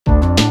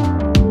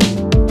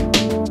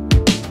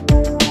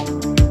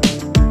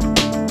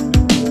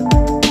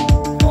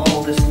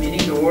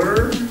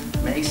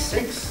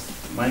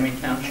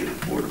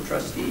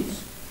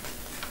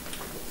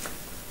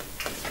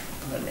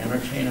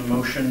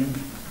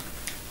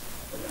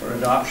for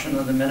adoption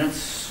of the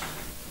minutes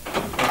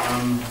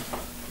from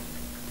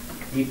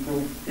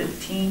April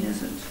 15,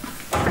 is it?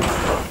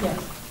 Yes.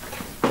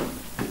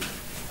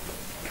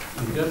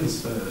 It doesn't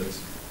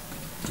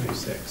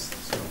 26th,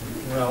 so.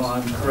 Well,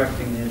 I'm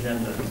correcting the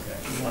agenda. Okay.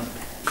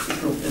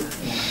 April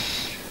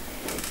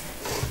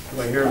 15.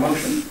 Do I hear a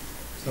motion?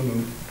 So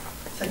moved.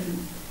 Second.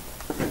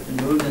 Been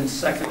moved and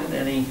seconded.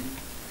 Any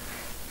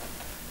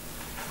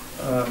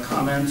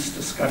comments,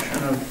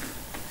 discussion of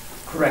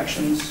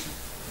corrections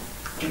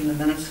in the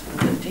minutes of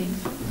the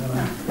 15th?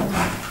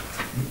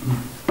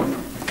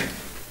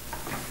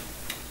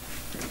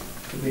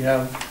 Do we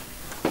have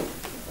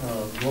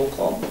roll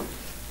call?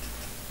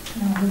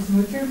 Ms.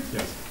 Mutcher?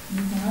 Yes.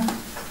 Ms. Mara?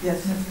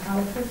 Yes. Mr.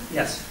 Hollister?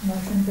 Yes.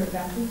 Motion to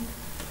adopt.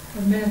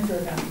 The minutes are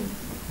adopted.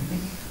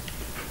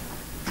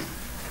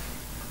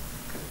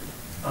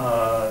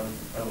 I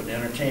would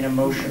entertain a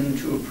motion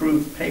to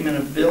approve payment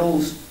of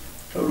bills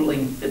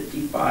totaling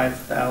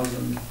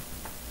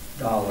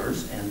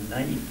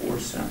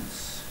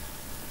 $55,000.94.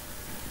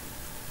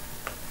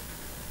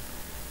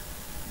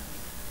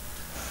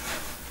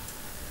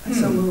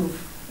 So move.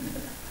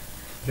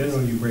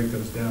 Generally, you break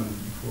those down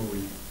before we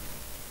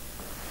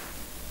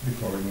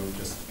move.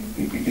 Just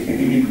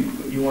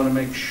You want to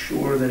make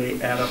sure that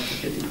they add up to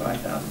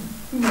 55,000?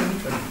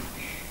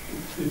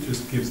 it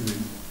just gives the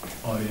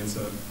audience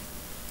a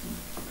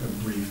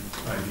brief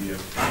idea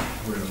of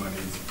where the money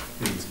is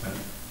being spent.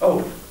 Oh,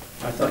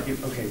 I thought you,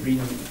 okay, read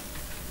them.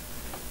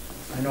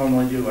 I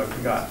normally do, I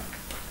forgot.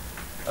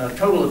 A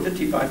total of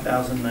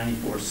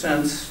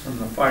 $55,094 from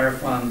the fire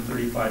fund,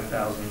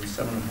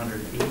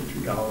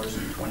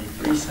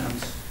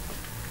 $35,782.23.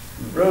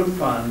 From the road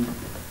fund,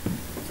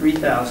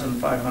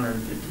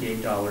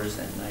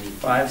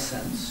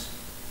 $3,558.95.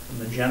 From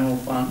the general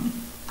fund,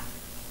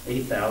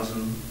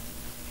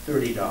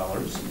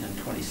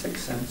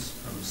 $8,030.26.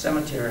 From the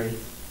cemetery,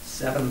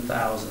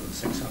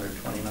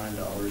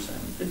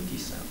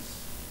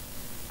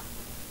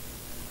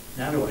 $7,629.50.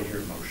 Now do I hear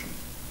a motion?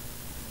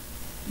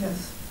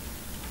 Yes.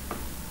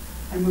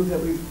 I move that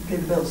we pay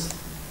the bills.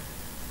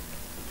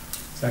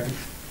 Second.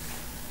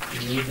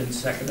 Moved and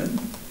seconded.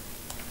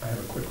 I have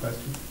a quick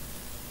question.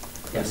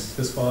 Yes.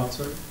 Fiscal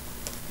officer?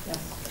 Yes.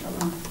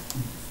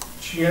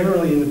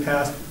 Generally, in the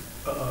past,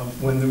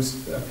 when those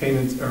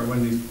payments or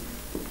when these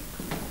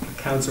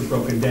accounts are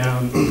broken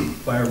down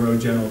by a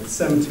road, general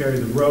cemetery,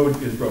 the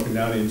road is broken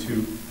down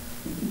into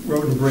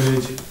road and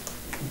bridge,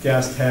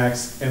 gas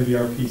tax,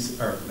 MVRPC,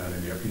 or not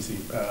MVRPC,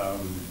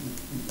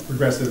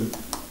 progressive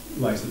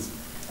license.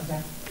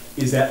 Okay.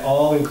 Is that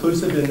all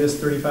inclusive in this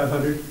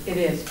 3,500? It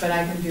is, but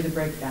I can do the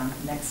breakdown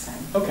next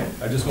time. Okay,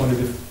 I just wanted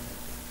to.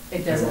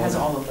 It does, it has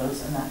all of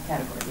those in that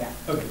category, yeah.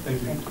 Okay,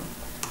 thank you. Thank you.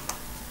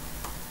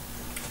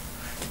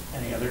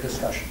 Any other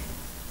discussion?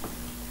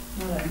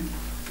 No, then.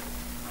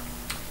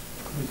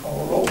 Can we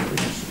call a roll,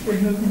 please?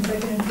 We're moving and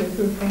seconded to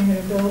approve payment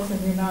of bills in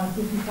the amount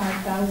of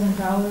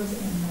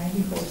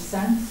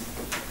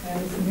 $55,000.94.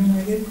 That is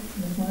enumerated.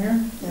 Ms. Moyer?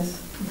 Yes.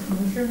 Mr.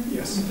 Mutcher?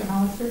 Yes. Mr.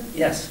 Hollister?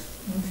 Yes.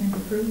 Motion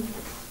approved.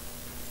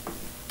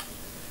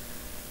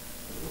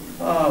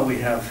 We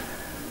have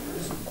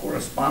some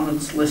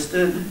correspondence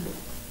listed.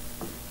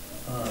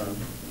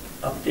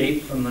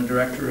 Update from the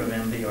director of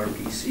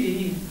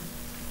MVRPC.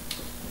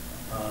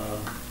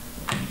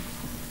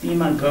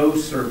 FEMA Go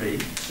survey.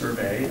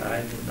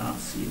 I did not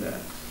see that.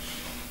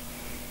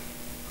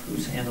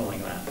 Who's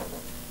handling that?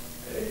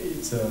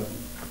 It's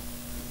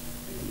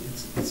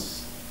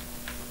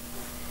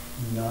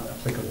not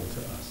applicable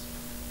to us.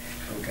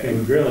 Okay. It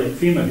would really,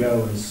 FEMA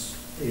Go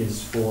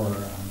is for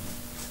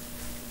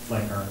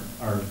like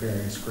our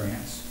various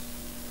grants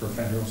for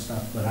federal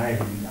stuff, but I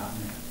haven't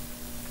gotten it.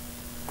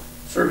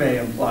 Survey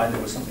implied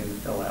there was something to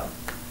fill out.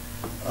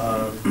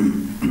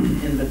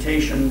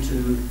 Invitation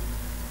to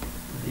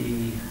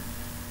the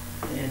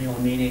annual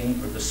meeting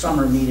or the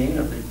summer meeting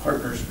of the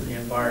Partners for the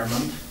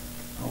Environment.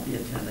 I'll be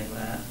attending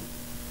that.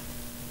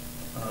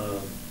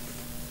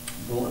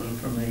 Bulletin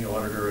from the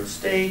Auditor of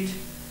State.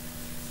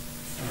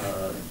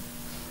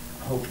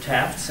 Hope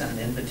Taft sent an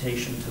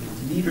invitation to the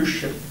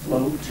Leadership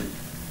Float.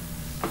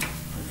 I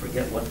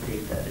forget what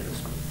date that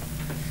is.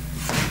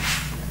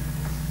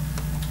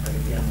 But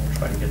again, we'll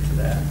try to get to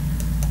that.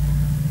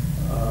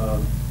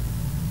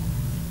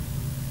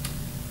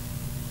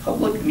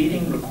 Public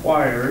meeting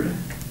required.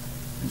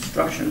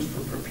 Instructions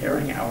for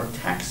preparing our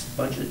tax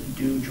budget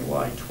due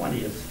July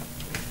 20th.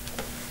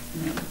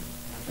 Yeah.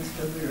 Just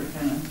because we were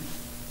kind of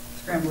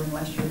scrambling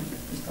last year.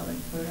 Just thought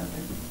I'd put it out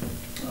there.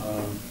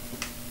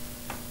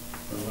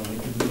 Well, we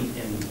could meet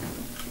in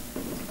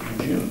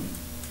June.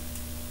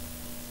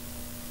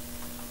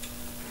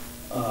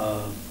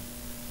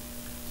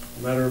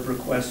 Letter of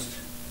request.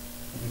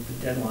 I think the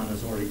deadline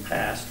has already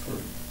passed for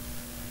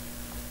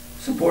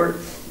support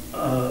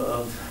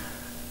of,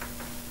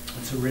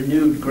 it's a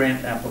renewed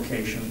grant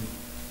application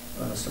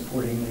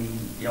supporting the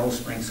Yellow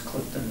Springs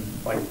Clifton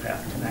Bike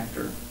Path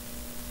Connector.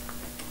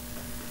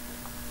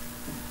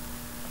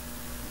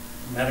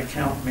 Met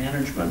account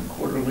management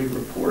quarterly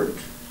report.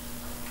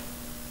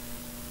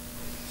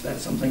 Is that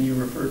something you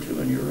refer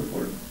to in your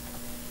report?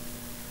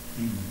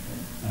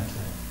 That's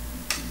it.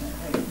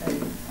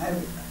 I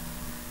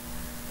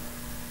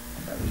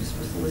thought we were just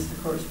supposed to list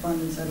the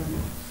correspondence, I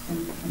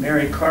don't.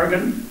 Mary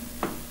Cargan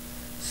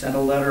sent a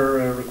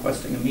letter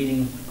requesting a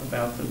meeting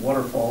about the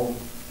waterfall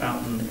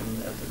fountain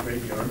at the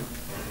graveyard.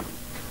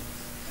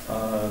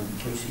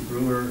 Casey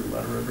Brewer,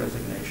 letter of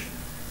resignation.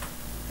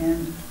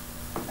 And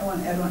I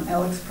want to add on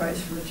Alex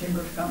Price from the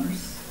Chamber of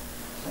Commerce.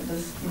 Sent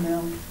us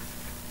email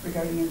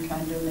regarding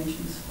in-kind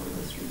donations for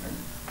the street fair.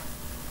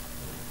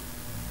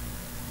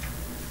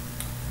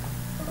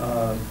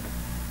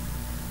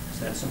 Is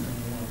that something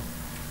you want to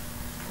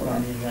put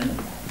on the agenda?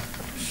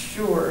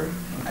 Sure.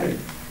 Okay.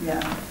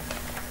 Yeah.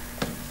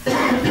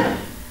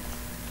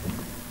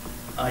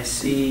 I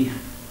see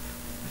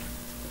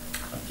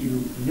a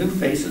few new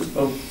faces,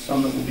 both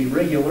some that will be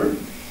regular.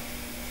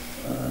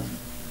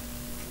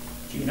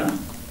 Gina, our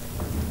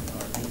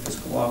new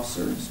fiscal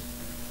officer, has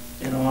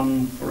been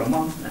on for a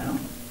month now.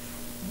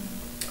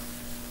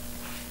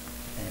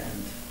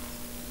 And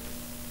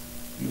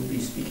you'll be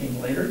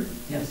speaking later?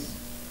 Yes.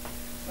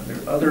 Are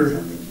there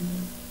other,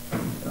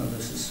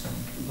 this is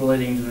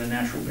relating to the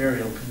Natural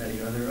Burial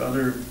Committee, are there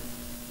other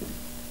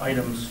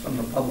items from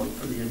the public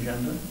for the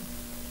agenda?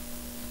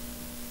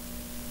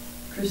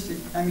 Christy,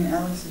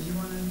 Alex, did you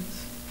want to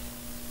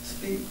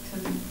speak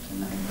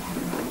tonight?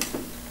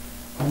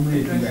 Only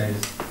if you guys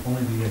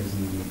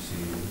need me to,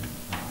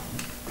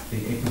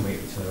 it can wait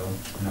until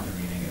another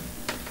meeting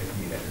if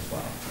needed as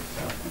well,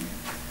 so.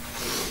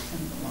 It's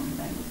been a long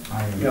night.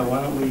 Yeah,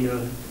 why don't we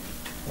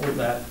hold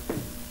that?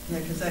 Yeah,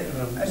 because I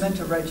meant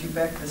to write you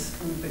back this,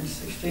 we've been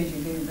just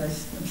exchanging data, but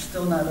I'm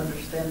still not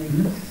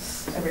understanding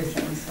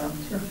everything, so.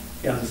 Sure.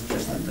 Yeah, it's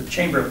just that the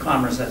Chamber of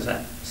Commerce has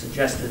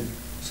suggested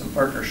some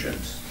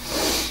partnerships.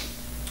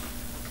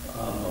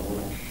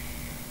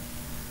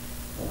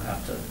 We'll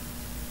have to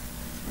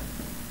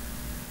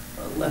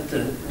let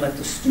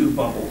the stew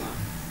bubble.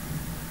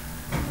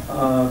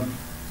 Well,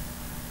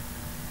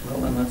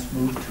 then let's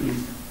move to.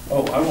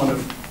 Oh, I want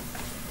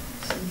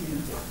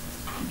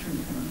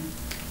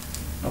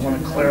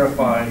to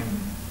clarify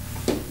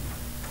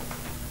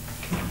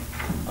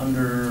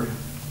under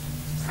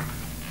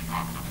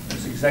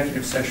this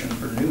executive session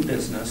for new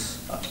business.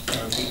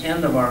 At the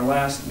end of our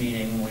last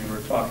meeting, we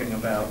were talking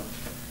about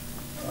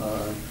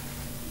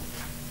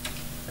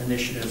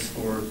initiatives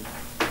for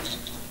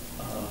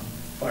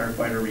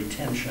firefighter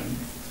retention,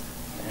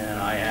 and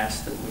I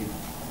asked that we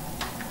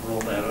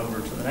roll that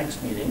over to the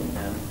next meeting,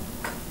 and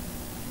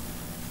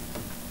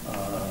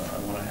I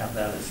want to have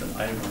that as an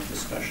item of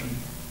discussion,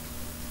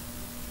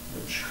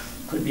 which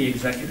could be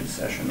executive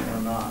session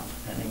or not,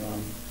 depending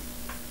on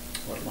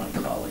what my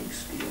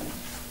colleagues feel.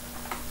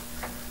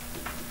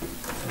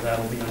 So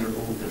that'll be under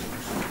old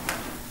business.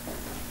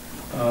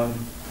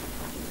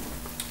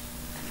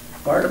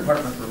 Fire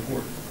department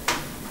report.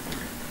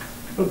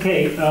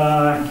 Okay,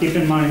 keep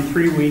in mind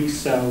 3 weeks,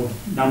 so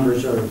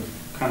numbers are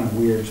kind of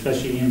weird,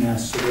 especially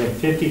EMS. So we had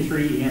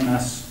 53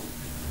 EMS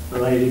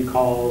related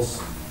calls,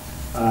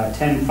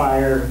 10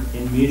 fire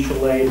in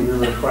mutual aid. We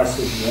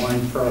requested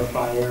 1 for a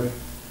fire.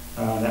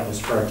 That was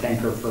for a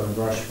tanker for a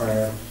brush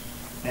fire.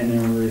 And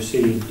then we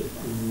received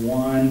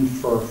 1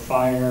 for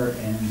fire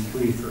and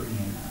 3 for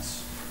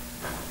EMS.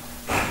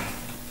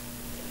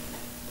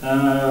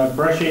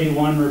 Brush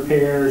 81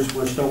 repairs,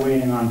 we're still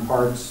waiting on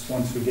parts.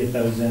 Once we get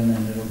those in,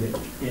 then it'll get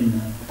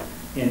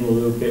in the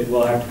loop. It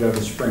will have to go to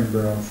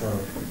Springboro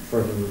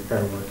for the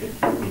repair work. It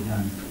can't be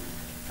done,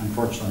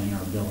 unfortunately, in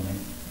our building.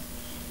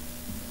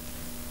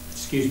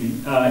 Excuse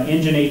me.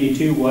 Engine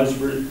 82 was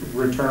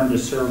returned to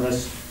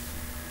service.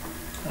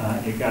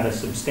 It got a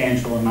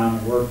substantial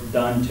amount of work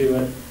done to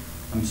it.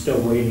 I'm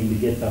still waiting to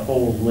get the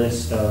whole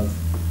list of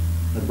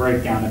the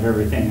breakdown of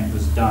everything that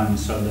was done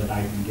so that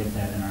I can get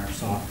that in our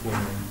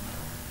software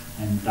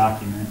and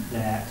document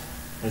that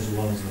as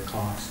well as the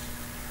cost.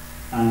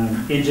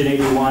 Engine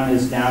 81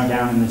 is now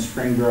down in the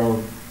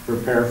Springboro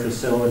repair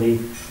facility.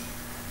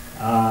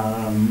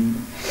 I'm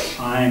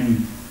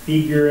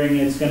figuring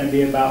it's going to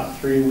be about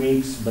 3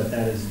 weeks, but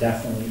that is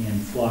definitely in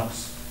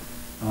flux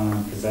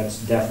because that's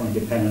definitely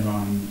dependent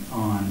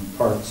on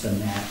parts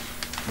and that.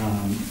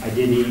 I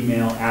did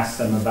email, ask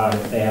them about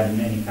if they had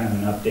any kind of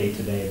an update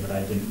today, but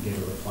I didn't get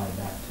a reply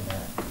back to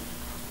that.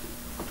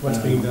 What's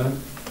being done?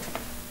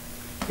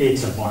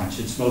 It's a bunch.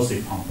 It's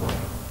mostly pump work.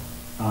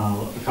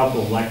 A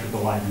couple of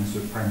electrical items,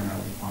 but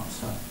primarily pump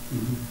stuff.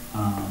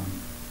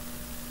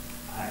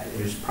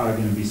 There's probably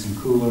going to be some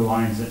cooler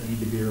lines that need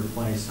to be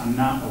replaced. I'm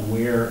not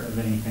aware of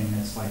anything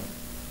that's like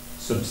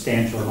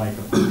substantial, like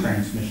a pump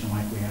transmission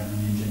like we have in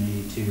Engine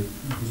 82.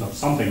 So if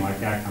something like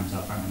that comes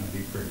up, I'm going to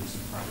be pretty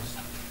surprised.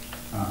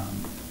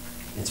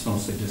 It's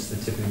mostly just the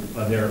typical,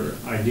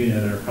 I do know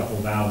there are a couple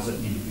of valves that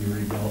need to be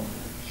rebuilt.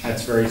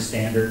 That's very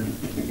standard,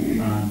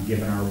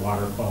 given our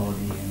water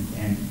quality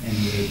and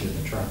the age of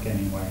the truck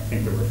anyway. I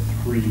think there were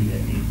 3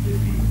 that needed to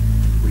be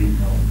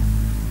rebuilt,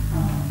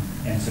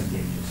 and some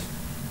gauges.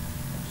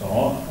 So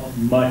all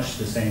much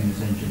the same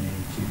as Engine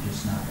 82,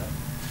 just not the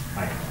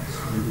high price.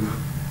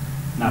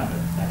 Not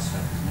that that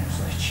stuff is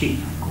necessarily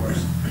cheap, of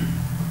course.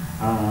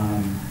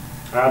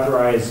 I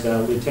authorized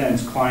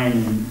Lieutenants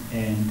Klein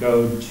and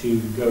go to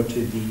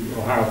the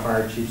Ohio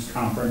Fire Chiefs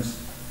Conference,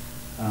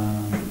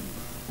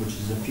 which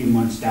is a few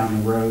months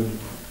down the road.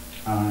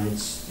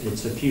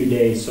 It's a few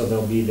days, so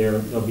they'll be there.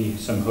 There'll be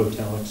some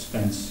hotel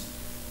expense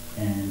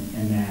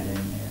and that in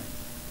there.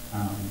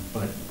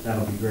 But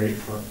that'll be great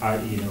for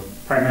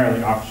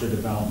primarily officer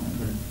development,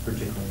 but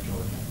particularly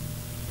Georgia.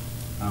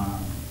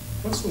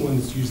 What's the one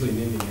that's usually in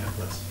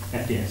Indianapolis?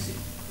 FDIC.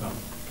 Oh.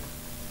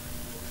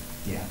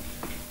 Yeah.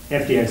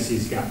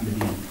 FDIC's gotten to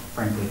be,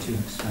 frankly, too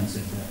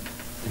expensive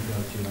to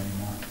go to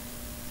anymore.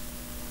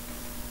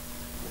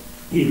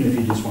 Even if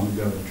you just want to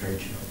go to the trade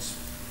show, it's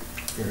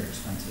very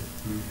expensive.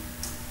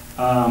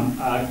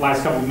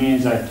 Last couple of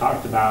meetings, I've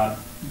talked about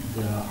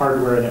the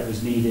hardware that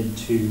was needed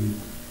to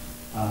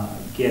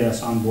get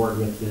us on board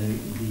with the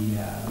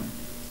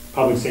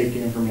Public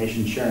Safety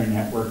Information Sharing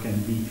Network and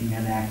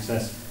VPN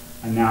access.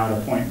 I'm now at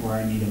a point where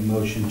I need a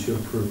motion to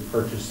approve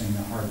purchasing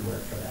the hardware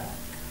for that.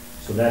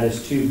 So that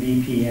is 2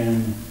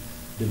 VPN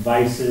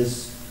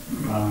devices.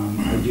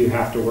 I do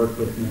have to work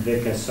with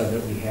Navica so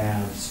that we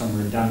have some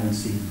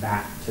redundancy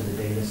back to the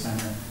data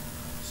center.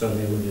 So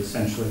they would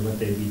essentially, what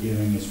they'd be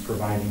doing is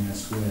providing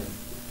us with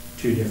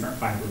 2 different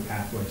fiber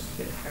pathways to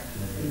get back to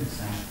the data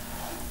center.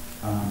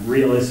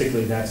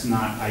 Realistically, that's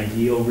not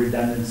ideal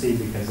redundancy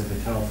because if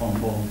a telephone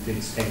pole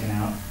gets taken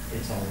out,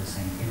 it's all the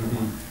same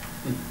thing.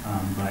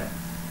 But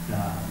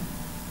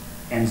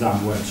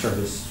Amazon Web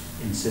Service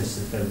insists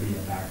that there be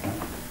a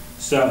backup.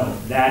 So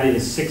that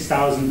is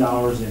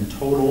 $6,000 in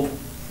total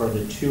for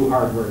the 2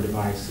 hardware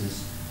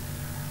devices.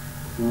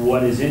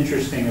 What is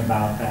interesting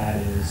about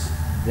that is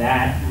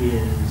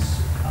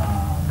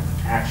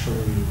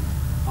actually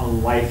a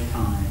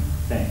lifetime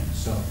thing.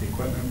 So if the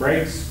equipment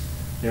breaks,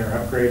 there are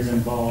upgrades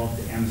involved.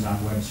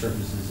 Amazon Web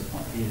Services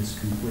is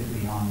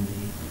completely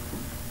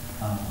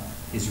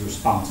is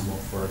responsible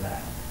for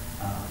that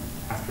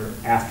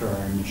after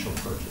our initial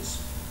purchase.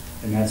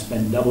 And that's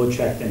been double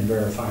checked and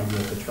verified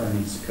with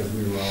attorneys because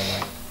we were all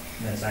like,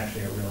 that's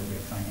actually a really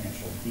good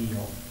financial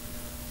deal.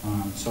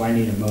 So I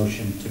need a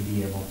motion to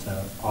be able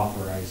to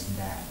authorize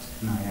that.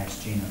 And I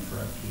asked Gina for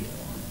a PO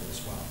on it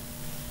as well.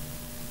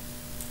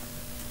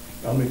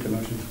 I'll make the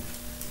motion.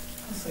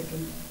 I'll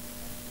second.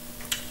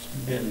 It's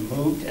been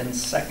moved and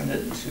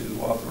seconded to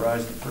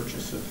authorize the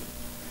purchase of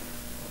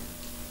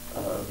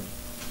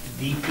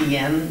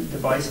VPN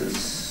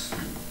devices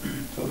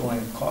totaling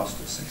a cost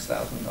of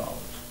 $6,000.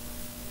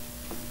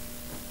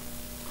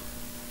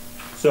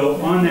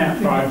 So on that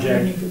You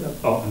project, need to vote.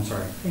 oh, I'm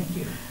sorry. Thank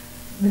you.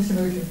 Mr.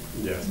 Mosher?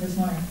 Yes. Ms.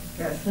 Meyer?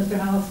 Yes. Mr.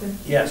 Hollister?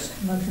 Yes.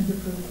 Motion's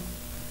approved.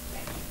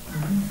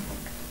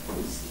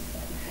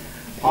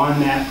 On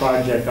that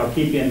project, I'll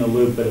keep you in the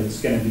loop, but it's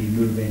going to be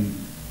moving,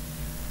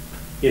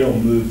 it'll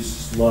move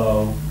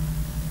slow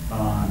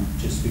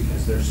just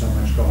because there's so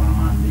much going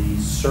on. The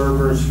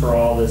servers for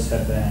all this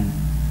have been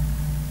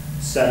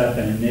set up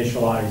and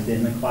initialized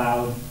in the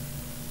cloud,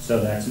 so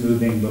that's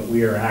moving, but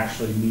we are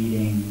actually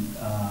meeting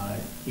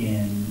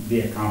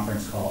via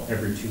conference call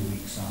every 2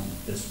 weeks on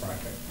this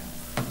project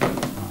now.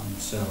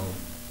 So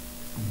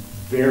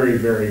very,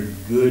 very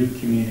good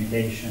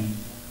communication,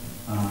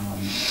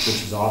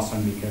 which is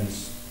awesome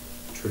because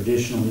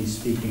traditionally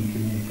speaking,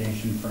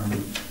 communication from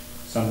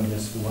some of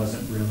this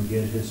wasn't really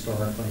good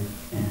historically,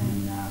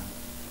 and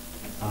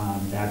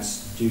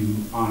that's due,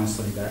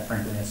 honestly,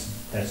 frankly,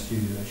 that's due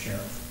to the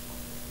sheriff.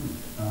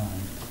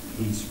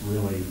 He's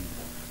really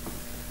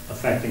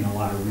affecting a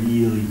lot of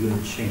really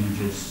good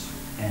changes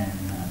and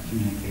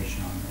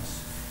communication on this.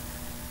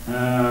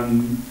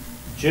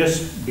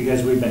 Just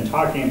because we've been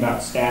talking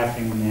about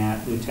staffing and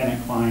that,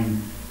 Lieutenant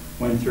Klein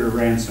went through,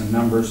 ran some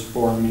numbers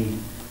for me.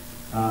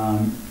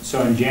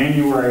 So in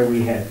January,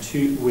 we had a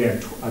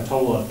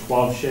total of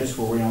 12 shifts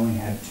where we only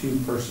had 2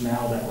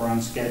 personnel that were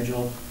on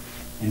schedule.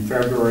 In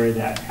February,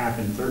 that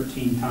happened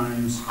 13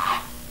 times.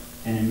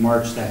 And in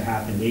March, that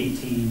happened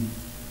 18.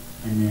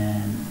 And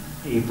then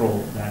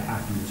April, that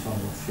happened a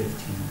total of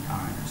 15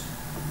 times.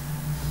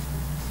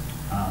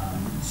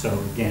 So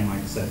again,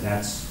 like I said,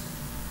 that's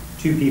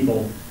 2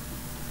 people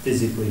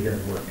physically here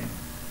working,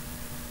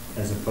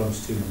 as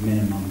opposed to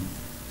minimum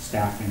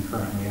staffing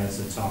currently as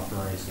it's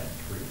authorized at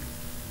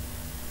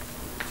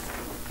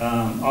 3.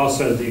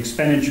 Also, the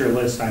expenditure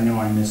list, I know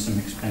I missed some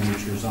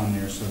expenditures on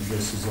there, so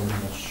this is a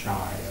little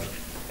shy of,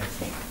 I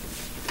think.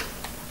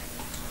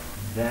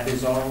 That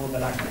is all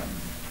that I have.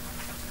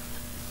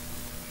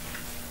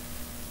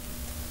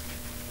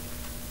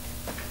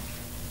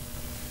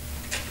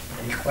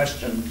 Any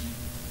questions?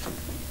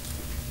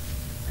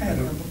 I have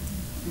a couple.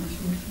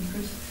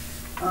 Chris.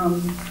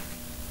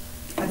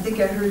 I think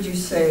I heard you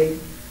say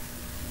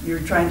you're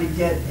trying to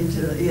get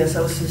into the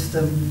ESO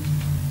system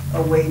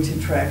a way to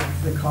track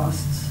the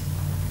costs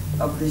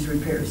of these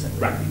repairs that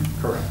we're Right, doing.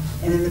 correct.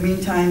 And in the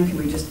meantime, can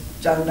we just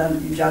jot them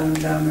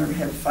down, or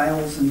have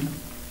files, and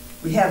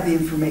we have the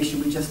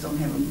information, we just don't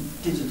have them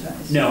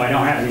digitized? No, I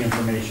don't have the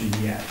information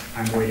yet.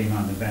 I'm waiting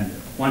on the vendor.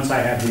 Once I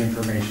have the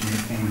information,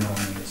 it can go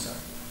in the ESO.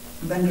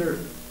 Vendor,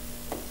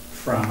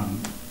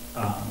 From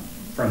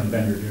the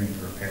vendor doing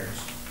the repairs.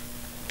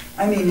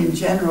 I mean, in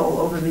general,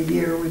 over the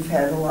year, we've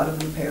had a lot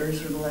of repairs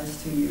for the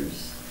last 2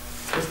 years.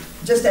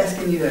 Just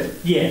asking you to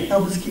Yeah.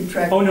 help us keep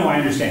track. Oh, no, I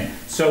understand.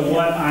 So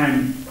what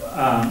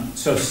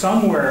so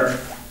somewhere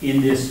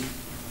in this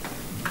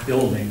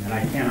building that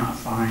I cannot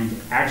find,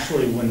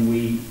 actually when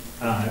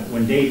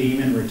Dave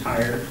Eman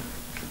retired,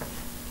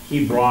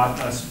 he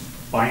brought us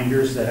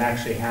binders that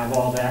actually have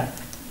all that.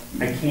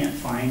 I can't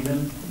find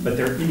them, but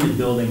they're in the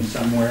building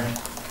somewhere.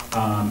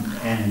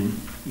 And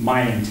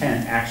my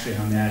intent actually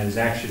on that is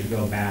actually to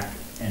go back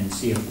and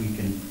see if we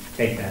can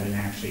take that and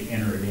actually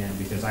enter it in,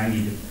 because I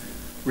need to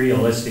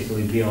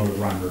realistically be able to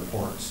run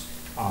reports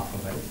off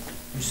of it.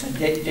 You said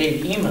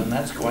Dave Eman,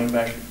 that's going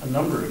back a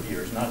number of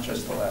years, not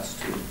just the last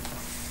 2.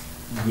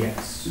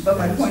 Yes. But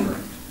my that is point,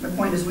 correct. my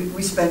point is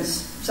we spent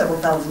several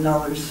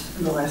 $1,000s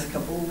in the last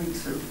couple of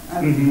weeks.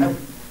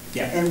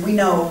 Yeah. And we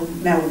know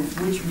now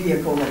which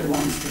vehicle that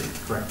belongs to.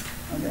 Correct.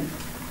 Okay.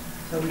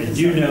 So we I can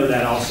do start know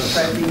that also.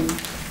 tracking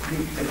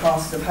the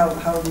cost of how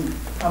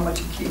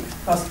much it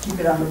costs to keep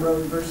it on the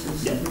road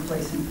versus Yeah.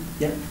 replacing.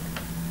 Yep.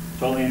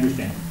 Totally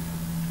understand.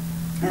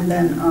 And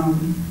then,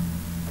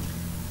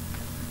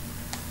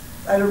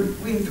 at a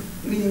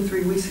meeting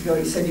 3 weeks ago,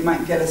 you said you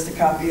might get us a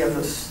copy of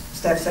the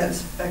staff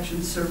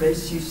satisfaction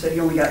surveys. You said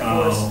you only got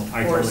Oh,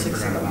 I four or totally 6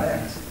 of forgot them about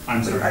back. that.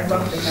 I'm sorry. I'd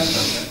love to have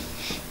those.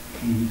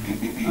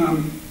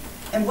 Mhm.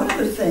 And one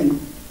other thing,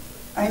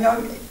 I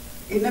know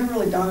it never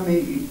really dawned on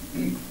me,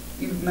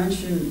 you've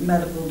mentioned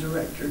medical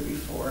director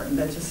before, and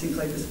that just seems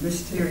like this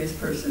mysterious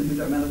person who's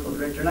our medical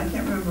director, and I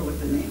can't remember what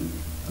the name.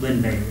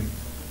 Lynn Bailey.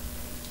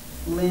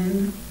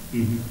 Lynn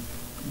Mhm.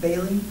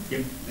 Bailey?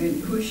 Yep.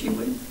 And who is she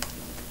with?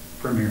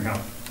 Premier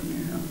Health. From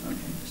your health, okay,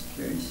 just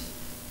curious.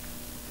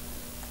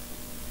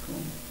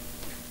 Cool.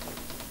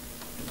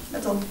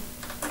 That's all.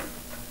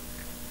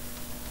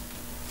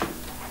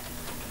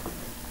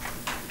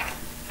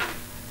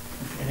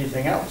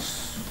 Anything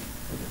else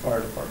with the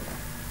fire department?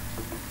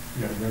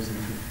 Yeah,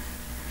 resolution.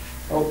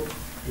 Oh,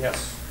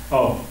 yes.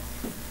 Oh,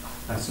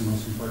 that's the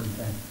most important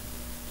thing.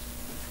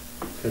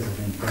 Because I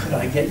didn't. Could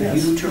I get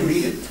you to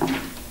read it?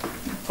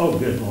 Oh,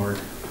 good Lord.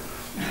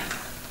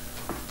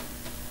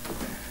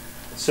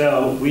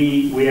 So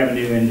we have a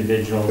new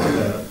individual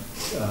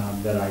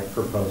that I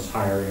propose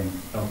hiring.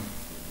 Oh.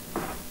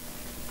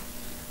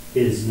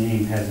 His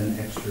name has an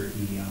extra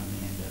E on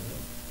the end of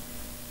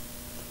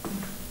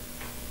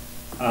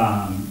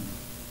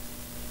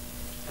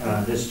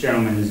it. This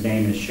gentleman, his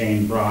name is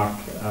Shane Brock.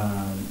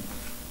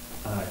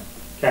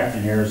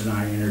 Captain Ayers and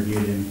I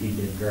interviewed him. He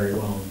did very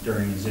well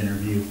during his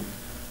interview.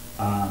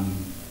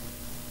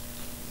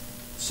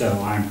 So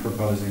I'm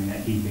proposing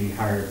that he be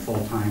hired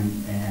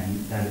full-time,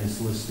 and that is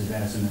listed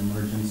as an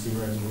emergency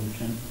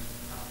resolution.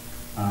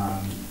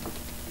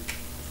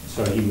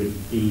 So he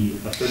would be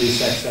a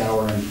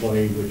 36-hour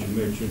employee,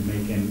 which would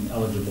make him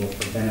eligible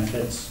for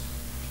benefits.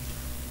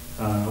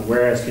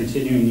 Whereas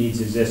continuing needs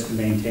exist to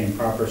maintain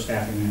proper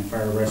staffing in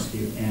fire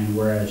rescue, and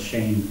whereas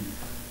Shane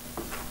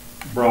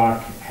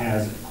Brock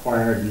has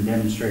acquired and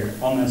demonstrated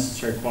all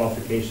necessary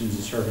qualifications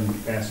to serve in the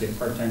capacity of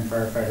part-time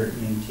firefighter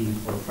EMT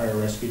for fire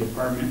rescue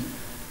department,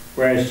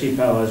 whereas Chief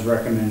Pell has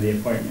recommended the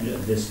appointment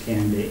of this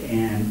candidate,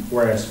 and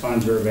whereas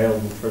funds are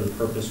available for the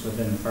purpose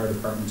within the fire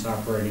department's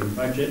operating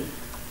budget,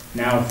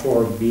 now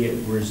therefore be it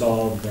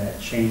resolved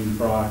that Shane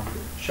Brock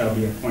shall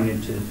be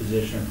appointed to the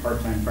position of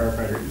part-time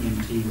firefighter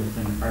EMT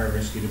within the fire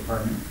rescue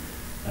department,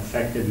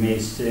 effective May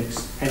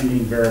 6th,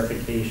 pending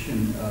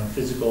verification of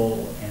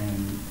physical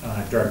and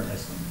drug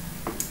testing.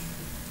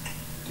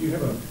 Do you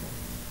have a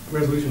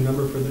resolution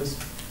number for this?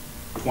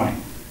 20.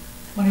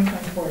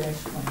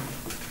 2024-20.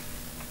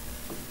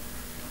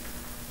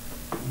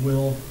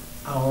 Will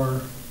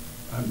our,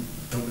 I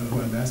don't know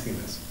who I'm asking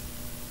this,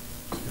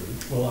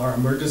 will our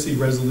emergency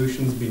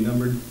resolutions be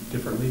numbered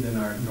differently than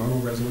our normal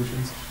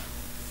resolutions?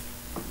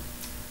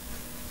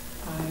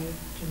 I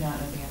do not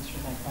know the answer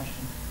to that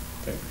question.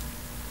 Okay.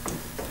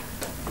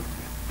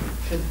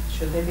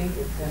 Should they be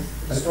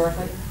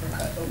historically?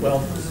 Well,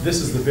 this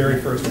is the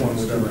very first one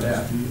we've ever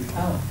had,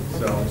 Oh.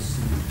 so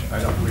I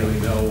don't really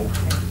know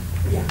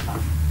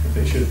if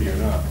they should be or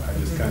not. I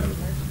just kind of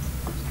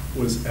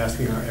was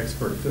asking our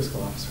expert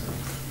fiscal officer.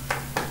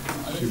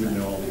 She would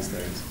know all these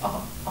things.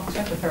 I'll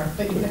check with her.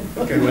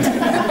 Okay, well,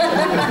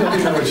 let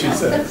me know what she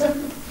says.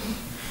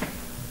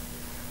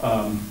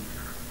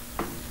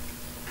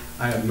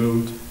 I have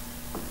moved.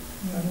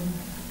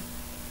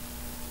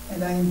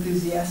 And I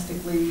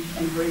enthusiastically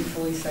and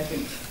gratefully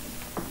second.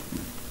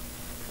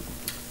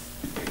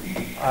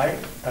 I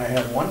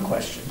have one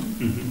question.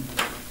 Mhm.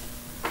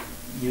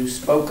 You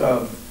spoke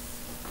of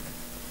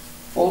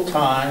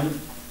full-time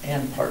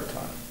and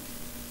part-time.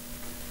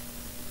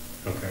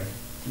 Okay.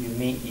 You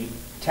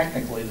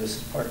technically this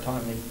is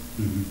part-time,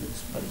 Mhm.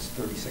 but it's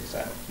 36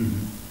 hours.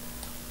 Mhm.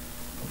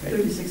 Okay.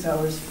 36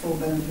 hours, full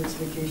benefits,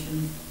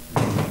 vacation,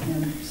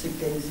 and sick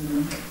days,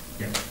 and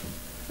Yeah.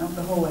 not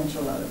the whole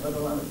enchilada, but a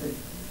lot of it.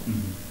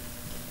 Mhm.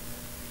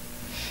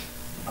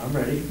 I'm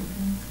ready.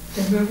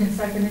 Been moved and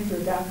seconded to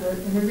adopt the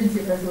emergency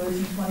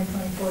resolution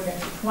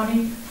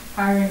 2024-20,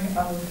 hiring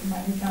of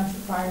Miami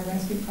Township Fire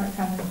Rescue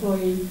part-time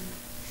employee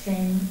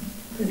Shane,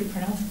 is it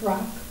pronounced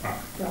Brock? Brock.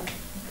 Brock.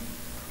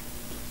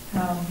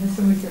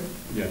 Mr. Musser,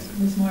 Yes.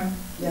 Ms. Moore,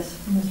 Yes.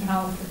 and Mr.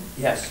 Hollister.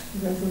 Yes.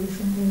 The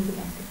resolution is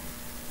adopted.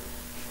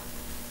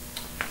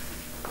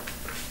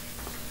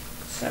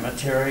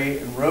 Cemetery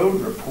and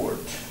road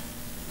report.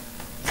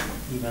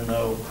 Even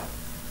though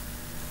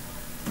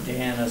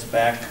Dan is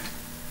back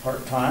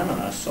part-time,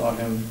 and I saw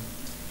him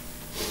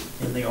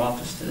in the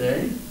office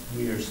today,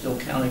 we are still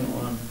counting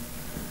on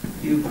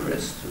you,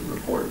 Chris, to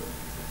report.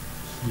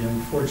 Yeah,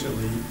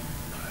 unfortunately,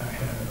 I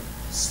had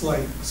a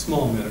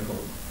small medical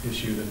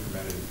issue that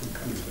prevented him from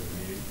coming to the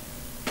meeting.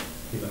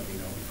 He let me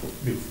know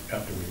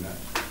after we met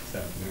this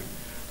afternoon.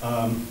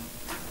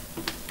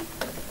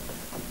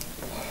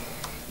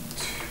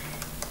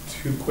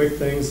 Two quick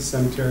things. The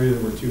cemetery,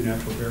 there were 2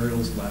 natural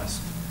burials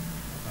last,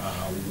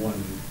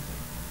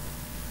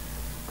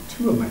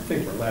 two of them I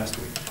think were last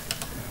week.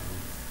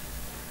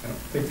 I don't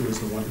think there was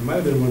the one, there might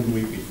have been one the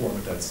week before,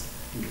 but that's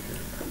neither here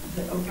Is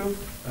it Oak Grove?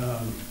 nor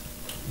there.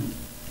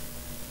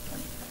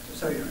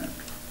 Sorry, you're right.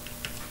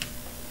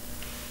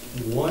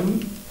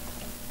 One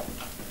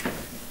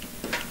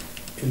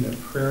in the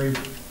Prairie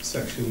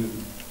section, and I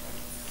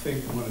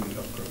think one in the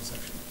Elk Grove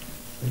section. I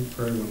think the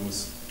Prairie one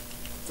was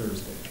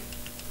Thursday.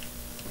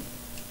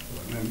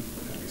 Well,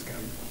 memory's kind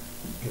of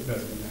get better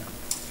than that.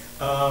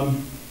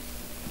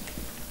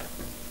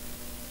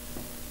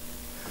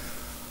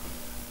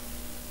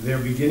 They're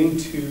beginning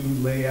to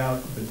lay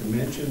out the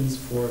dimensions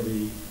for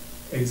the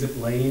exit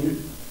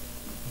lane.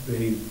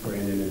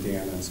 Brandon and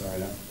Dan, I'm sorry,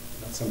 not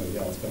somebody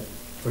else, but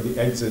for the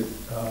exit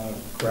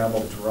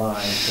gravel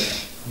drive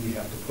that we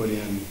have to put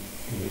in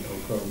the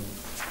Oak Grove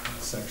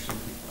section to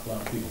allow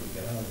people to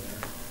get out of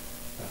there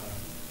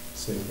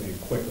safely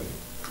and quickly.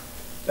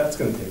 That's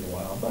going to take a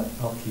while, but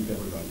I'll keep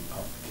everyone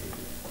updated.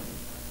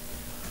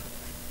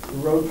 The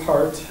road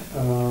part,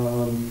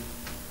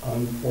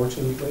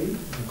 unfortunately,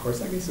 of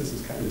course, I guess this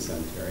is kind of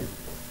cemetery.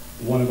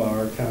 One of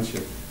our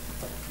township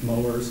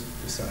mowers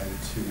decided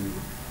to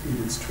eat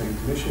its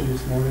transmission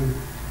this morning.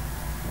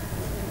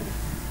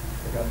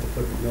 Forgot to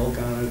put the milk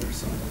on it or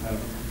something, I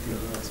don't know what the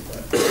deal was,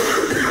 but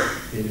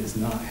it is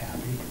not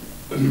happy.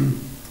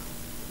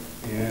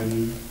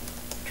 And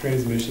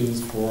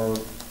transmissions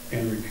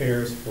and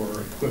repairs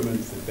for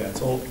equipment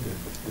that's old,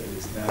 that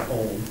is that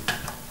old,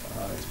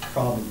 is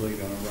probably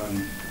going to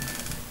run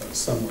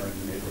somewhere in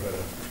the neighborhood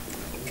of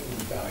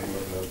the value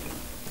of the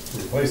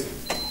replacement.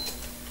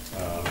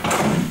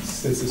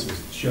 Since this was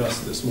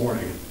just this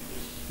morning,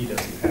 he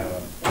doesn't have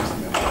an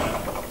estimate on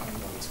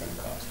what it's going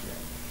to cost yet.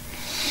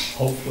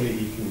 Hopefully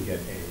he can get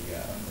a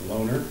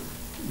loaner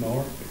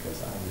mower,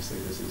 because obviously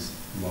this is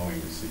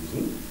mowing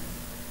season,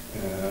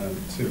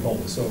 to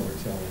hold us over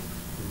till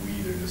we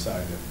either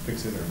decide to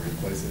fix it or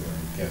replace it or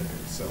get it.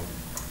 So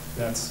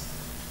that's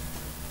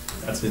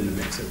in the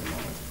mix at the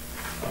moment.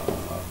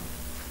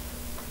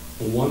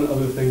 One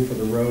other thing for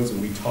the roads,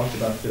 and we talked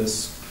about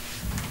this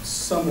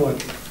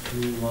somewhat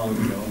long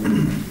ago,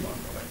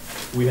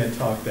 we had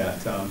talked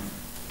that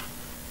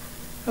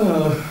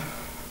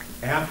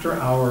after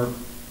our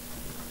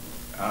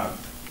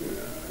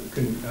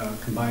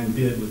combined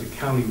bid with the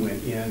county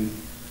went in,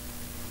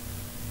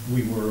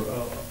 we were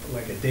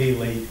like a day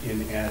late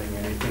in adding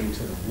anything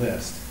to the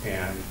list,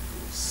 and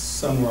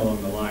somewhere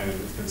along the line, and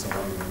it's been so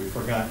long that we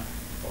forgot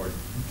or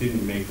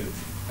didn't make the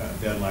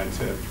deadline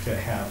to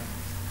have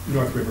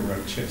North River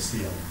Road chip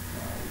seal.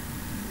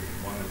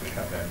 We wanted to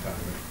have that done,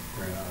 but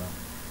ran out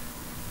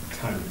of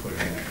time to put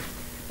it in there.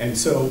 And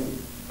so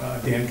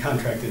Dan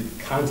contacted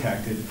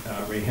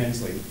Ray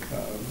Hensley,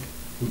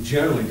 who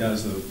generally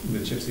does the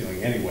chip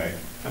sealing anyway.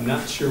 I'm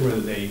not sure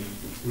whether they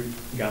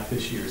got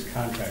this year's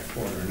contract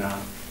for it or not,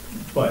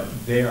 but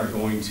they are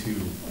going to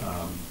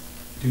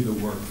do the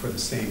work for the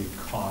same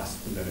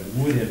cost that it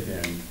would have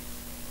been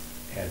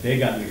had they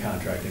gotten the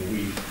contract and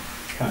we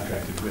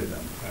contracted with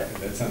them.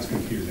 That sounds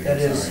confusing, That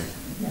I'm is,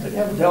 sorry.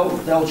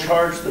 they'll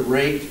charge the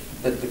rate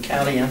that the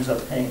county ends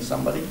up paying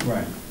somebody,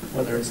 Right,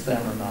 whether it's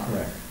them or not.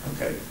 correct.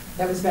 Okay.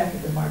 That was back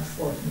at the March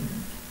 4th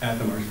meeting. At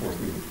the March 4th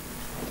meeting.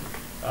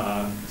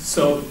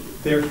 So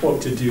their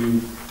quote to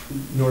do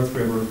North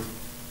River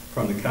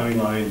from the county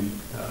line,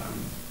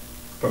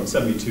 from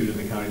 72 to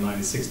the county line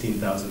is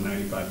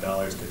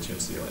 $16,095 to chip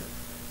seal it.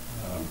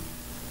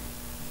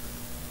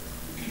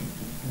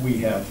 We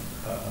have,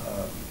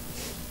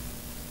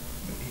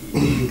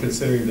 even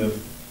considering the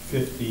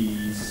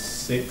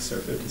 56 or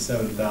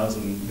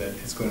 57,000 that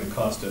it's going to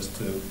cost us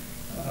to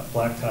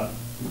blacktop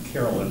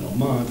Carroll and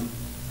Lamont,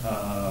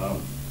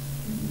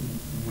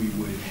 we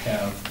would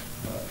have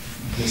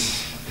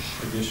this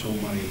additional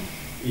money,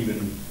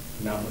 even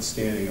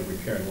notwithstanding a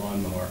repaired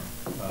lawnmower,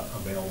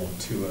 available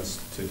to us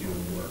to do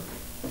the work.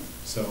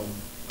 So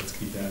let's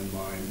keep that in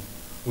mind.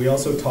 We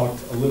also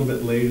talked a little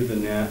bit later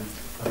than that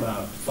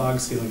about fog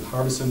sealing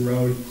Harbison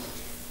Road.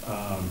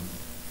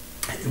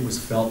 It was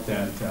felt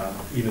that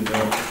even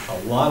though a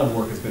lot of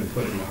work has been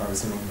put into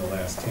Harbison over the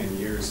last 10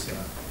 years,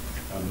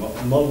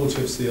 mobile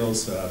chip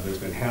seals, there's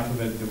been half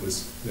of it that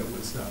was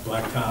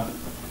blacktop.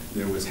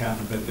 There was half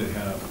of it that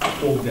had a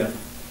full depth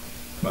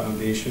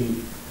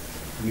foundation.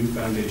 new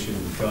foundation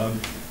dug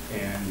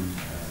and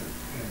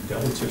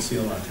double chip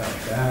seal on top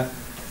of that.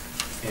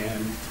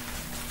 And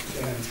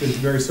it's been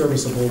very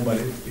serviceable, but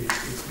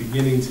it's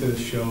beginning to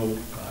show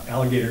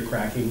alligator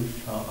cracking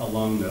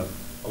along the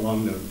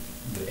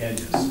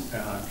edges.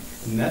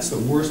 And that's the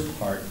worst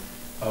part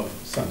of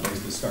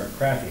someplace to start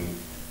cracking,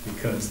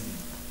 because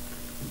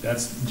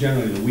that's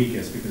generally the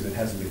weakest, because it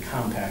hasn't been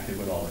compacted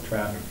with all the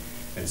traffic.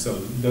 And so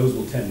those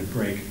will tend to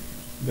break,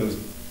 those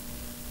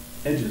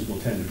edges will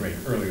tend to break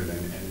earlier than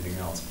anything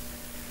else.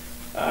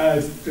 I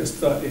just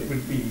thought it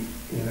would be,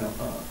 you know,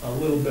 a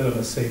little bit of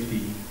a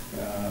safety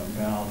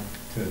valve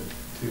to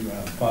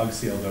fog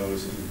seal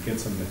those and get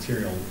some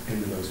material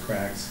into those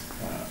cracks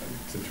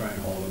to try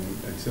and hold them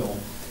until,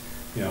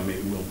 you know,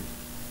 maybe we'll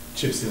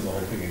chip seal the whole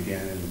thing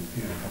again in,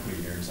 you know, a couple of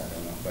years, I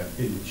don't know. But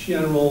in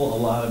general, a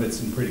lot of it's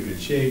in pretty good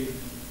shape,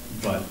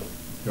 but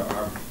there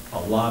are a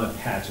lot of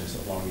patches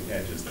along the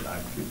edges that I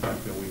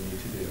feel we need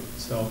to do.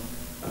 So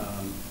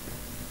I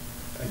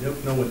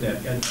don't know what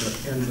that ends up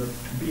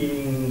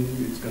being.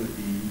 It's going to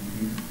be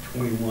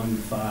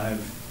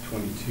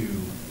 21,522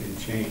 and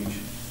change.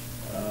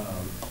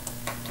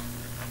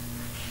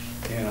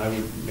 And I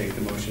would make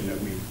the motion that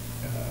we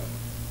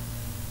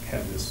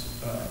have this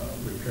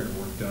repair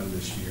work done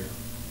this year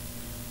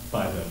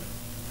by the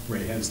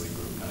Ray Hensley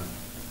group.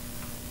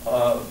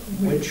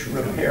 Which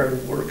repair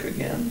work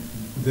again?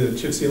 The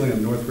chip sealing of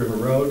North River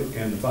Road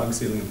and the fog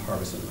sealing of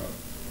Harbison Road.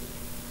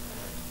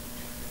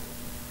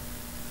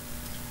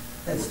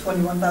 That's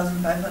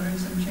 21,500 and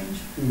some change?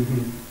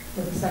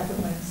 For the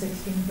second one,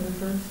 16 for the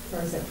first,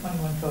 or is that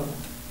 21 total?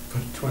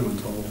 21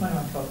 total.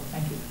 21 total,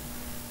 thank you.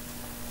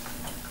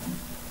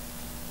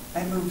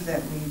 I move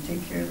that we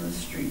take care of the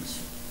streets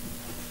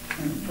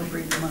and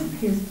appropriate the money.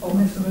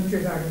 Mr.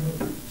 Mutcher's already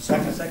moved.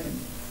 Second. Second.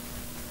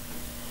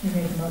 You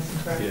made the motion,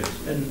 correct? Yes.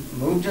 Been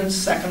moved and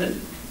seconded.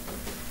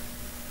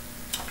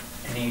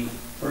 Any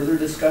further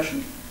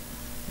discussion?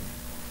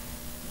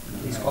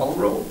 Please call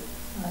the roll.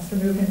 It's been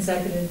moved and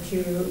seconded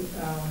to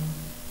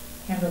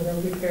handle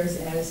road repairs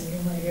as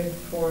enumerated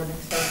for an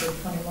expected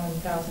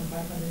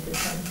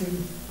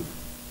 21,522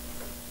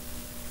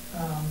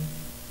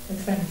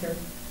 expenditure.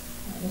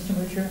 Mr.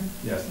 Mutcher?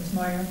 Yes. Ms.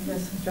 Meyer?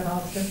 Yes. Mr.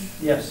 Hollister?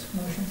 Yes.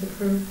 Motion's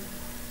approved.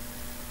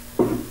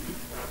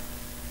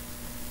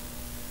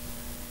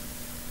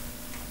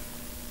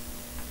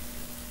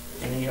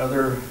 Any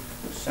other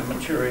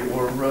cemetery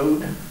or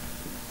road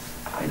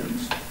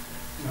items?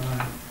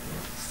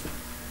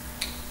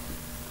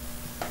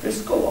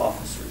 Fiscal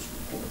officers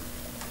report.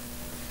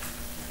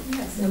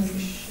 Yes,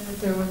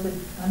 there was a,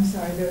 I'm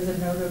sorry, there was a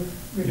note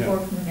of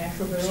report from the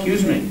Natural Bureau.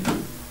 Excuse me.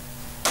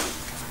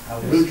 How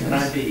rude can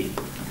I be?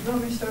 You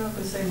want me to start off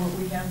with saying what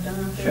we have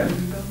done out Sure. there?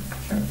 You go?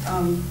 Sure.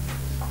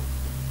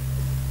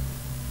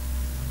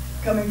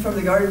 Coming from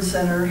the garden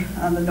center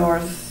on the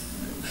north,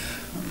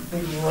 a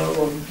big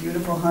row of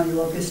beautiful honey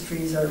locust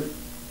trees are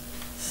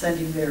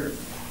sending their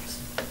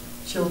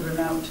children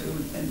out to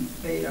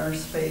invade our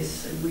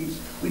space. And we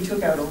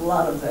took out a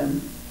lot of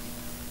them,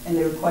 and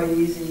they were quite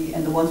easy.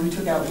 And the ones we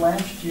took out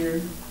last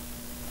year,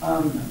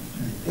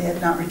 they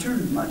had not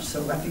returned much,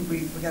 so I think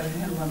we got a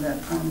handle on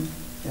that.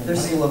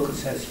 There's Honey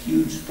locust has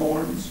huge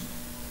thorns.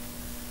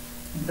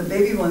 the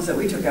baby ones that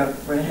we took out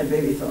had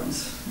baby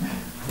thorns.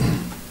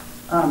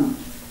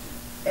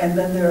 And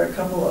then there are a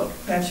couple of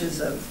patches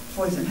of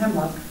poison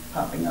hemlock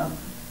popping up,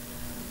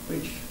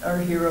 which our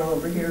hero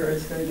over here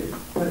is going to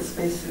put a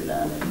spacesuit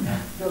on and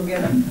go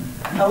get them.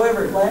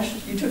 However,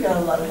 you took out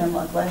a lot of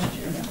hemlock last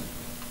year,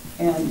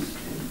 and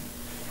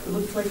it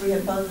looks like we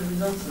had positive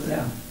results of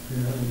that.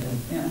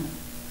 Yeah.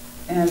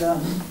 And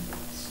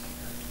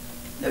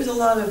there's a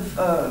lot of,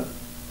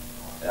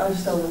 I'll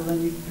just tell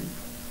them,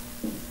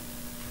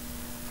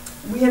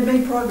 we had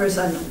made progress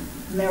on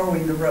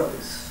narrowing the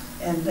roads.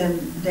 And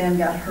then Dan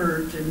got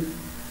hurt and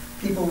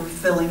people were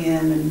filling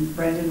in and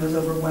Brandon was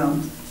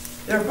overwhelmed.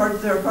 There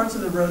are parts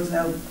of the roads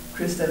now,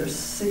 Chris, that are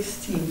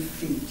 16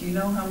 feet. Do you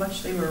know how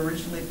much they were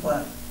originally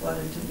plotted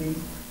to be?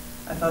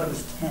 I thought it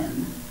was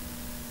 10.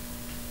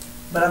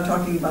 But I'm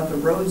talking about the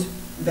roads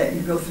that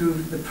you go through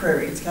the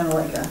prairie. It's kind of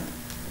like a...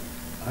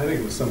 I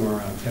think it was somewhere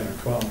around 10 or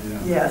 12,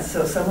 yeah. Yeah,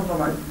 so some of them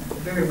are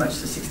very much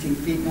to 16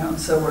 feet now.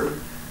 So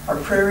our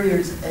prairie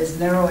is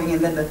narrowing,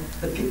 and then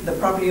the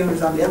property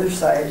owners on the other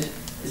side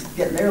is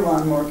getting their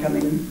lawnmower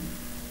coming.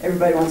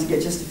 Everybody wants to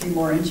get just a few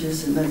more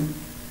inches, and then,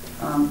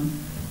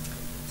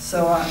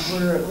 so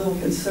we're a little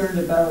concerned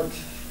about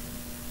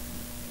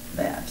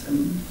that.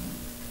 And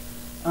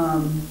I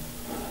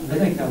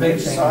think the big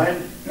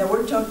side, now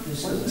we're talking.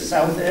 this is the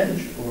south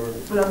edge, or?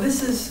 Well,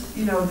 this is,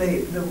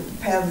 the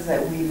paths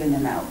that weave in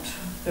and out.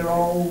 They're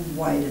all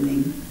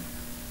widening.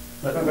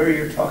 But where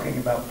you're talking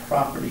about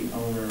property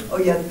owner. Oh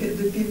yeah,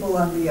 the people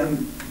on the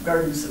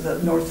gardens, the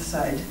north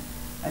side,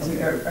 I think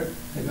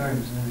The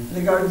gardens.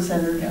 the garden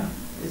center Yeah.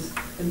 is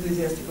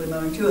enthusiastically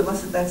mowing too,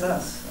 unless that's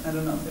us. I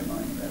don't know if they're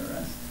mowing that or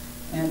us.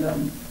 And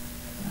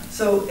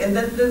and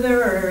then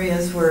there are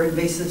areas where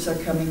invasives are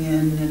coming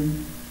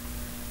in,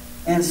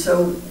 and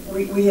so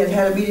we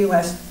had a meeting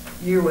last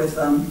year with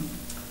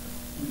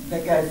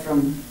that guy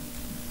from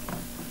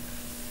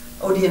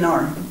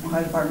ODNR,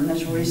 Ohio Department of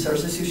Natural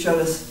Resources, who showed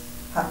us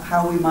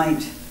how we might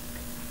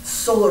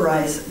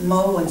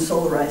mow and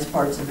solarize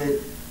parts of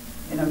it.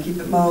 You know, keep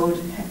it mowed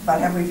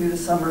about halfway through the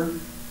summer,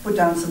 put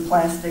down some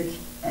plastic,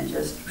 and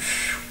just,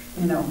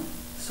 you know,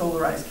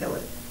 solarize, kill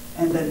it,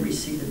 and then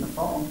reseed in the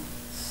fall.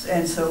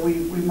 And so we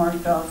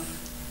marked off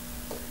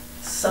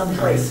some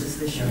places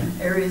this year,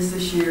 areas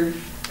this year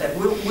that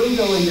we'll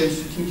go in there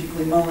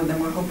strategically mow, and then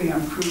we're hoping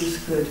our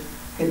crews could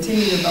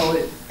continue to mow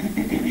it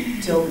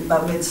till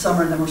about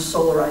midsummer, and then we'll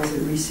solarize it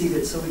and reseed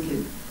it so we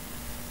could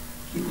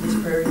keep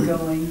this prairie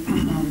going.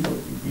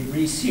 Be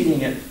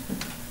reseeding it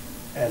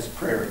as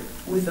prairie.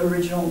 With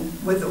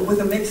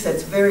a mix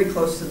that's very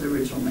close to the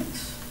original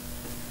mix.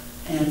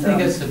 I And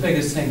think it's the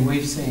biggest thing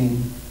we've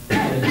seen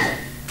is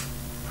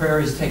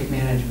prairies take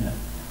management.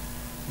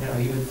 You know,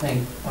 you would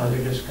think, oh,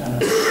 they're just gonna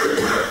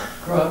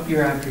grow up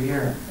year after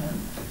year,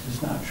 and it's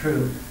just not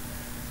true.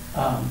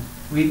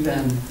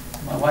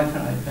 My wife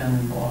and I have been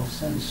involved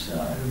since,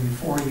 it'll be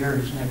 4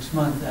 years next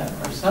month that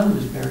our son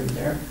was buried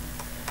there.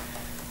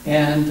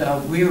 And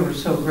we were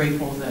so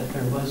grateful that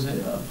there was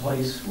a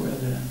place where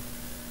the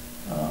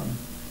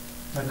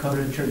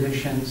Lakota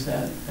traditions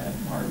that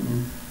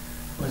Martin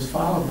was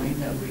following,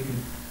 that we could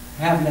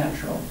have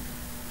natural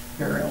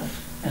burials.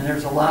 And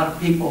there's a lot of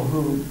people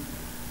who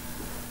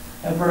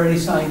have already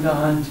signed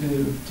on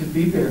to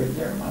be buried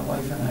there, my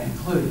wife and I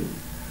included.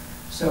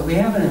 So we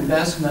have an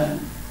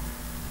investment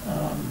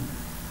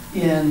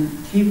in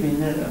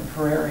keeping it a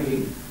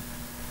prairie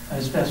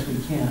as best we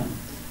can.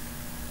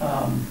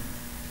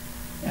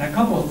 And a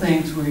couple of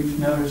things we've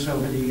noticed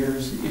over the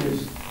years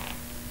is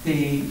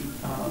the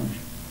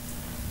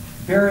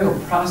burial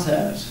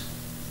process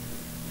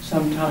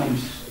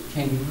sometimes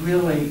can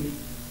really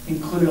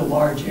include a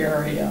large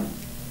area.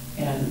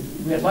 And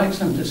we'd like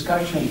some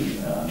discussion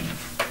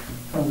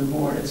from the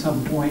board at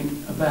some point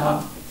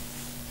about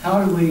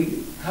how do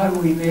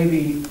we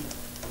maybe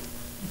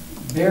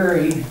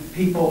bury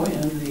people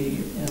in the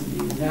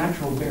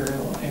natural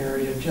burial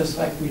area just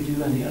like we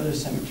do in the other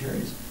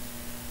cemeteries.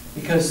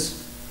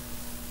 Because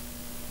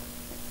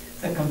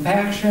the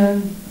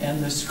compaction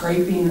and the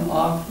scraping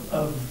off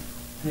of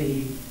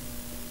the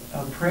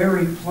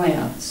prairie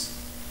plants,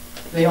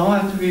 they all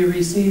have to be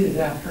reseeded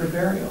after a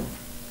burial.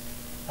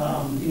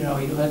 You know,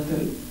 you let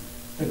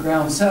the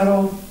ground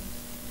settle,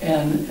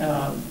 and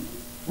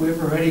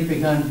we've already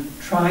begun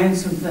trying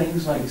some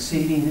things like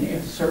seeding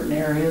in certain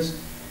areas.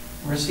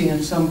 We're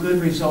seeing some good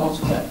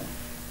results, but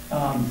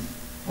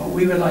what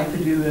we would like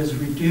to do is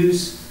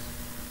reduce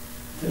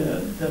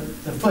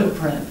the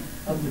footprint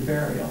of the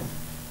burial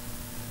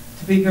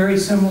to be very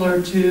similar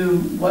to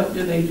what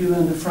do they do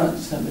in the front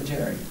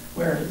cemetery,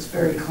 where it's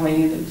very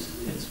clean,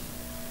 it's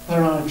put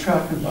on a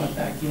truck and brought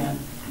back in.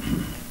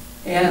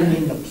 And I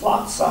mean the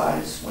plot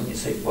size, when you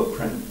say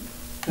footprint.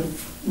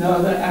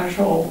 the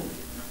actual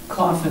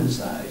coffin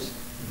size,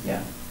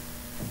 yeah.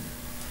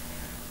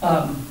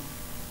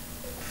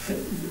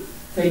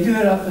 They do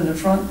it up in the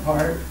front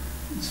part.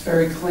 It's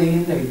very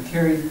clean. They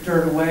carry the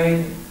dirt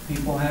away.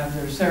 People have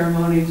their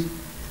ceremonies.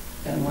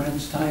 And when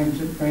it's time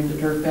to bring the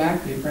dirt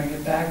back, they bring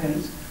it back, and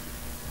it's,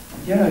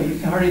 you know, you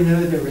hardly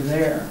know they were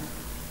there.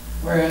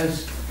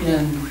 Whereas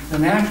in the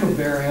natural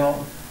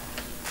burial,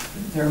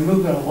 they're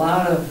moving a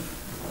lot of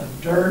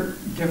dirt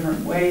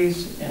different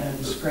ways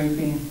and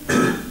scraping.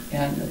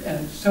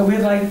 And so we'd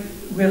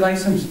like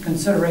some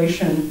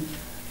consideration.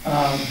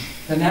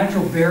 The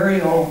natural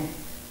burial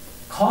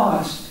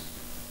cost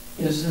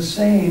is the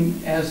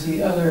same as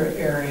the other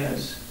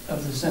areas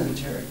of the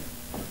cemetery.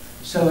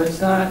 So it's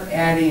not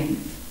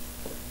adding,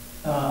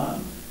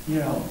 you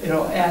know,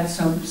 it'll add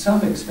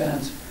some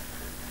expense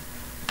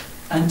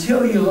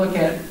until you look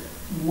at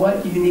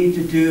what you need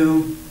to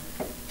do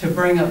to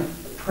bring a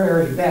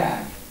prairie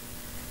back.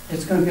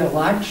 It's going to be a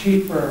lot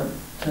cheaper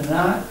to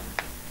not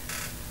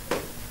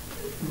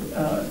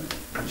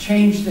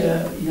change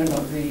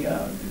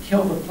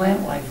kill the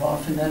plant life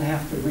off and then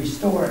have to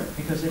restore it,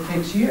 because it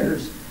takes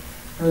years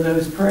for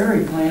those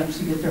prairie plants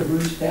to get their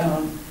roots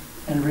down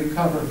and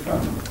recover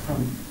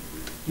from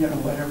you know,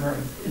 whatever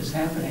is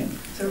happening.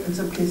 so in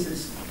some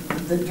cases,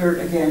 the dirt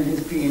again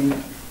is being,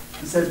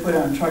 instead of put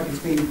on a truck, it's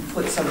being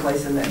put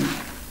someplace and then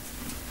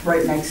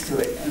right next to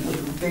it, and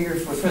with a bigger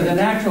footprint. For the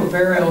natural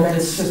burial, And then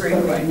it's just put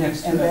scraped- right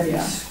next to and it, then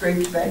yeah.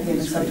 scraped back in,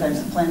 and sometimes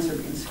Yeah. the plants are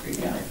being scraped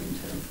Yeah. back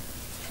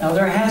into. Now,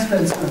 there has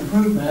been some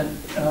improvement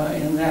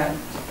in that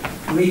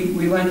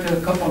we went to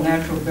a couple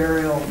natural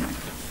burial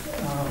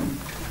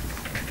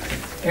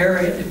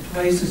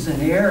places in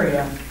the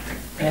area,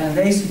 and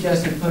they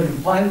suggested putting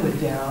plywood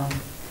down,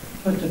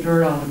 put the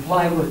dirt on the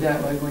plywood.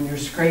 That way, when you're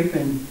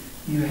scraping,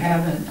 you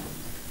haven't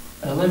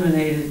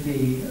eliminated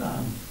the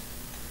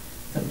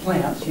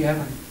plants. You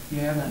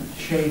haven't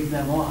shaved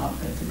them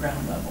off at the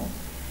ground level.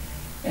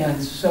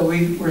 And so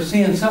we're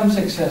seeing some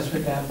success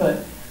with that,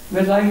 but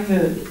we'd like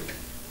to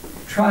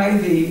try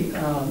the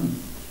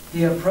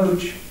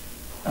approach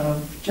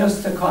of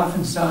just the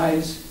coffin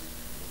size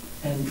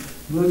and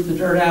move the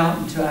dirt out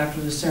until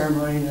after the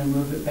ceremony and then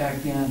move it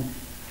back in.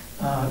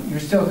 You're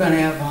still going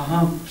to have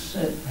humps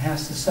that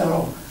has to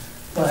settle,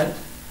 but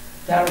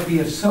that'll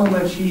be so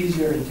much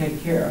easier to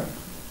take care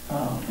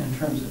of in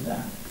terms of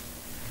that.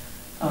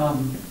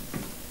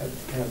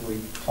 Have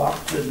we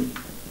talked to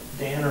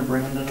Dan or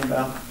Brandon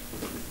about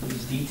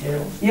these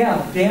details?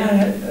 Yeah, Dan,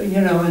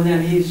 and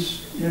then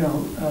he's,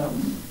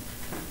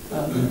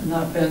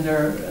 not been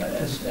there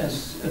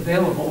as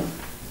available.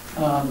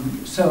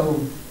 So,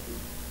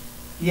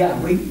 yeah,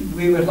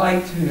 we would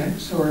like to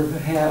sort of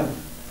have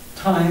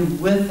time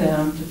with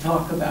them to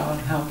talk about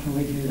how can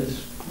we do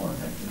this more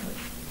effectively.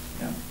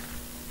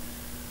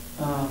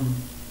 Yeah.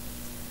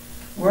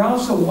 We're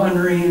also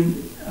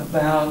wondering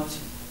about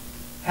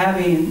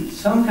having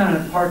some kind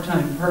of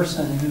part-time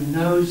person who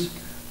knows.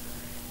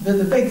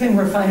 The big thing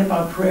we're finding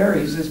about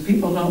prairies is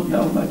people don't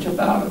know much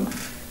about them.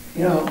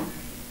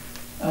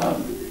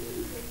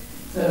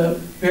 The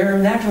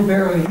natural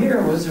burial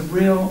here was a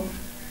real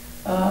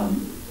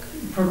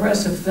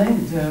progressive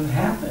thing to have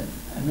happened.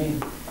 I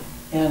mean,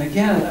 and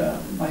again,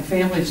 my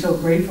family's so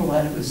grateful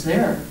that it was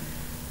there.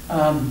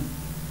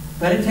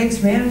 But it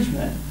takes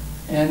management.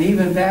 And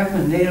even back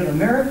when Native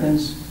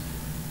Americans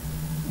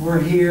were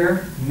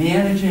here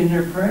managing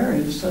their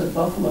prairies so that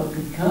buffalo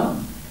could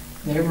come,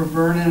 they were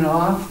burning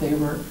off, they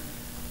were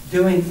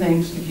doing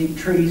things to keep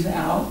trees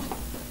out.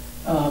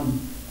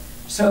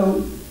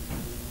 So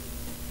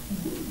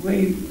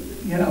we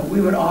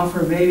would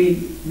offer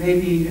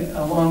maybe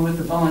along with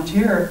the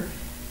volunteer,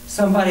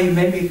 somebody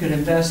maybe could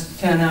invest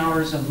 10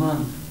 hours a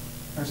month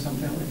or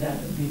something like that,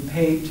 be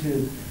paid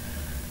to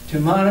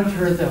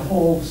monitor the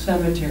whole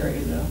cemetery,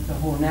 the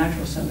whole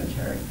natural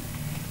cemetery.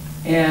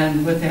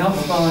 And with the help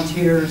of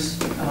volunteers,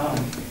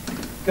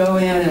 go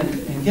in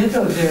and get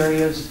those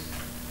areas.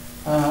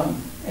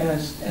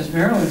 As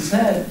Marilyn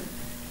said,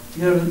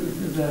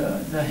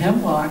 the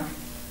hemlock,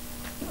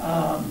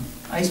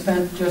 I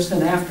spent just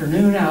an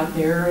afternoon out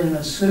there in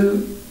a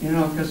suit,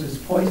 because it's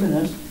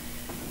poisonous,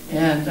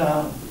 and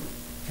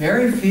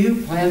very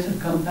few plants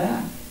have come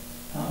back.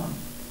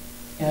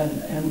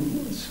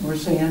 And we're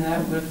seeing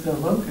that with the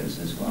locust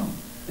as well.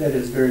 That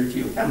is very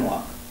few.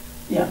 Hemlock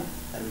Yeah,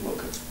 and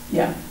locust.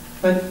 yeah.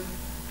 But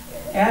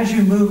as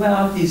you move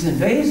out these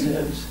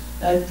invasives,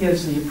 that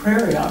gives the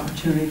prairie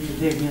opportunity to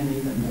dig in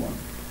even more.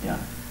 Yeah.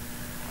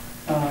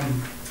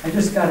 I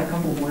just got a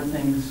couple more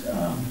things.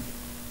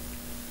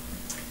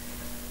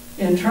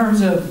 In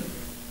terms of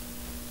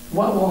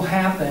what will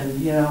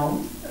happen,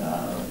 down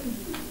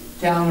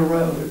the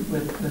road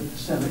with the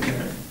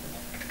cemetery.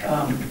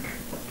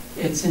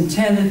 It's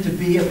intended to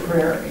be a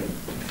prairie.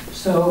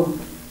 So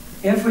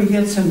if we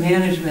get some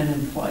management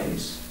in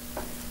place,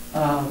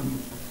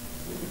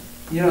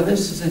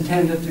 this is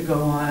intended to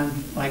go on,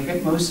 like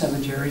at most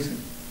cemeteries,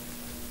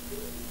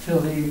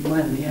 till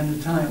the end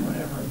of time,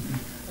 whatever.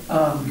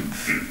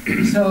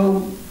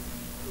 So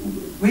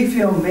we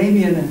feel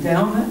maybe an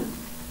endowment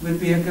would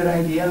be a good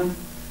idea,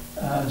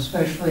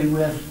 especially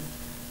with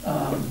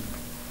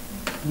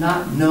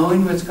not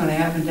knowing what's going to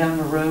happen down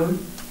the road.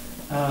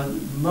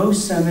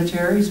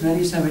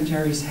 Many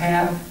cemeteries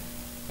have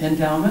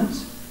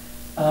endowments,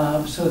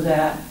 so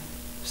that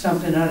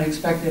something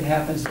unexpected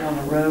happens down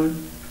the road,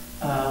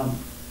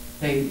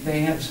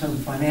 they have some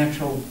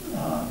financial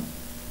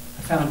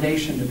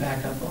foundation to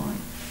back up on.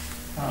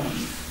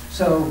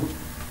 So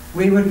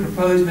we would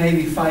propose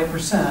maybe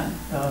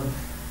 5%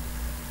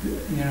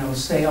 of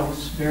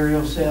sales,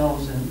 burial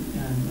sales, and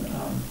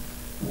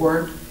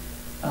work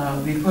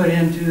be put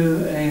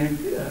into an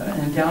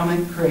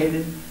endowment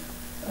created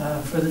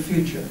for the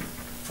future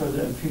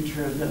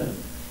of the.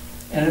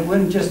 And it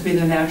wouldn't just be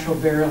the natural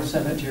burial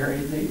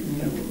cemetery.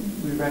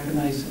 We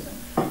recognize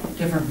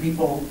different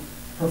people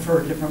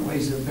prefer different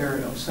ways of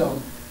burial.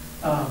 So,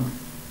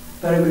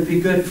 but it would be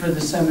good for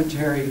the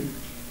cemetery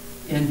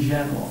in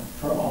general,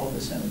 for all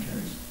the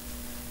cemeteries.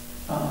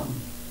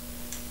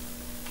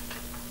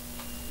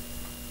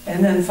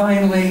 And then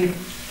finally,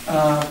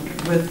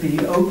 with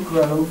the oak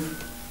grove,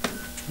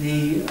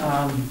 the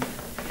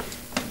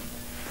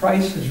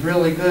price is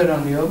really good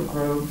on the oak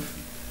grove.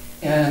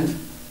 And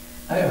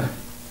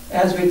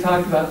as we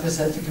talked about this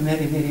at the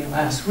committee meeting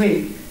last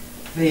week,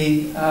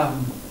 the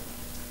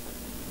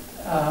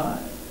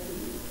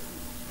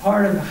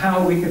part of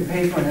how we could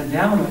pay for an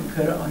endowment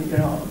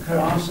could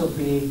also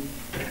be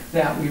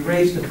that we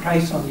raise the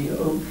price on the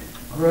oak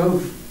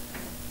grove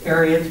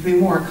area to be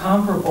more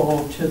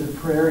comparable to the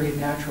prairie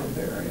natural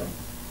burial.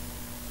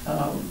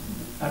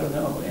 I don't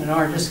know, in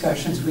our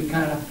discussions we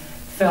kind of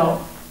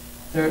felt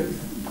the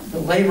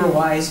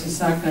labor-wise it's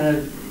not going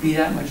to be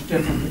that much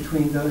different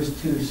between those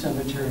two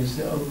cemeteries,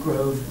 the oak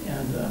grove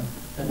and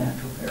the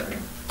natural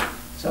burial.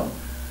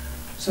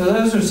 So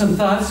those are some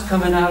thoughts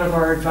coming out of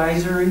our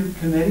advisory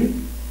committee,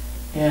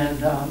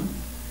 and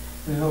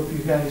we hope you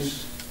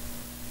guys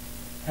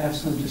have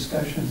some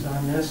discussions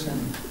on this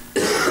and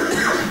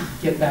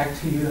get back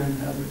to you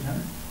another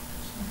time.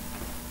 So,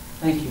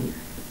 thank you.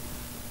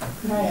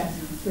 Could I ask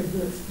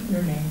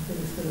your name,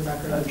 please, for the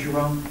record?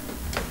 Jerome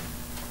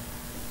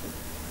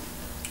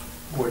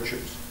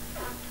Borchers.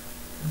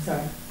 I'm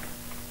sorry.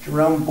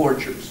 Jerome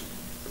Borchers.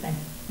 Thank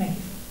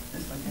you.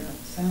 Just like that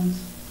sounds.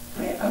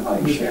 I'm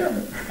not sure.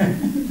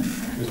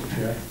 Mr.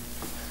 Chair.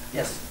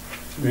 Yes.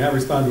 May I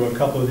respond to a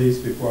couple of these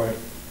before I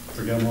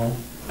forget them all?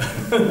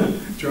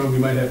 Jerome, you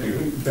might have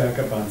to back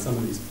up on some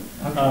of these.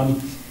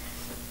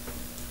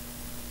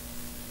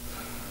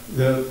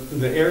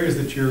 The areas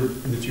that you're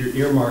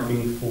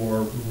earmarking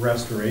for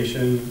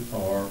restoration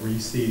or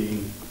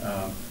reseeding,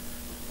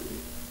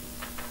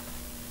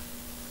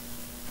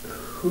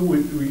 were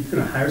you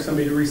going to hire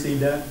somebody to reseed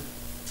that?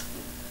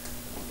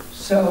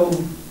 So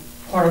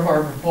part of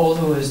our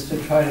proposal is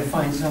to try to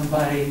find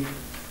somebody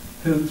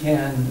who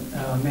can,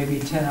 maybe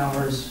 10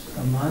 hours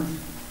a month.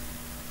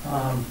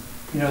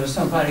 You know,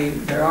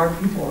 there are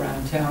people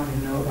around town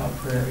who know about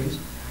prairies.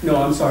 No,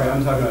 I'm sorry,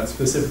 I'm talking about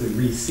specifically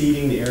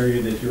reseeding the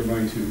area that you're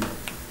going to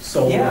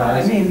solarize. Yeah,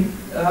 I mean,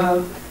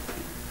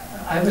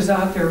 I was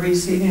out there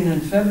reseeding in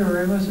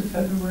February, was it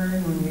February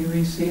when we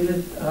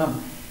reseeded?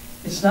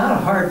 It's not a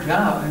hard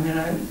job, I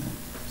mean,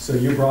 So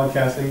you're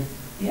broadcasting?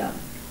 yeah.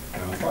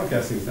 No,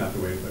 broadcasting is not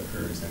the way to put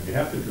prairies in. You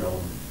have to drill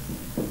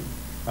them.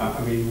 I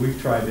mean, we've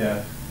tried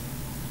that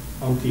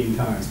umpteen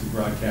times to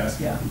broadcast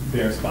Yeah.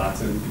 bare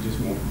spots, and it just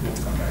won't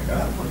come back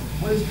up.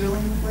 What does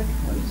drilling look like?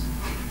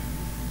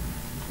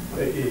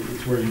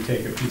 It's where you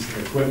take a piece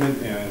of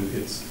equipment and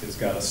it's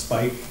got a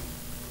spike,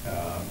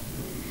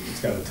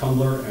 it's got a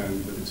tumbler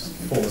and it's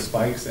full of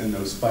spikes, and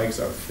those spikes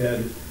are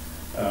fed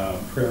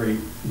prairie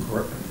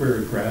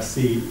grass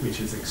seed, which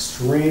is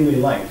extremely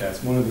light.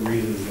 That's one of the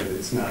reasons that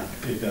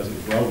it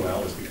doesn't grow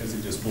well, is because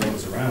it just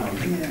blows around,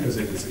 because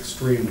it is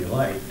extremely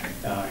light,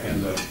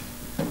 and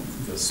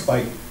the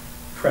spike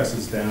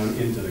presses down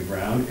into the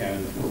ground,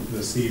 and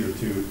the seed or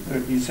two.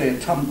 You say a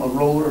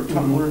roller or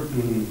tumbler?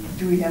 Mm-hmm.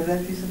 Do we have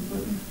that piece of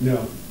equipment?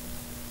 No,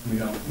 we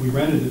don't. We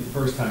rented it the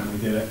first time we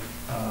did it,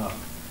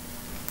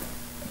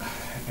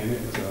 and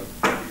it was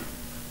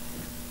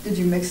Did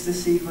you mix the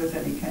seed with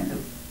any kind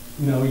of,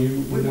 no,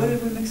 what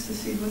did we mix the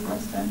seed with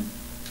last time?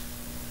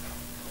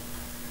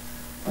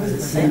 Was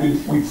it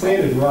sand? We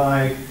planted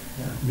rye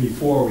Yeah.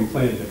 before we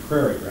planted the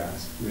prairie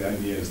grass. The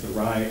idea is the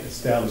rye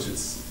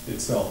establishes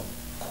itself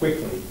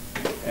quickly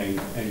and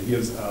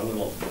gives a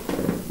little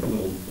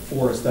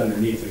forest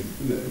underneath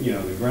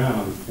the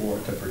ground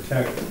to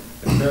protect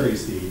the prairie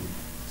seed,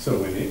 so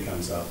when it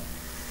comes up.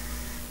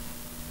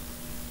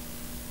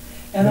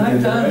 And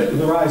I've done,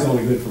 the rye is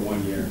only good for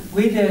 1 year.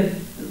 we did,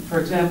 for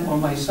example,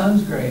 on my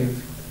son's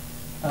grave,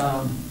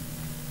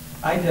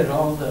 I did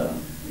all the,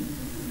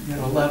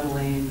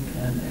 leveling,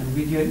 and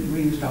we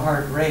used a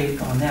hard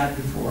rake on that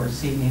before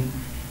seeding,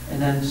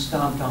 and then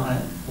stomped on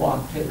it,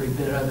 walked every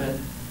bit of it,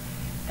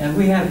 and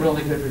we had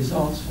really good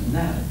results from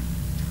that.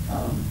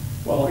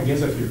 Well, I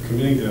guess if you're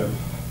committing to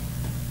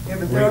Yeah,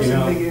 but there are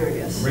some big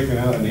areas. breaking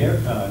out an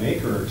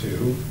acre or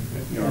two,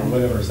 or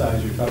whatever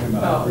size you're talking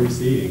about, Well,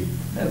 reseeding.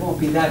 That won't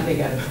be that big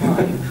at a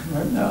time,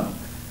 no.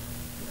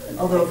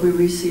 Although if we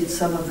reseed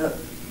some of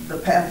the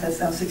path that's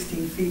now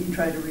 16 feet and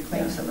try to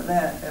reclaim Yeah. some of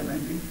that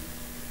might be.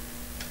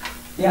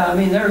 Yeah, I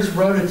mean, there's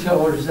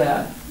rototillers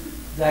that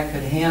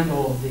could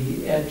handle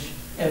the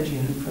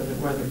edging for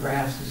where the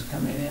grass is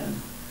coming in.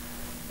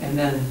 And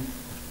then,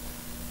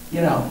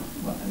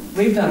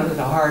 we've done it with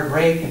a hard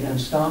rake and then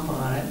stomp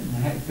on it and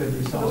had good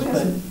But results. we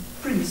have some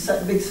pretty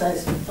big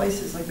sized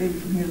places, like maybe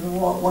from here to the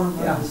wall, one of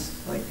them Yeah. is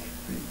like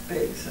pretty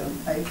big, so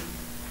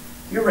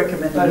you're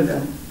recommending But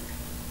them.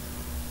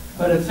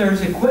 But if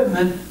there's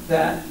equipment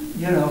that,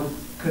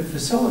 could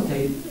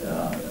facilitate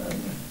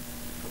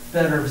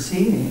better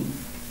seeding,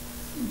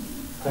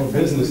 Or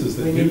businesses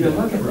that we do need to that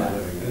look at for a that.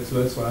 living.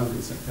 That's what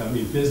I'm saying. I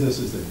mean,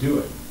 businesses that do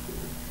it.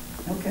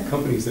 Okay.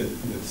 Companies that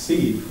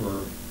seed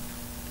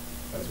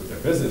that's what their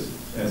business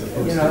is, as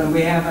opposed And to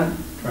we haven't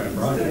trying to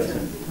broadcast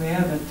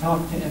it.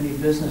 talked to any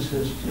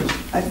businesses, just,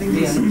 I think Yeah.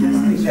 he's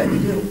suggesting that we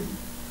do,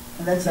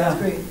 and that sounds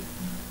Yeah. great.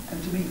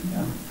 And to me,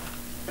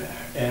 yeah.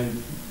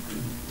 And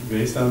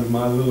based on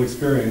my little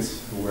experience,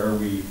 where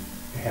we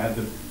had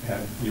the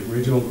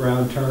original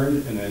ground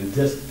turned and then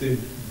disked,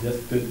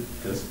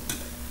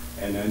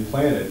 and then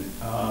planted,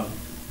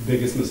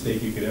 biggest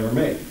mistake you could ever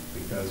make,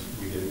 because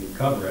we didn't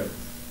cover it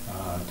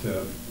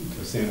to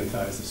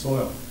sanitize the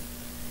soil.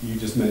 You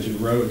just mentioned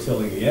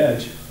rototilling the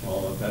edge.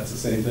 Well, if that's the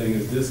same thing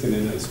as disking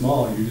it in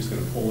smaller, you're just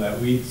going to pull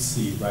that weed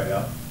seed right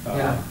up,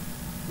 Yeah.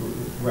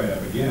 right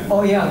up again.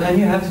 Oh, yeah, then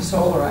you have to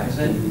solarize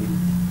it.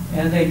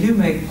 And they do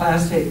make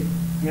plastic,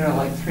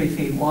 like 3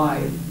 feet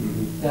wide,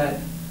 Mhm. that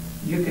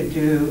you could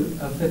do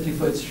a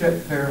 50-foot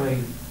strip fairly,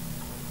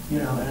 in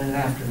an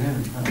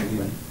afternoon,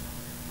 probably.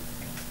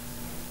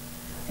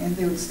 and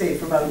they would stay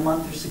for about a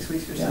month or 6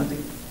 weeks or Yeah.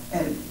 something.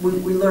 And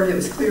we learned it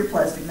was clear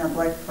plastic, not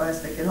black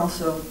plastic, and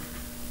also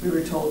we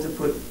were told to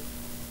put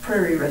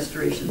prairie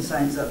restoration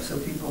signs up so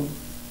people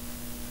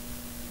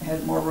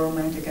had more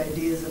romantic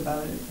ideas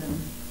about it than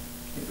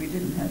if we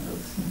didn't have those.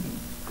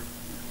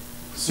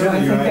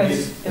 Certainly, I your think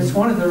idea. it's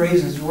one of the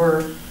reasons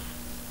we're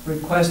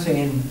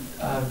requesting,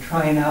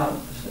 trying out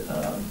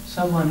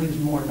someone who's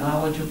more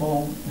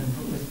knowledgeable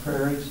with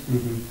prairies.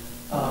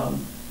 Mhm.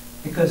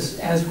 Because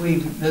as we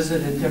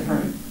visited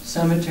different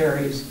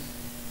cemeteries,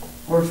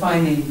 we're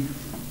finding,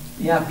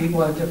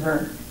 people have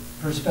different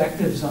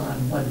perspectives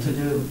on what to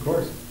do. Of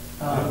course.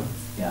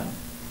 Yeah.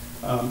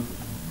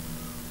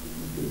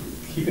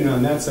 Keeping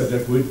on that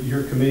subject, would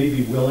your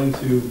committee be willing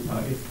to,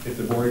 if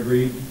the board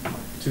agreed,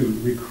 to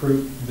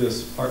recruit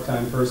this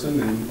part-time person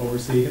and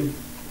oversee him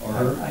or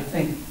her? I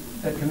think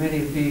the committee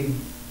would be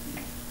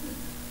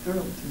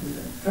Thrilled to do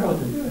that. thrilled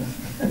to do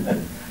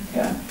it.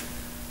 Yeah.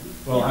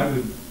 Well, I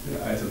would,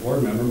 as a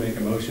board member, make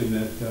a motion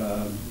that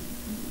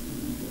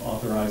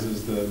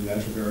authorizes the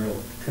National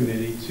Burial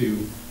Committee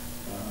to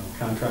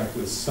contract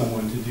with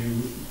someone to do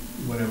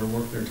whatever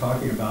work they're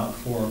talking about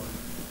for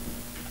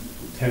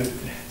 10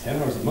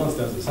 hours a month.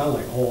 Doesn't sound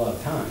like a whole lot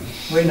of time.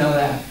 We know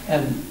that,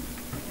 and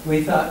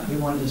we thought we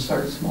wanted to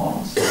start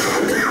small. So.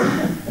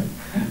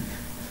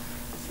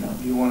 Now,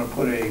 do you want to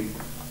put a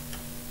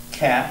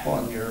cap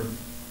on your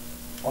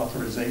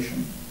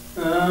authorization?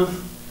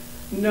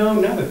 No,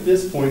 not at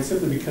this point,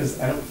 simply because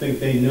I don't think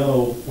they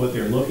know what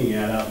they're looking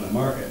at out in the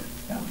market.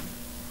 Yeah,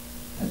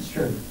 that's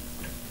true.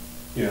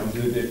 You know,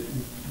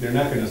 they're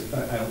not going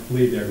to, I don't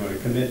believe they're going to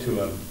commit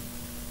to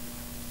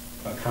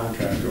a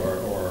contract or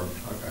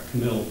a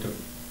committal to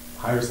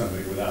hire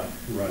somebody without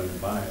running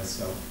it by us,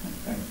 so.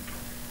 Okay.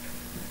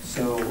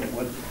 So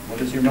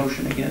what is your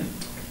motion again?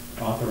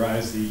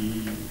 Authorize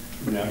the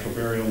Natural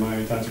Burial,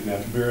 Miami Township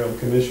Natural Burial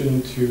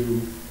Commission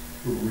to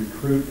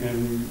recruit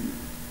and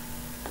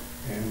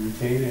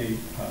retain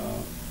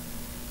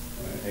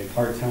a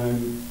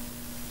part-time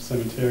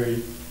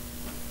cemetery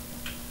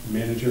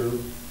manager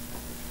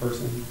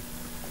person.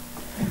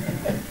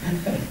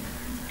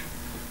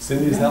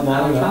 Cindy, is that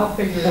long enough? I'll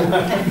figure it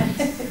out.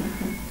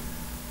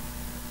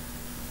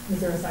 Is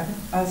there a second?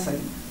 I'll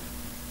second.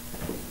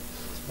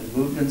 It's been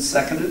moved and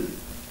seconded.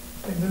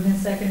 Been moved and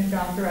seconded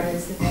to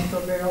authorize the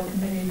Natural Burial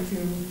Committee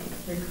to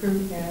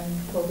recruit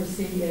and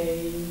oversee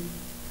a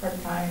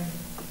part-time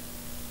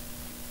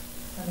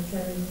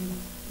cemetery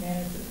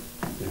manager.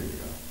 There you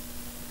go.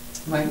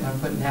 Might want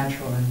to put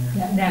natural in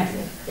there.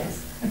 Natural,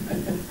 yes.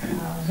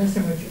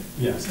 Mr. Mutcher?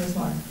 Yes. Ms.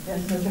 Martin?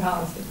 Yes. Mr.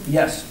 Hollister?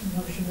 Yes.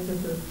 Motion is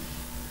approved.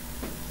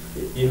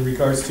 In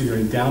regards to your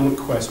endowment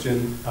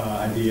question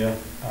idea,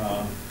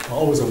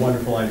 always a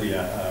wonderful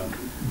idea.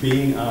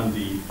 Being on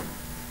the,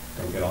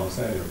 don't get all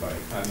excited everybody,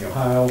 on the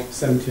Ohio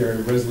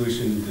Cemetery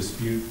Resolution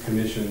Dispute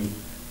Commission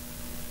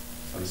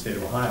of the state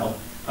of Ohio,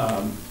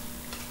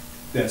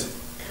 that's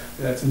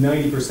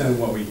 90% of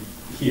what we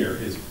hear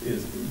is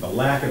the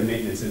lack of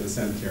maintenance in the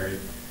cemetery.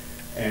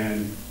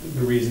 And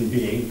the reason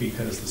being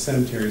because the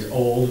cemetery is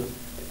old,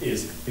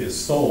 is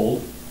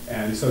sold,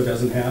 and so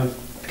doesn't have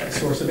a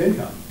source of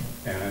income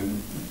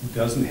and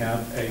doesn't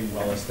have a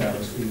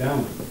well-established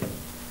endowment.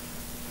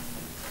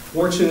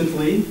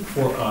 Fortunately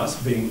for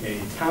us, being a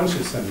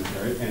township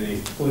cemetery and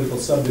a political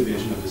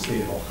subdivision of the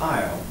state of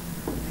Ohio,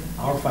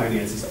 our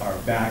finances are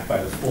backed by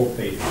the full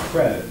faith and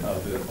credit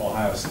of the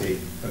state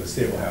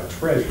of Ohio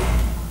Treasury.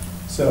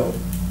 So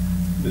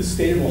the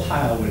state of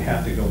Ohio would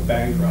have to go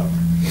bankrupt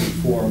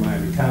before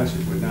Miami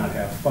Township would not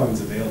have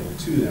funds available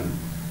to them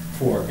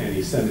for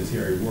any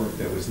cemetery work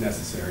that was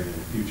necessary in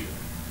the future.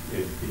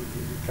 It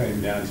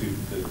came down to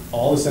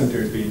all the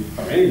cemeteries being,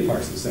 or any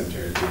parts of the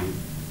cemetery being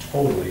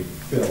totally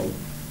filled,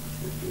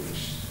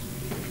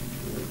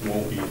 which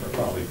won't be for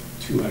probably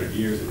 200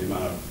 years in the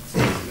amount of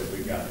spaces that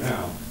we've got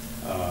now.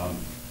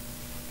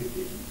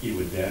 It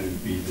would then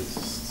be the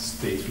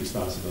state's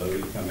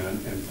responsibility to come in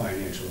and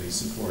financially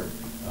support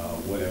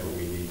whatever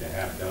we need to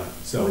have done.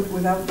 So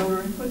Without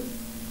donor input?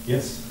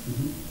 yes.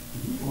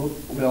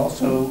 We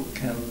also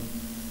can,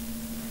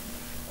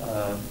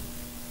 I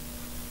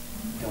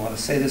want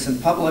to say this in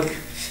public,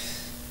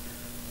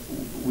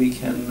 we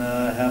can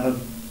have a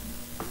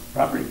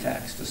property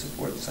tax to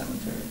support the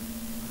cemetery.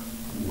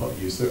 Well,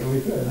 you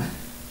certainly could.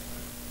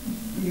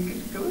 You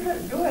can, go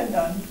ahead,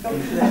 Don, go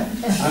do that.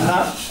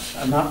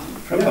 I'm not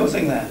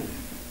proposing that.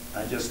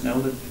 I just know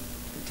that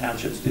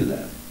townships do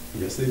that.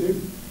 Yes, they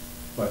do.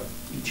 But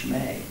Each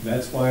may.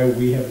 that's why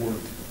we have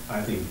worked,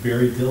 I think,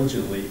 very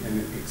diligently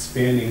in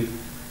expanding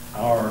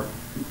our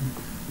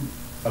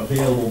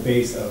available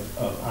base of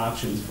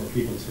options for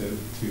people to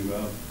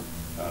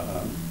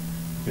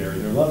bury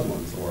their loved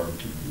ones, or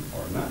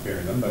not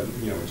bury them, but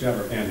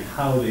whichever, and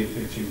how they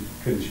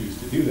can choose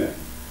to do that.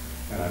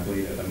 And I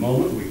believe at the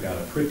moment we've got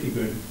a pretty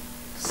good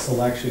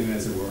selection,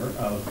 as it were,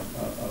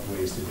 of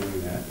ways to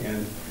doing that,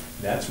 and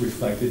that's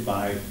reflected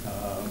by,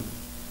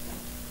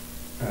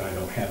 and I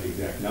don't have the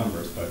exact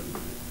numbers, but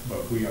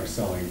we are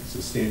selling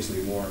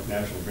substantially more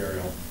natural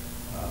burial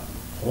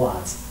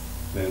plots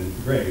than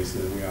graves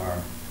than we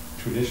are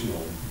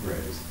traditional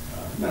graves.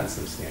 Not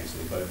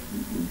substantially, but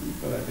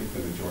I think the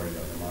majority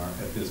of them are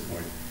at this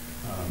point.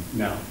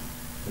 Now,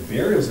 the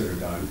burials that are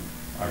done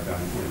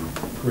in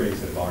graves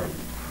that have already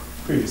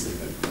previously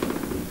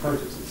been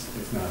purchased.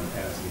 It's not an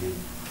as-need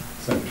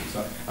subject.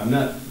 So I'm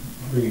not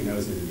bringing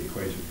those into the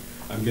equation.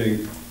 I'm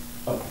getting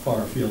up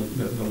far afield.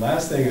 The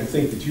last thing I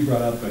think that you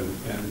brought up and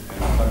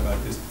I'll talk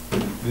about is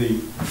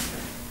the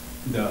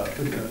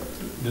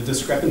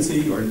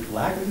discrepancy or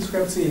lack of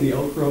discrepancy in the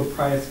Oak Grove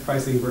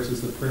pricing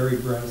versus the Prairie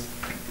Grass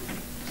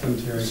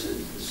Cemetery.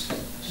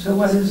 So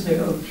what is the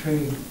oak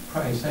tree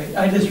price?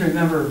 I just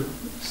remember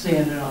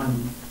seeing it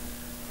on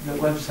the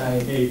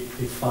website. A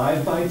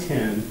 5 by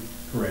 10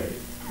 grade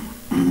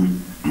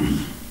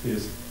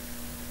is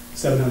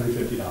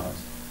 $750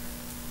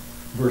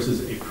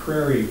 versus a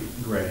prairie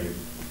grade,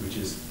 which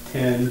is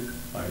 10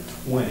 by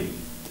 20,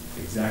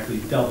 exactly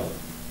double,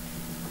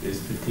 is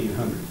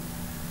 $1,500.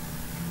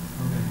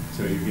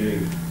 So you're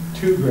getting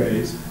 2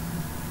 grades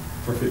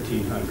for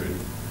 $1,500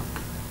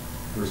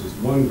 versus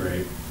 1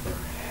 grade for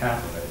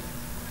half of it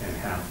and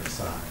half the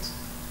size.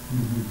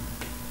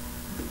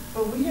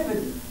 But we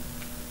haven't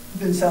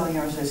been selling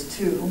ours as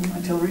 2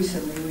 until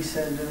recently. We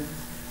said the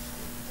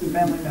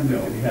family member.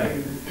 No, we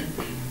haven't.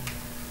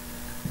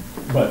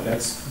 But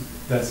that's,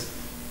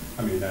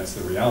 I mean, that's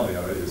the reality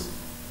of it, is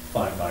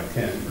 5 by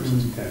 10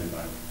 versus 10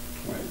 by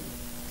 20.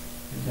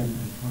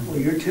 Well,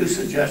 your two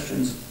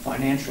suggestions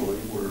financially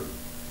were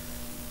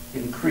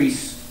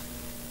increase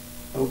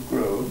Oak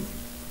Grove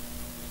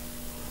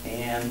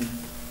and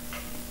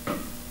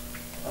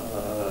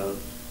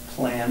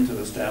plan to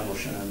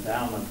establish an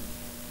endowment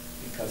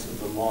because of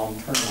the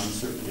long-term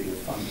uncertainty of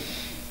funding.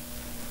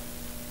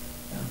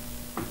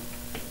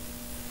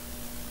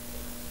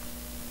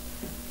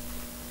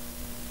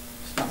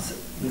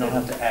 We don't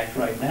have to act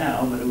right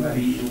now, but it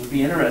would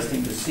be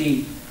interesting to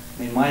see.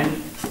 I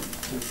mean,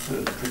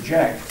 to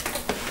project,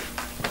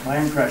 my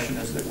impression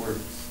is that we're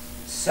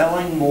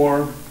selling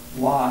more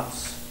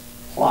plots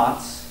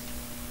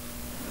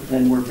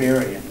than we're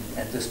burying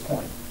at this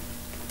point,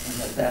 and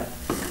that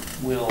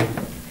will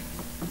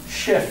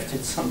shift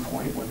at some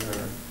point when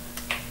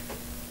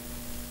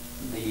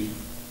the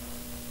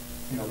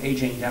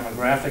aging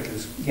demographic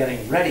is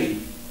getting ready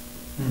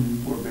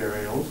for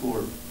burials,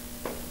 or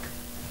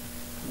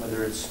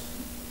whether it's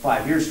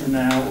 5 years from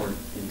now or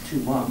in 2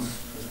 months,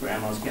 because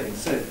grandma's getting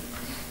sick.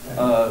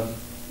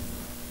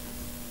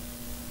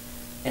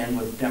 And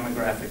with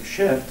demographic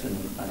shift, and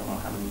I don't know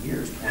how many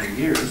years, 20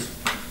 years,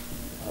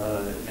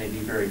 it may be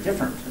very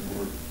different, and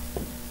we're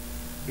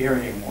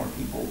burying more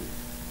people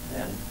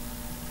than,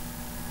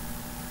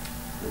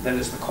 that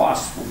is, the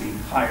costs will be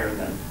higher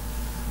than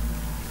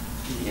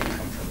the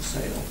income from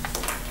sale.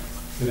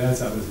 But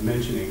as I was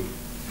mentioning,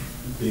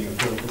 being a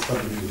political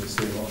subdivision in the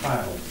state of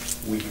Ohio,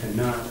 we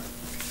cannot,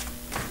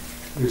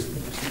 there's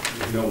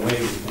no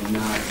way we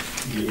cannot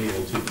be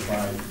able to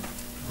provide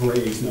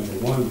grades. Number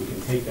one, we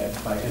can take that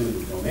by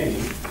eminent domain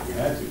if we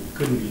had to. We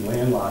couldn't be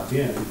landlocked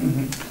in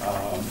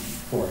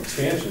for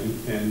expansion.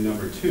 And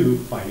number two,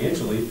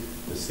 financially,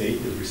 the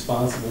state is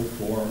responsible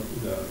for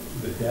the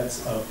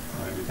debts of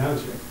Miami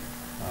Township.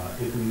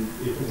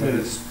 That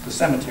is the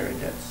cemetery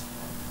debts.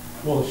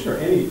 Well, sure,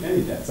 any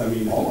debts. I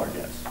mean, all our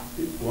debts.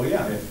 Well,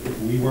 yeah,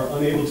 if we were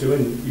unable to,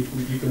 and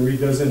you can read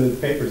those in the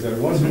papers every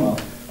once in a while,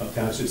 of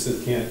townships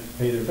that can't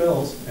pay their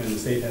bills, and the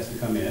state has to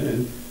come in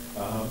and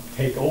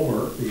take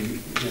over the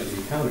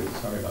accounting.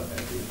 Sorry about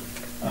that, Dean.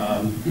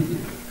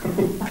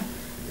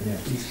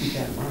 Please keep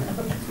that in mind.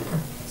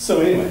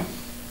 So anyway,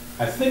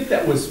 I think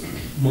that was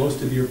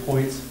most of your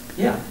points.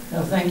 Yeah,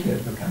 no, thank you.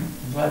 Okay.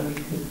 I'm glad we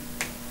could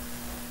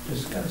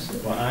discuss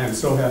it. Well, I am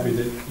so happy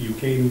that you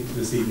came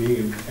this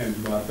evening and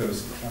brought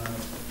those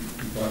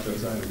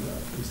items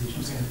up, these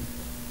issues. Okay.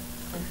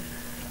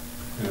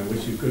 And I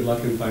wish you good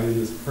luck in finding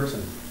this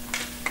person.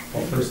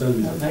 Well,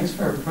 person. Well, thanks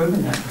for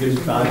approving that. Give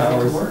them 5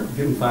 hours.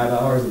 Give them 5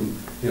 hours, and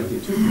get 2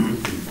 people,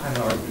 5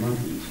 hours a month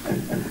each.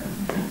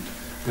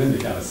 Then they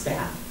got a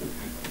staff.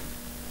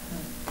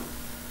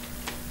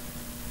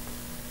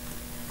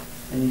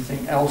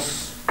 Anything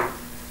else?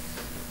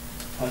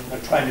 I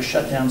tried to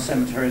shut down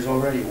cemeteries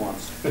already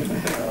once.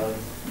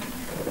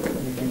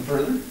 Anything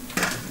further?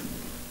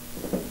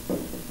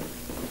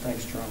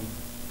 Thanks, Jerome.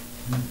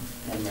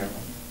 And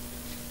Marilyn.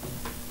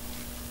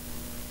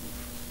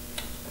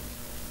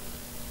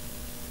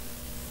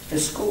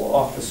 Fiscal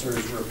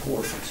officers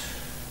report.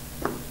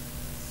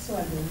 So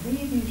I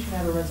believe you should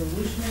have a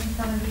resolution in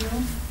front of you,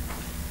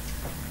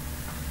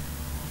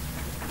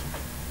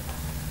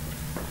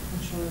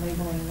 which we're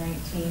labeling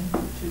 19 to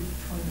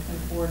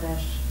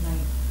 2024-19.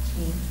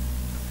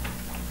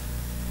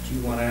 Do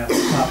you want to have a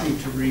copy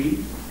to read?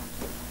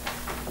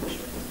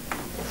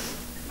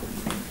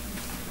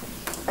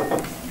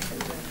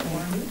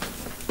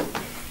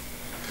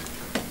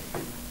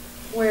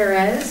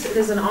 Whereas it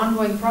is an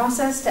ongoing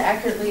process to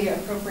accurately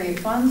appropriate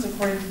funds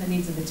according to the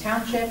needs of the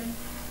township.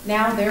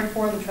 Now,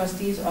 therefore, the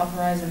trustees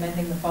authorize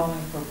amending the following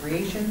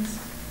appropriations.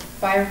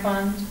 Fire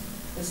fund,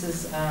 this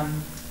is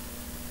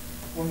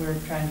when we were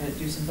trying to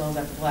do some bills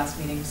after the last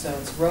meeting, so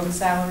it's road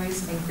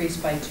salaries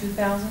increased by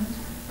 $2,000,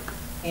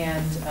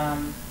 and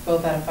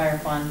both out of fire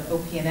fund,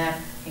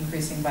 OP&F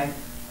increasing by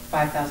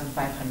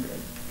 $5,500.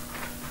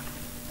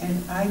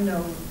 And I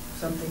know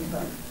something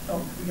about,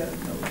 oh, we got to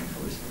know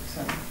before we speak,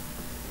 sorry.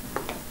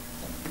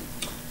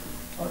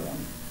 Hold on.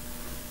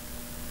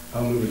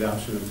 I'll move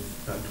adoption of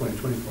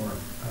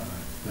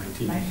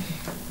 2024-19.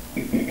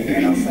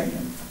 And I'll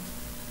second.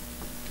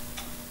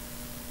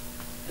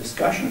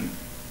 Discussion.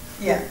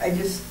 Yeah, I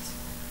just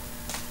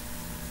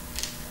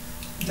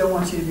don't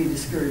want you to be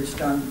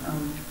discouraged on,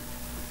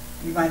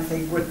 you might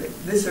think, we're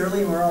this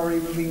early and we're already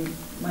moving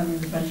money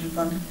in the pension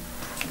fund.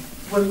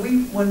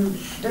 when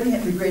Denny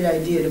had the great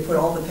idea to put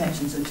all the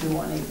pensions in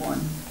 2181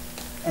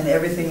 and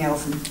everything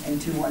else in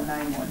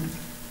 2191,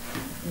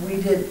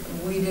 we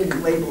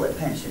didn't label it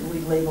pension, we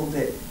labeled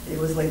it, it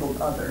was labeled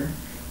other.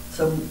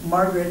 So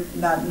Margaret,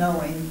 not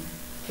knowing,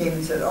 came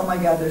and said, oh my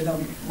God, there's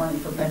no money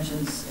for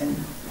pensions, and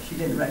she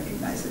didn't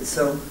recognize it.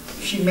 So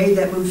she made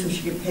that move so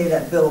she could pay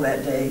that bill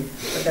that day,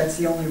 but that's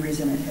the only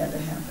reason it had to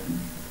happen.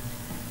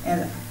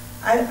 And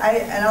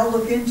I'll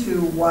look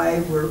into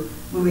why we're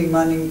moving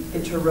money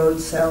into road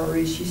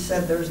salaries. She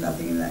said there's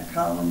nothing in that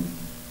column.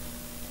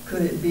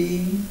 Could it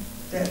be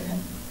that,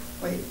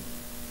 wait,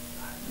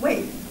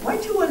 why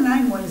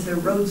 2191 is there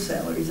road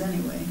salaries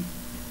anyway?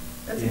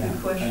 That's a Yeah,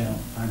 good question. I know,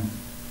 I'm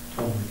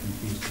totally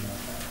confused about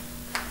that.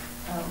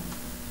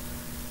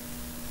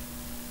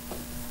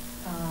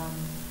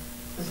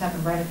 This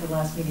happened right after the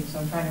last meeting, so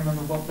I'm trying to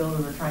remember what bill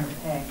we were trying to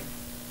pay.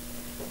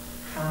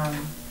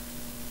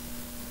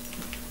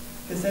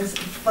 Because that's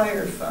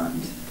fire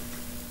fund.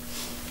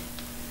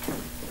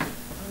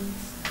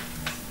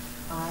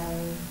 I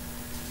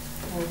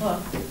will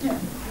look. Yeah. I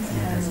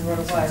don't remember what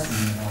it was.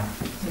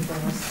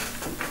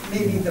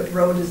 Maybe the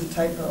road is a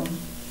typo.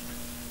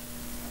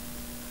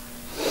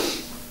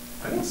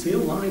 I don't see a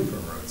line for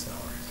road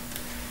salaries.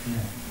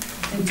 Yeah.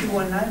 In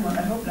 2191,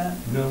 I hope not.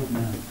 No.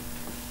 No.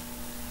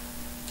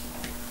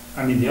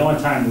 I mean, the only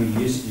time we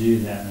used to do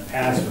that in the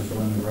past was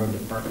when the road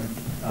department,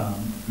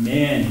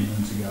 many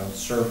moons ago,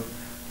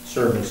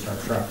 serviced our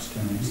trucks to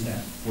an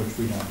extent, which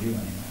we don't do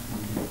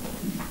anymore.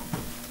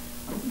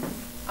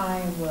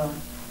 I will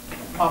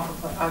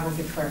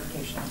get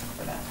clarification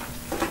for that.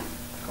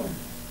 Cool.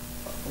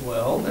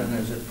 Well, then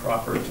is it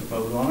proper to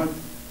vote on it,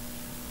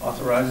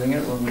 authorizing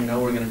it when we know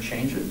we're going to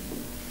change it?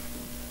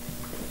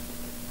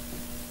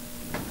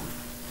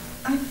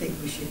 I think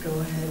we should go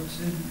ahead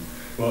and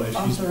Well, if she's,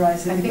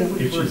 authorize it. I think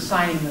we If were you-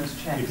 signing those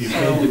checks. if you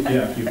so- paid it,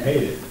 yeah, if you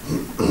paid it,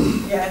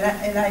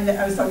 Yeah, and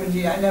I was talking to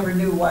you, I never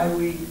knew why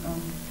we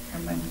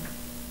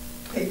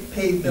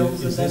pay bills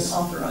and Is then this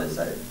authorize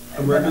it.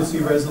 and then emergency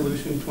authorize it.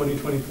 resolution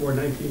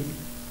 2024-19?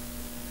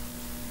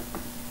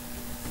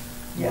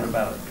 What Yeah,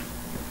 about it?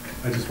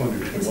 I just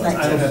wondered if it It's was. I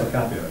 19. don't have a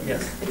copy of it.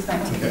 Yes, it's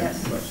 19, Okay,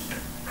 yes. but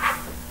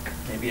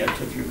maybe I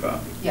took your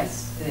copy.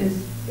 Yes, it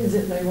is. Is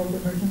it labeled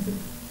emergency?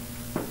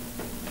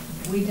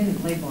 We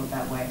didn't label it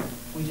that way.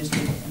 We just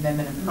did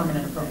amendment of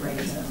permanent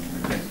appropriation.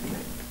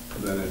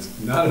 then it's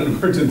not an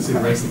emergency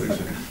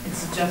resolution.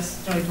 It's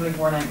just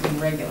 2024-19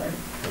 regular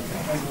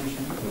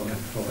resolution.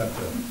 We'll have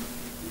to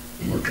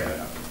work that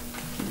out,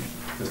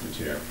 Mr.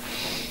 Chair.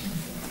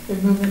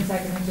 Been moved and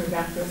seconded to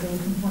adopt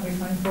resolution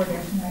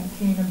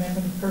 2024-19,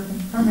 amendment of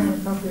permanent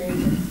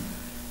appropriations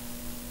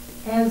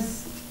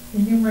as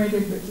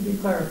enumerated but to be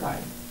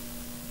clarified.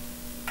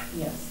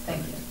 Yes,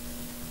 thank you.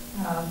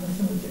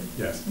 Mr. Mutcher.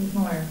 Yes. Ms.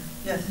 Moyer.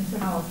 Yes. Mr.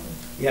 Hollister.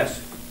 Yes,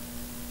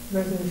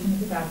 Resolution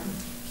is adopted.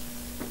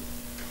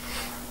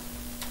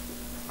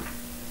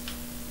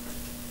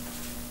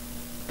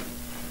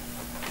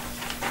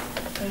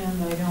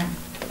 And I don't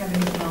have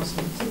anything else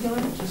in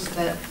particular, just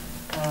that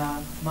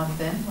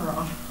month in,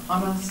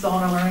 we're still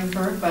on a learning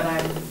curve, but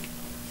I'm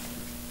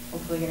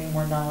hopefully getting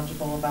more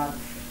knowledgeable about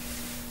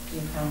the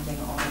accounting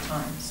all the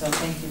time. So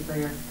thank you for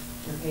your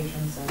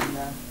patience and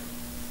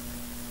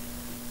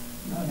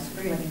No, it's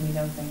great. letting me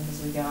know things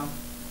as we go.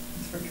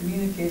 Thanks for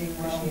communicating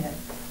well. Appreciate it.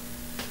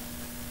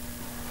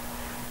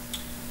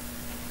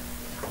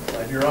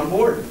 glad you're on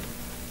board.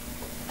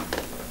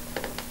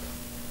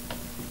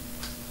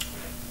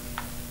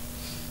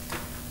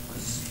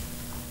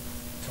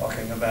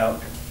 Talking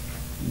about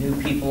new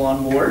people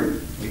on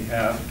board, we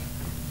have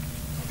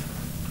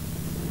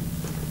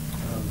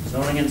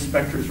zoning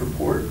inspector's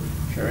report,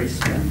 Sherry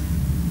Smith.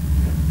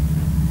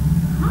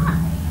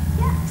 Hi,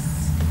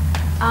 yes.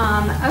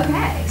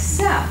 Okay,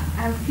 so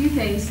I have a few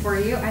things for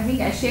you. I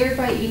think I shared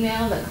by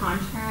email the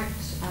contract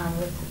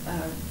with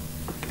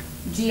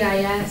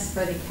GIS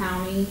for the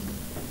county.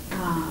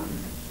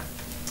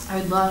 I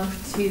would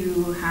love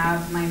to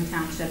have my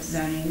township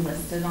zoning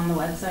listed on the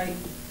website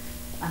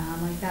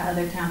like that.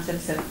 Other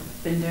townships have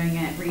been doing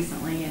it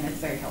recently and it's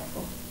very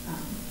helpful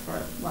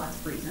for lots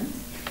of reasons.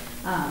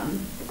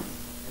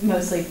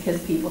 Mostly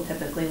because people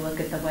typically look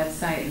at the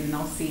website and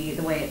they'll see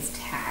the way it's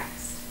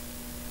taxed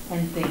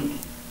and think,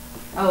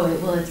 oh,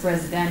 well, it's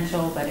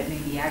residential, but it may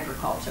be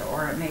agriculture,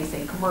 or it may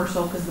say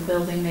commercial because the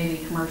building may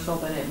be commercial,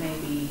 but it may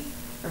be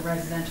a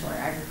residential or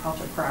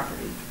agricultural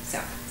property.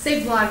 So,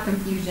 saves a lot of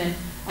confusion.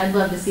 I'd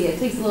love to see it. It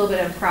takes a little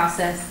bit of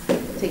process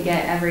to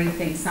get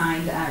everything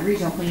signed.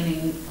 Regional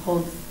planning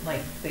holds,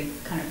 like, they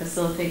kind of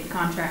facilitate the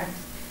contract.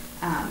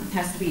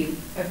 Has to be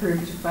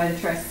approved by the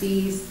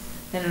trustees,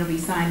 then it'll be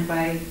signed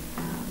by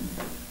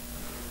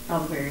all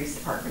the various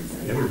departments in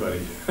the county.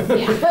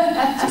 Everybody.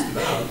 Yeah. Just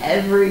about.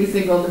 Every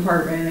single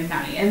department in the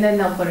county, and then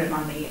they'll put it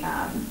on the,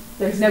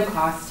 there's no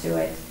cost to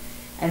it,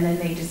 and then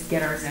they just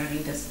get our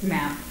zoning just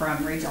mapped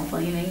from regional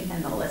planning,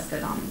 and they'll list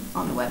it on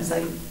the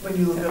website. When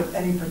you look up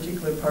any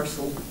particular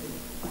parcel.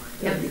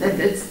 Yep,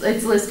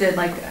 it's listed,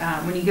 like,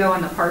 when you go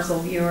on the parcel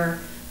viewer,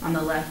 on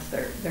the left,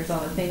 there's all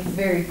the things,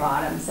 very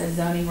bottom says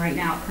zoning. Right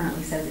now, it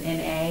currently says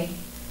NA,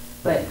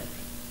 but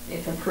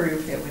if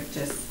approved, it would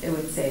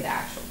say the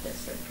actual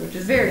district, which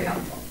is very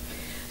helpful.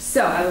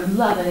 So I would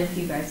love it if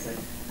you guys would.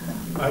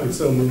 I would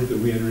so move that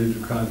we enter into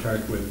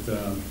contract with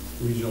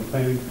regional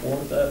planning for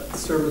that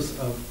service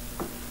of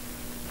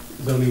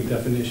zoning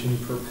definition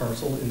per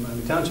parcel in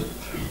Miami Township.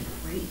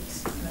 Great.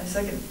 And I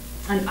second.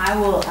 And I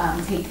will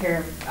take care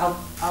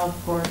of, I'll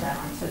forward that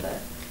on to the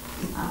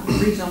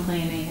regional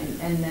planning,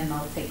 and then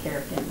I'll take care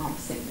of getting all the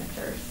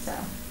signatures, so.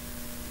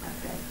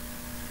 Okay.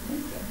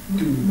 Thank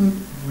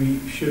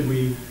you. Should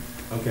we,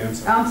 okay, I'm Oh,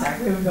 sorry. I'm sorry.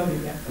 We haven't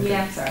voted yet. Okay.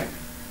 Yeah, sorry.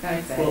 Got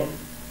excited. Well,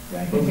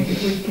 We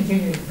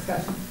continue the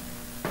discussion.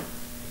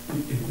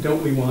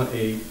 don't we want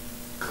a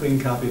clean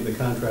copy of the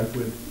contract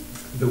with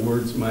the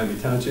words Miami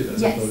Township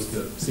as Yes. opposed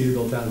to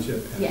Cedarville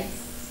Township? And- Yes.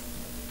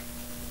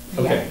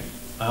 Okay,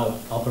 I'll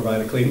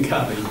provide a clean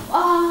copy.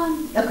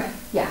 Okay,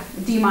 yeah.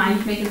 Do you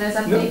mind making those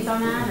updates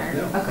on that, or?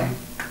 No. Okay.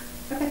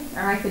 Okay,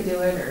 or I could do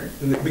it, or,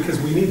 Because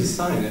we need to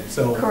sign it,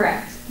 so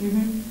correct.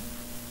 Mm-hmm.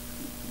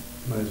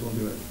 might as well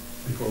do it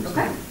before we Okay.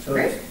 sign it. So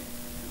Great.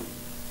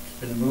 it's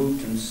been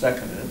moved and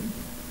seconded.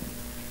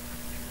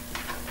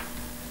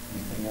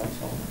 Anything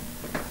else on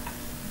that?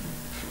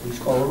 Please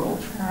call the roll.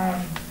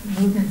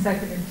 Moved and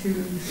seconded to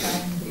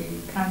sign the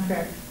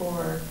contract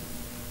for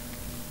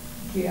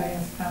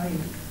GIS County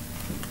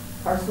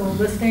parcel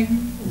listing.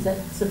 Is that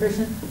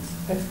sufficient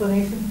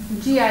explanation?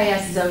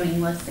 GIS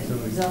zoning listing.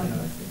 Zoning. Zoning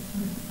listing.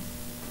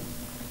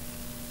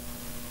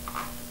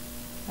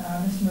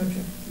 Mr.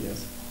 Mutcher,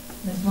 Yes.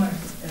 Ms.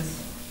 Morris.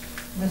 Yes.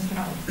 Mr.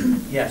 Howell.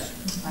 Yes.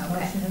 Okay.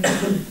 Motion is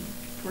approved.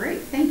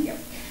 Great, thank you.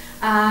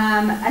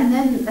 And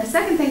then the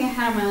second thing I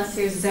had on my list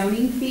here is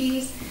zoning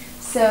fees.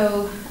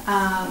 So,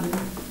 and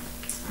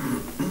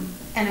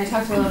I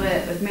talked a little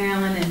bit with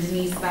Marilyn and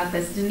Denise about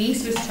this.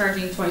 Denise was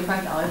charging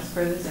 $25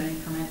 for the zoning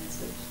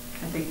permits, which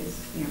I think is,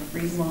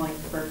 reasonable, like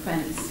for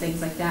fence,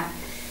 things like that.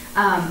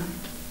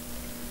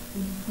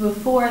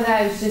 Before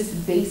that, it was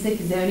just basic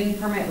zoning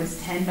permit was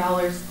 $10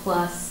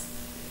 plus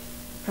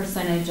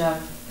percentage of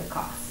the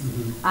cost.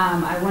 Mhm.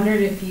 I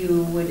wondered if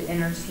you would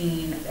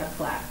entertain a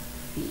flat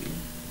fee.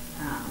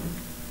 I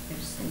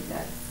just think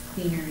that's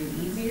cleaner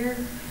and easier.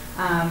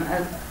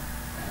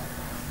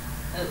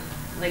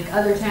 Like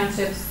other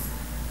townships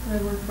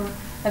that I work for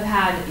have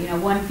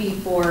had, one fee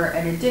for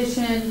an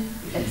addition,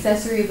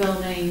 accessory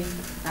building,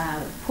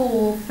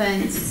 pool,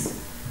 fence,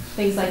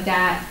 things like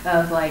that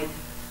of like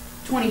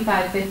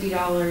 $25,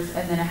 $50,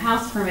 and then a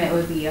house permit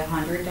would be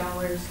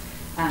 $100,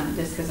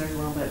 just because there's a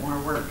little bit more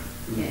work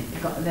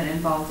that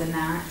involved in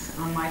that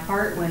on my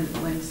part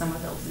when someone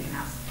builds a new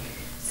house.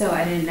 So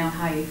I didn't know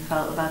how you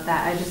felt about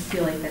that. I just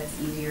feel like that's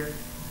easier,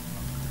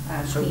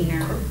 So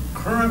cleaner.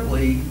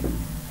 currently,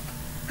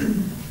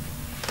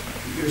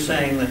 you're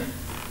saying that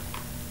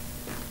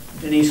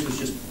Denise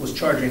was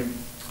charging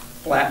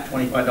flat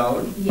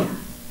 $25? Yeah,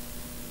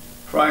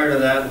 Prior to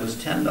that, it was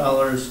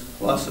 $10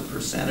 plus a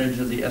percentage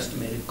of the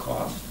estimated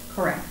cost.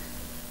 correct.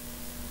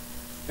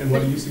 And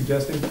what are you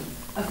suggesting?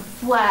 A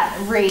flat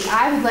rate,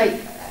 I would like,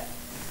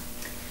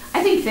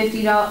 I think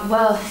 $50,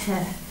 well,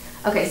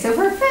 okay, so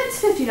for a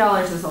fence,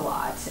 $50 is a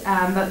lot.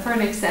 But for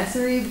an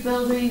accessory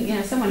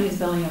building, someone who's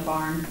building a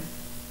barn,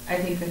 I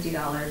think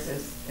 $50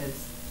 is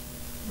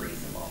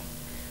reasonable.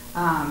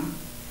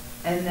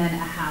 And then a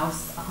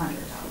house, $100,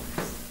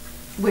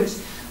 which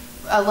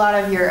a lot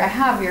of I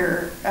have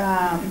your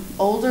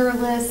older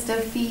list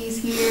of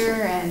fees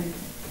here, and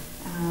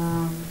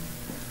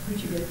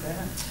Where'd you get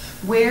that?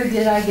 where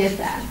did I get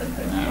that?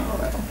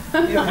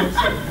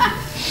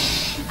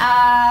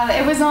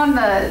 It was on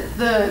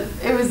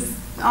it was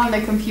on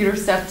the computer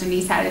stuff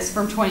Denise had. It's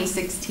from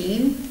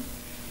 2016.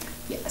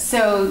 Yeah,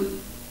 so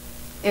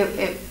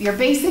your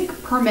basic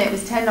permit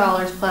was $10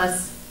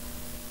 plus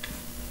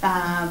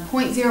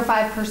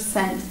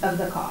 0.05% of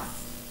the cost,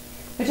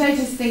 which I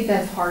just think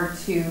that's hard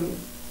to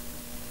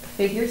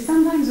figure.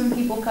 Sometimes when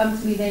people come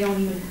to me, they don't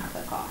even have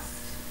the cost.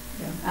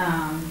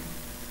 Yeah.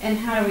 And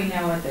how do we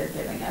know what they're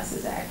giving us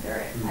is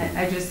accurate?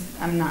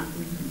 I'm not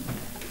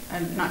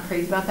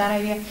crazy about that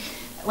idea.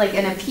 Like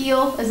a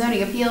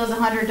zoning appeal is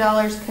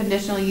 $100,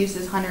 conditional use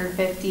is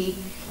 $150,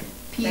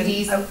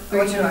 PDs.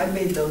 I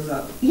made those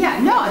up. Yeah,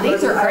 no,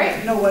 these are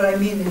great. No, what I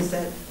mean is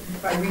that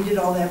I redid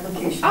all the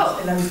applications, Oh.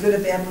 and I was good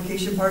at the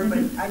application part, but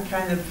I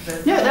kind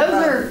of.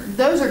 No,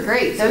 those are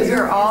great. Those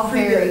are all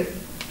very.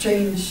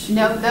 Change.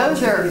 No,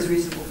 those are- Is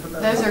reasonable for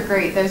those. Those are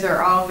great. Those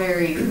are all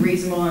very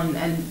reasonable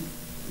and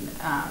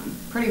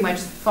pretty much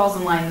falls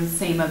in line with the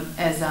same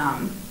as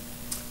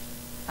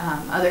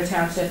other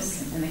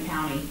townships in the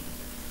county.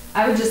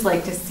 I would just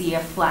like to see a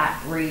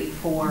flat rate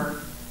for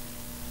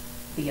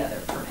the other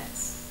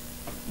permits,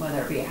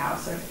 whether it be a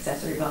house or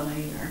accessory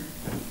building or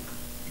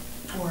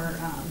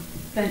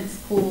fence,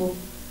 pool,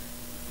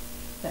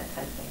 that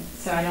type of thing.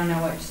 So I don't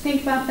know what you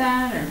think about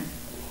that, or.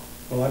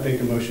 Well, I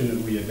make a motion that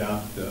we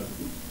adopt the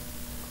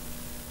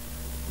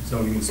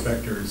zoning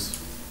inspector's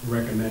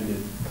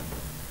recommended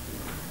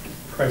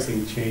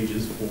pricing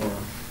changes for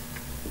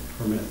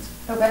permits.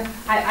 Okay,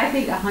 I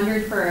think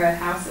 100 for a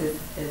house is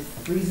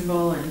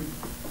reasonable, and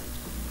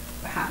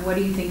what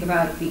do you think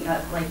about the,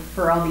 like,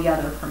 for all the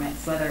other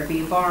permits, whether it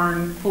be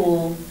barn,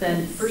 pool,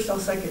 fence? First, I'll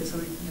second, so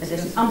we can discuss.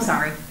 Addition? I'm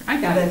sorry, I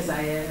got And then-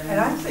 excited. And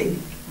I think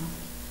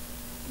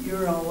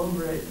you're all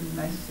over it, and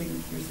I think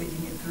you're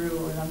thinking it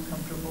through, and I'm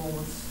comfortable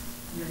with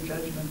your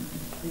judgment.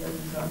 The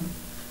others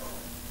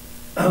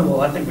are.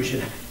 Well, I think we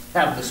should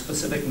have the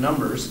specific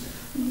numbers.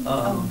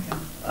 Oh,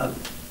 okay.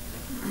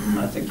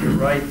 I think you're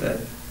right that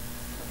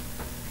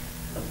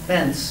a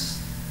fence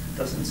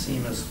doesn't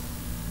seem as,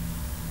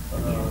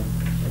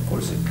 of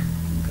course, it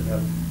could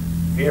have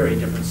very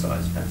different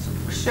size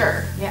fences.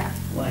 Sure, yeah.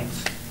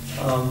 Lengths.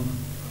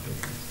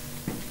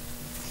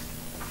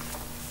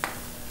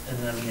 And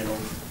then, you know,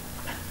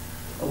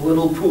 a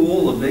little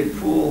pool, a big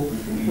pool.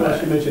 Well,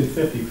 she mentioned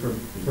 50 for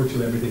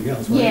virtually everything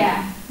else, right?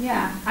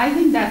 Yeah, I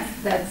think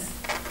that's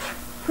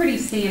pretty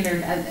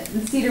standard.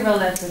 In Cedarville,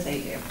 that's what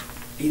they do.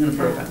 Even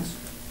for a fence?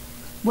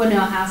 Well, no,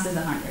 a house is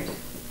 100,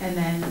 and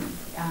then,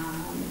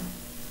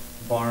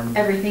 Barn?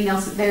 everything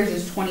else, theirs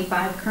is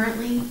 25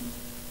 currently.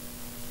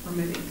 We're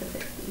moving to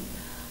 50.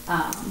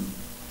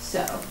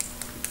 So,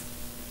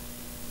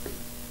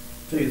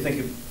 So you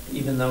think,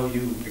 even though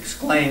you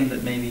exclaimed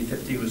that maybe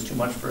 50 was too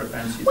much for a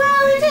fence, you think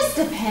well, it maybe- just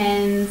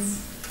depends.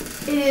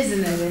 It is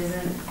and it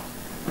isn't.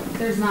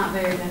 There's not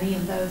very many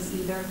of those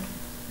either,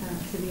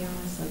 to be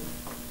honest. Like,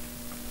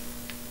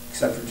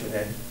 except for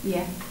today?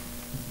 yeah.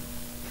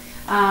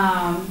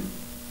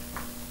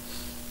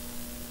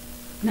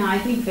 No, I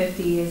think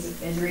 50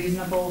 is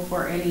reasonable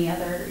for any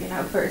other, you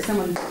know, for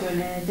someone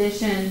doing an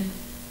addition.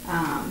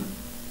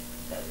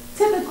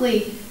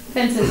 Typically,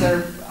 fences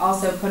are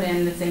also put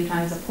in the same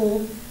time as a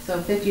pool, so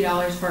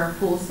 $50 for a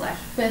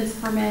pool/fence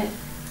permit,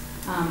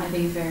 I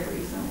think is very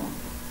reasonable.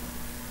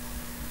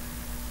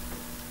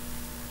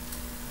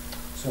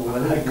 So I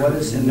what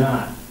is could in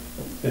not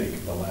think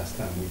of the last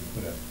time we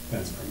put a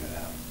fence permit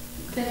out.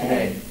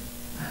 Today.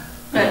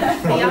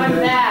 But beyond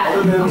that,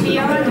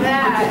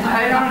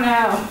 I don't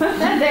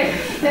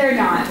know. They're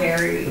not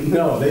very.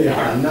 No, they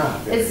are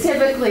not. It's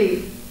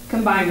typically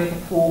combined with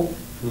a pool.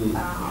 Hmm.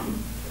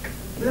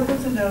 There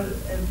wasn't a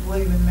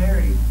William and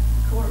Mary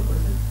court, was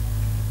it?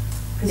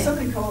 Because Yeah.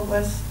 somebody called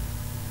West,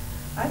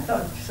 I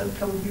thought a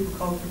couple of people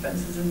called for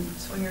fences, and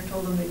Swinger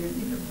told them they didn't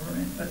need a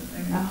permit, but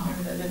maybe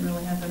that didn't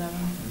really happen, I don't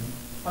know.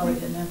 Probably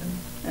didn't happen.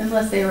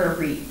 Unless they were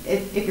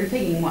if you're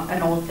taking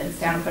an old fence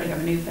down and putting up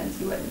a new fence,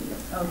 you wouldn't need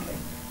it. Okay,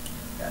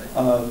 got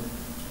it.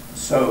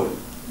 So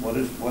what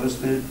does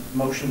the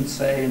motion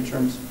say in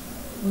terms,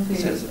 it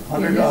says The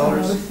 $100?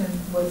 initial motion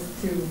was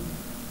to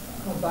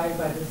abide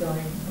by the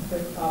zoning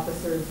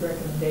officer's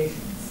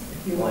recommendations.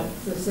 If you want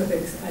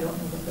specifics, I don't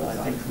know what those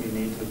I are. think we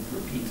need to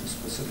repeat the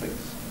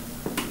specifics.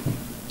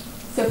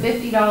 So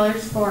 $50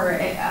 for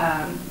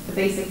the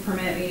basic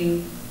permit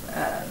being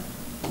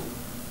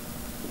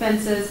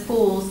fences,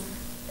 pools,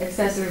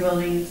 accessory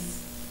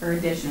buildings, or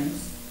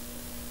additions.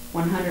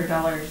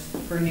 $100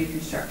 for new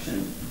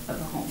construction of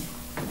a home.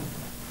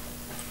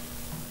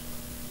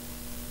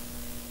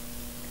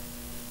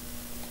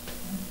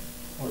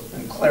 Well, it's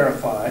been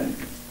clarified.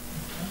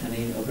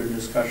 Any other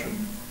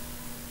discussion?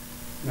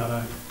 No,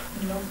 no.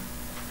 Nope.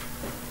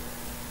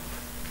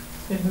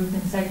 It's been moved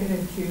and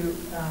seconded to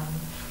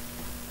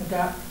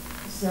adopt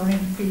zoning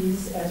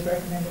fees as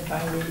recommended by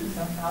the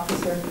zoning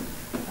officer,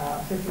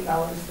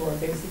 $50 for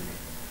basic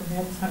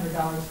permits,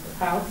 $100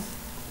 for house,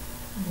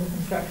 new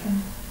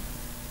construction.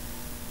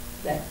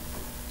 That,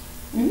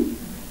 Mr.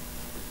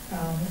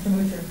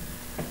 Mutcher,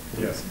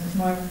 Yes. Ms.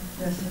 Moore,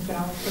 yes, Mr.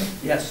 Oliver,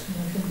 Yes.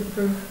 motion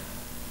approved.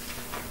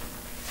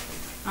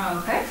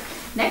 Okay.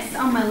 Next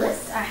on my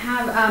list, I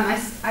have,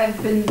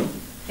 I've been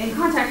in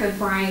contact with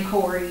Brian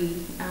Corey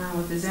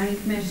with the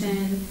zoning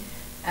commission.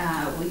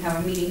 We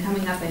have a meeting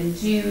coming up in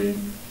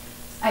June.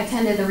 I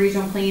attended the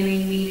regional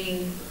planning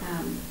meeting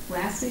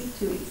last week,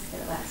 2 weeks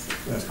ago, last week.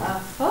 That's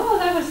right. Oh,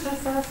 that was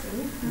just last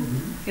week.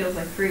 Feels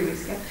like 3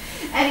 weeks ago.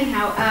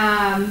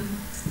 Anyhow,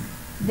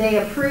 they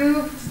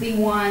approved the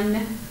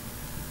one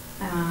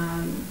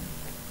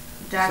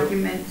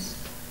document.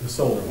 The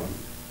solar one.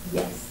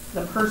 Yes,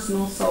 the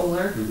personal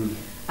solar.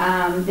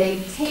 Mm-hmm.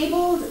 They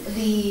tabled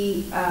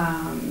the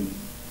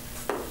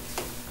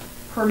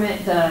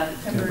permit, the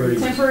Temporary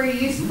use. temporary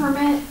use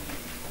permit,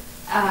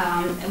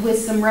 with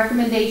some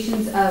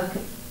recommendations of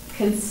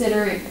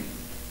considering,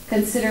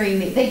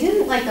 they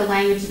didn't like the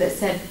language that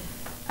said,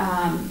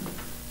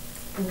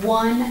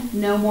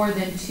 no more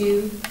than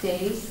 2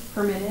 days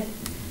permitted.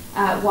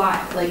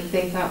 Why? Like,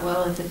 they thought,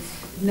 well, if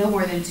it's no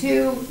more than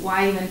 2,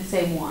 why even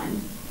say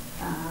 1?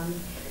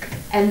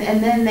 And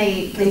then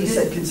they They just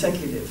said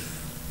consecutive,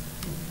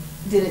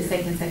 didn't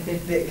say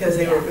consecutive. because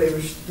they Yeah.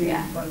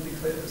 didn't want to be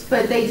clear.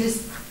 But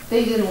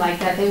they didn't like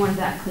that. They wanted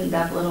that cleaned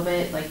up a little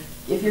bit. Like,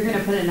 if you're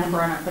gonna put a number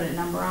on it, put a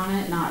number on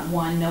it, not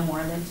 1, no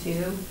more than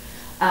 2.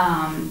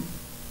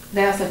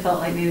 They also felt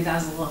like maybe that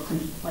was a little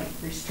like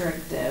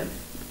restrictive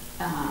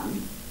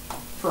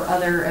for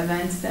other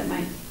events that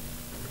might,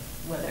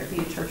 whether it be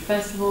a church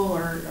festival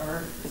or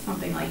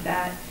something like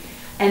that.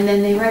 And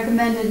then they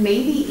recommended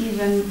maybe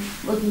even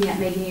looking at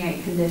making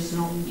a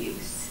conditional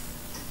use.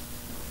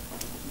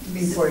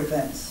 Before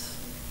events.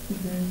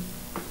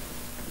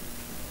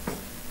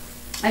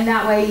 And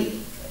that way,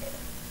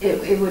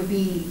 it would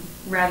be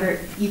rather,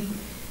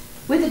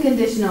 with the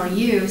conditional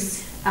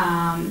use,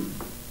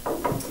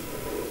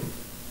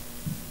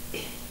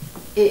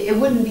 it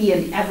wouldn't be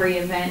in every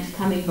event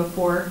coming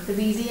before the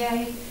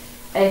BZA.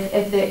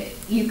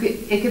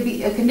 It could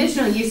be, a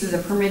conditional use is a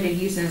permitted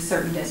use in a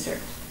certain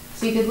district.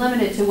 So you could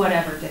limit it to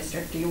whatever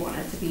district you want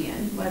it to be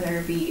in, whether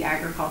it be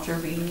agriculture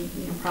being,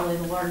 probably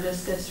the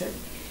largest district.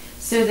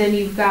 So then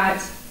you've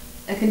got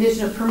a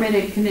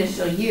permitted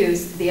conditional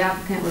use, the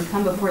applicant would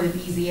come before the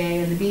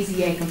BZA and the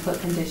BZA can put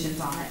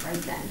conditions on it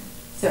right then.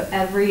 So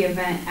every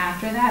event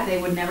after that, they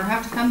would never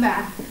have to come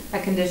back.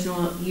 That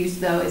conditional use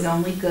though is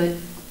only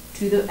good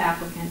to the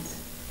applicant.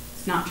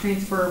 It's not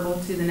transferable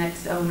to the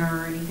next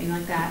owner or anything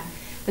like that.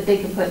 But they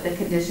can put the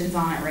conditions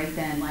on it right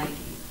then, like,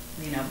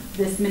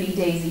 this many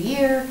days a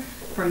year,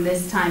 from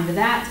this time to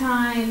that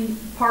time,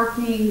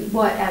 parking,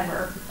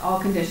 whatever. All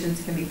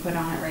conditions can be put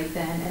on it right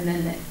then, and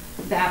then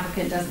the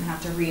applicant doesn't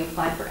have to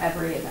reapply for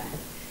every event.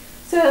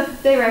 So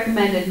they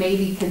recommended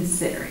maybe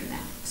considering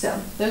that.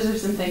 So those are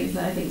some things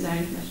that I think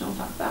zoning commission will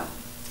talk about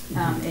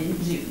in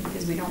June,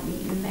 because we don't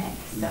meet in May.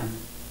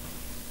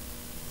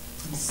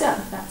 So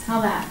that's how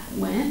that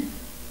went.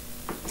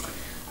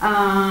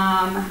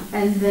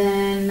 And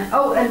then,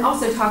 and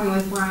also talking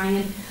with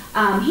Brian,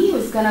 he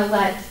was gonna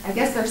I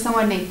guess there's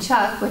someone named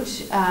Chuck,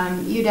 which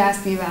you'd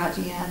asked me about,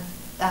 Gina,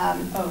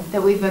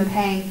 that we've been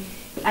paying.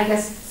 I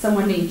guess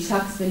someone named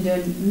Chuck's been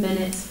doing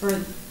minutes for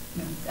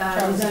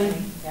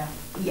zoning.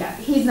 Yeah,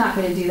 he's not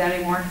gonna do that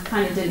anymore.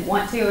 Kind of didn't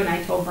want to, and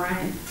I told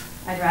Brian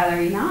I'd rather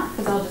he not,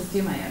 because I'll just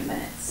do my own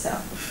minutes.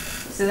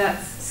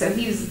 So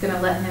he's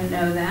gonna let him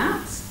know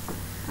that.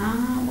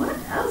 What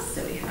else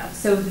do we have?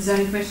 So the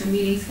zoning commission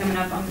meeting's coming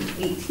up on the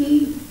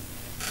 18th.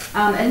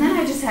 And then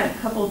I just had a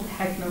couple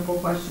technical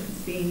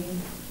questions being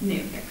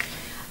new here.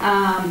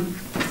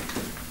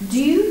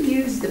 Do you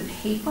use the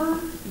paper,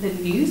 the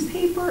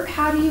newspaper?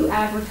 How do you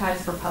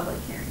advertise for public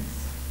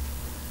hearings?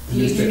 Do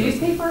you use your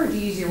newspaper or do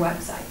you use your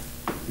website?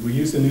 We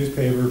use the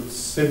newspaper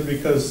simply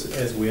because,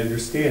 as we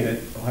understand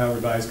it, Ohio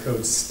Revised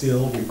Code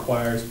still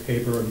requires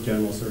paper of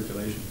general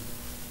circulation.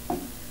 Does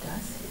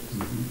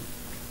it?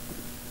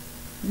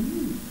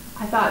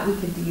 I thought we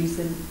could use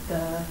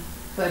the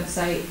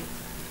website.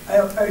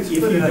 If you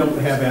don't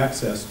have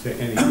access to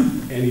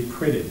any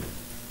printed,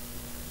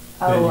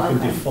 then you can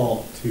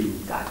default to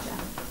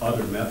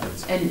other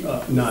methods, and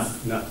not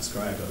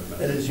describe other methods.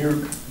 That is,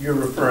 you're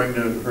referring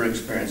to her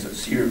experience at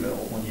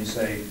Searville when you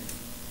say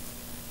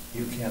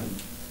you can.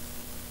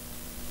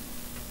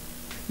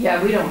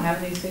 Yeah, we don't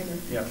have a newspaper.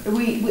 Yeah.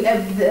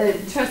 The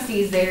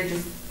trustees there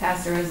just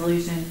passed a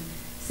resolution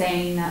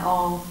saying that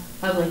all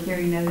public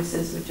hearing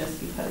notices would just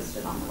be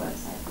posted on the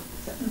website.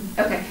 So,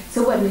 okay,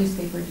 so what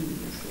newspaper do you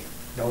use here?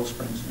 Yellow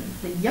Springs News.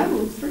 The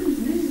Yellow Springs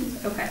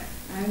News. Okay,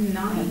 I'm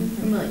not even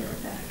familiar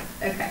with that.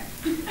 Okay.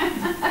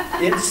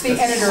 It's the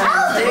editor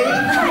of the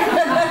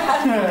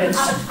day.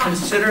 It's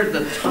considered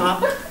the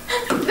top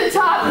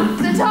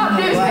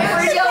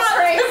newspaper in Yellow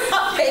Springs.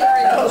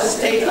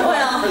 State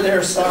for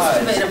their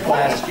size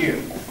last year.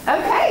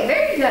 Okay,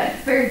 very good,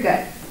 very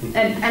good.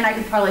 And I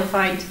could probably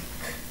find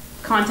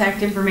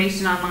contact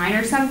information online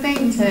or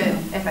something to,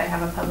 if I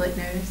have a public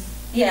notice.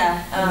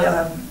 Yeah. They'll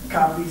have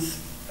copies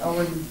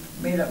already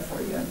made up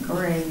for you.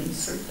 Great.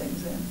 Insert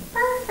things in.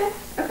 Perfect,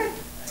 okay.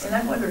 And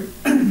I wonder,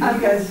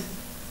 you guys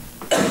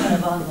kind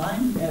of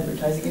online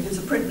advertising, if it's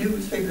a print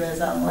newspaper that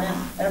has online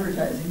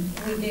advertising.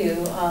 We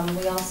do.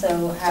 We also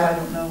So I have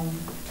don't know.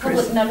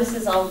 public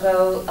notices all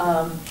go,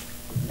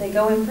 they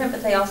go in print,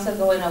 but they also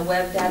go in a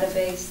web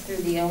database through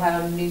the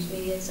Ohio News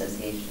Media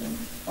Association.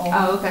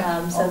 Oh, okay.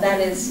 So that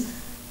is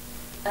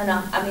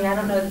enough. I mean, I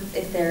don't know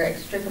if they're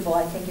extricable.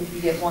 I think if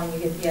you get one, you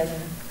get the other.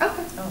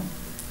 Okay. Oh,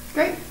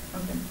 Great.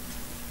 okay.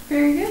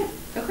 Very good.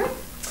 Okay.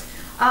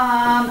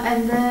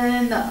 And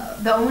then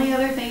the only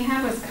other thing I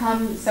had was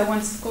so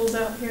once school's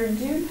out here in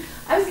June,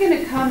 I was going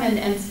to come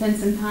and spend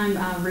some time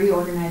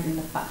reorganizing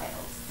the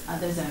files,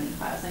 the zoning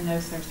files. I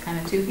noticed there's kind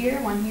of two here,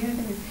 one here,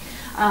 there.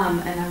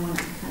 And I want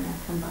to kind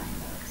of combine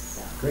those.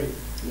 So. Great.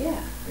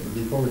 Yeah.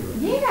 Looking forward to it.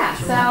 Yeah.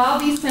 So I'll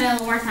be spending a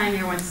little more time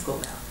here once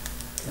school's out.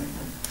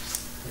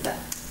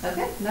 So,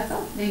 okay, that's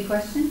all. Any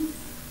questions?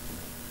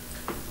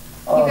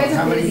 You guys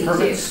How are many busy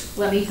permits?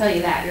 too. Let me tell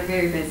you that. You're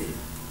very busy.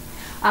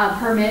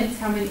 Permits,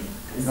 how many?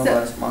 In the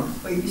last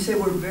month? Wait, you say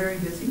we're very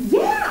busy?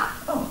 Yeah.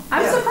 Oh,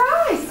 I'm yeah.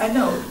 surprised. I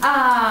know.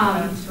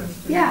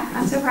 Yeah,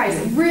 I'm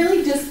surprised.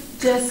 Really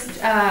just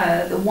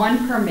the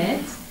one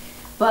permit,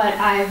 but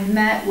I've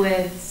met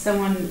with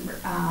someone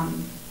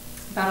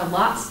about a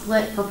lot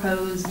split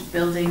proposed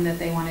building that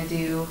they want to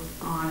do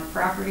on a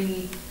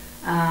property.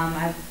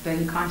 I've been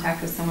in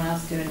contact with someone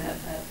else doing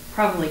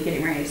probably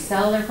getting ready to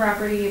sell their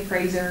property,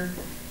 appraiser.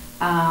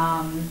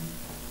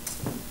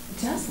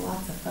 Just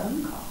lots of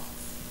phone calls,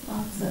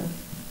 lots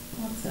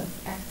of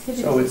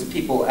activity. So it's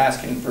people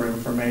asking for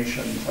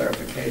information,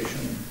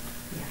 clarification.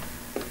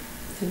 Yeah.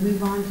 to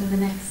move on to the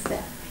next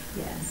step,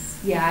 yes.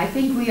 Yeah, I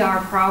think we are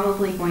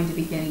probably going to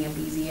be getting a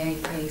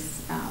BZA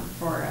case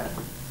for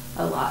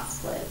a lot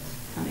split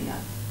coming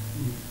up.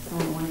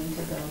 Someone wanting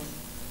to build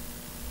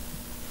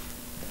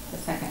a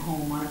second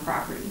home on a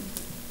property.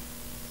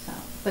 So,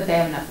 but they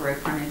have enough road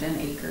frontage and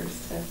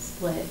acres to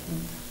split.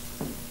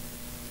 And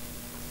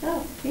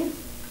so, yeah.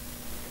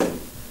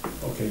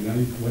 Okay, now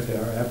you've whetted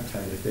our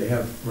appetite. If they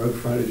have road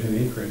frontage and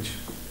acreage,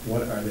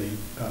 what are they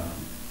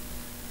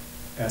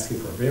asking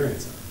for a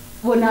variance on?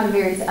 Well, not a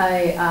variance,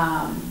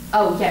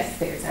 oh, yes,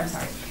 variance, I'm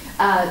sorry.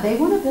 They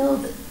want to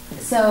build,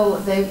 so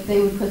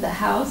they would put the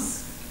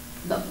house,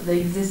 the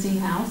existing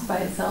house by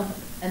itself,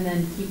 and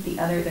then keep the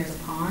other, there's a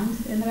pond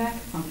in the back,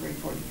 it's on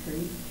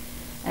 343.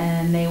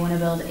 And they want to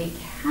build a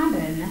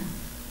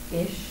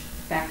cabin-ish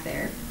back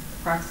there,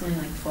 approximately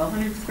like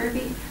 1,200 square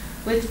feet,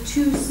 with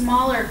 2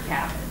 smaller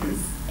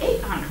cabins,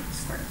 800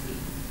 square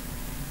feet,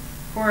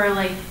 for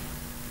like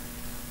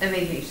a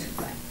vacation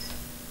site.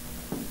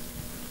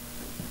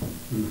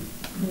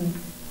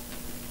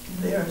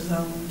 They are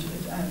zoned,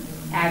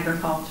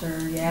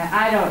 Agriculture, yeah,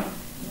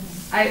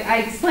 I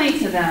explained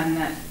to them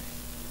that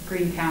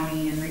Green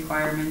County and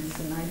requirements,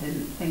 and I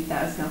didn't think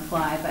that was gonna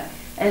fly, but,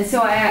 and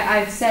so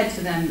I've said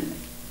to them,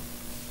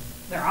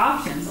 their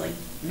options, like,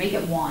 make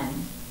it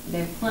 1. They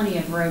have plenty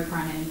of road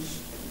frontage,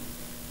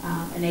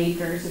 and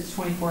acres, it's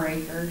 24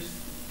 acres,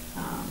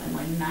 and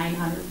like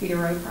 900 feet of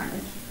road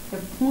frontage. They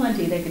have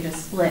plenty, they could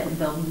just split and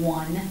build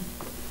 1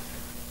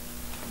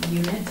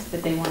 unit,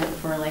 but they want it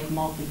for like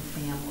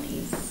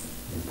multi-families,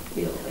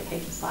 be a little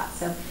vacation spot.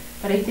 So,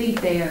 but I think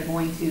they are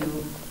going to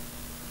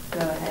go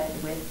ahead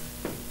with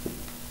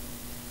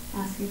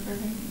asking for a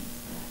variance.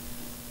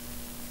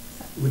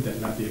 So. Would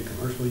that not be a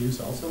commercial use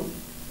also?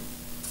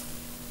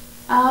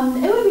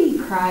 It would be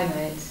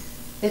private.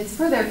 It's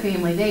for their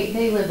family.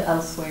 They live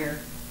elsewhere,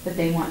 but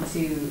they want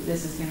to,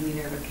 this is gonna be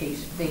their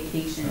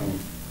vacation. Oh,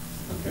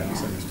 okay, I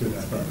misunderstood that.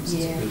 I thought it was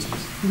Yeah. a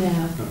business.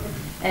 No.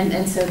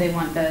 And so they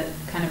want the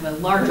kind of a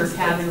larger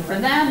cabin for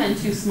them and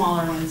 2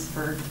 smaller ones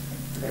for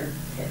their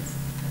kids.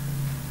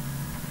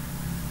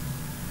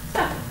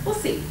 So, we'll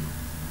see.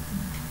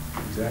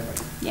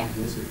 Exactly. Yeah.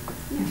 We'll see.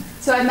 Yeah.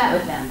 So I met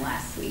with them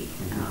last week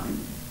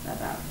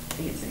about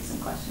answering some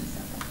questions.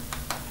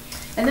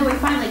 And then we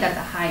finally got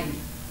the Hyde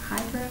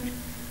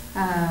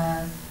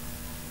Road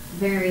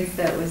variance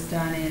that was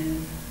done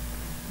in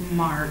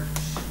March.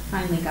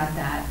 Finally got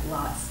that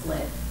lot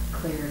split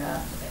cleared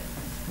up.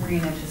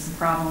 Ran into some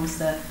problems.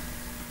 The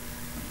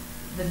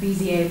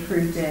BZA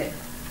approved it,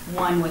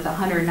 one with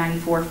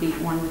 194 feet,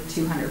 one with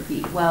 200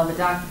 feet. Well,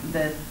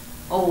 the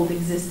old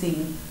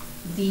existing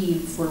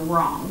deeds were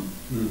wrong,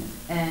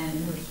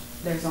 and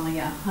there's only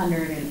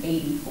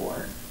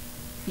 184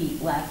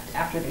 feet left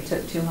after they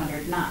took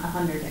 200, not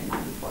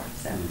 194.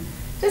 So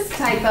just a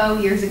typo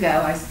years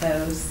ago, I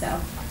suppose. So,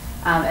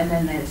 and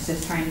then it's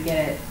just trying to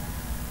get it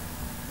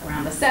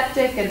around the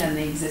septic and then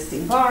the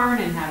existing barn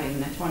and having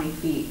the 20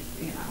 feet,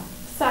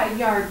 side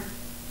yard.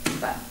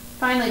 But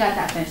finally got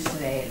that finished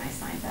today and I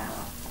signed that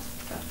off.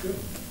 So, Good.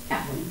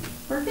 yeah,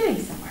 we're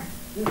getting somewhere.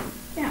 Good.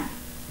 Yeah.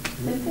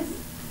 Good.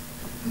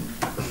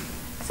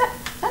 So,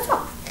 that's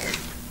all.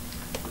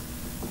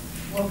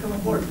 welcome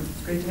aboard.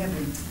 It's great to have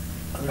you.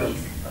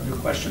 Other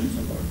questions?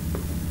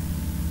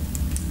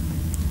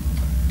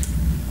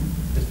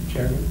 Mr.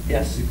 Chairman?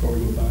 Yes. Before we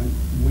move on,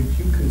 would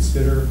you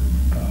consider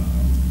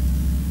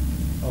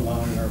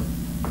allowing our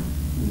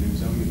new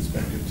zoning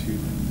inspector to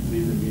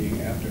leave the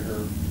meeting after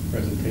her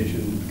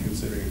presentation,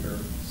 considering her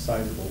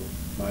sizable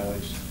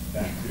mileage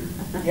back to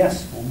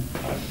Yes. home?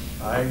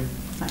 I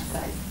My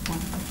size.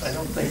 I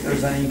don't think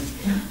there's any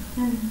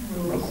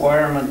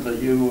requirement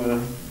that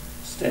you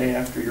stay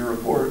after your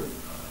report.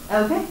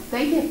 Okay,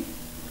 thank you.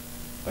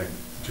 Like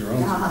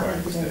Jerome's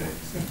required to stay.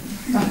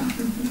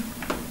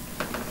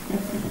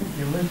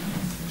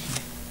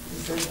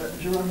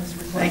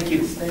 Thank you.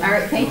 All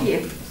right, thank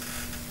you.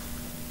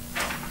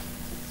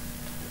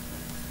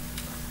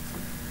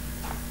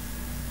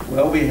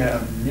 Well, we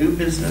have new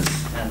business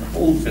and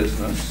old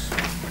business.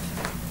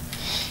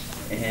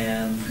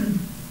 And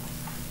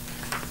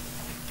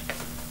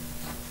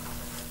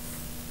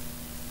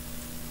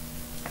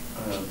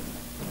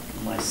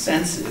my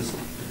sense is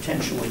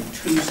potentially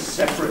 2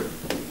 separate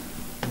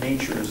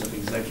natures of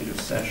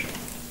executive session.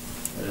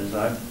 That is,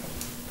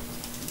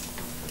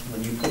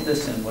 when you put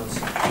this in, what's...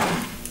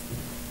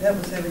 That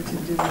was having to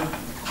do with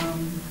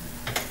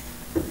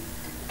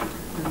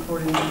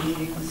reporting the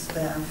meeting with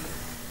staff,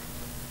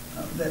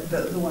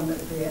 the one that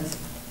they asked,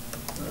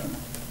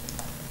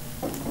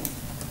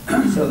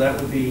 So that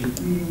would be,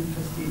 meeting with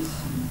trustees,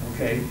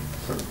 okay,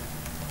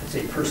 it's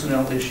a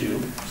personnel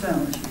issue.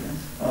 challenge, yes.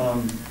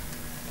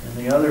 And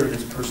the other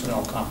is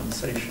personnel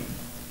compensation.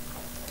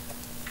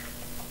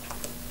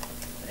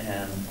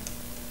 And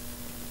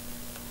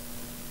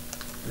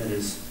that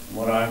is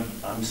what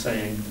I'm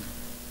saying.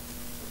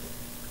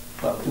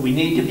 Well, do we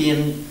need to be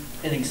in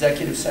an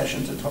executive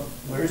session to talk?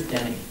 Where's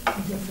Denny?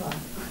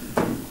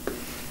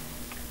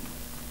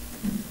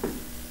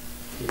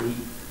 Did he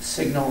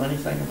signal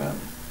anything about?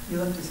 He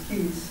left his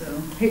keys, so.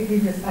 He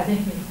just, I think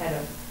he had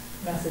a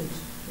message,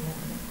 you know,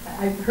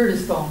 I heard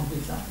his phone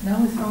do something. No,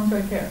 his phone's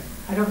right there.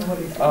 I don't know what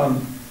he's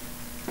doing.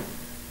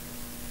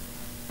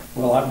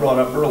 Well, I brought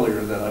up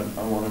earlier that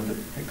I wanted to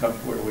pick up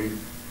where we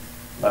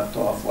left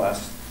off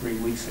last 3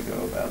 weeks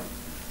ago about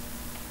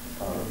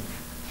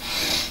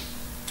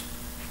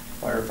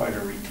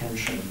firefighter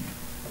retention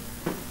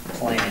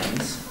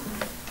plans.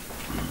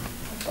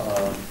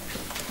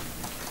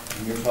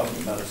 And you're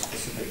talking about a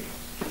specific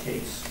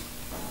case.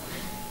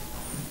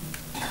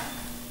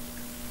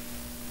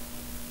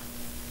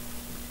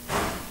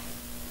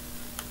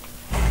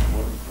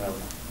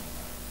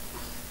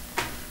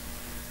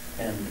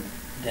 And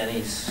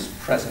Denny's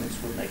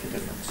presence would make a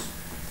difference.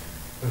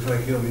 Looks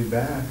like he'll be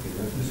back.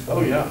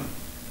 Oh, yeah.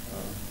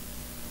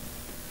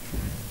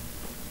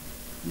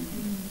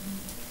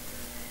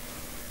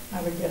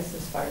 I would guess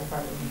this firefighter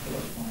went to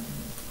look for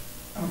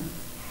him.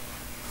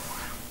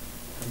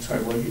 I'm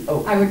sorry, what did you,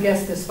 oh. I would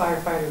guess this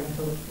firefighter went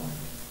to look for him.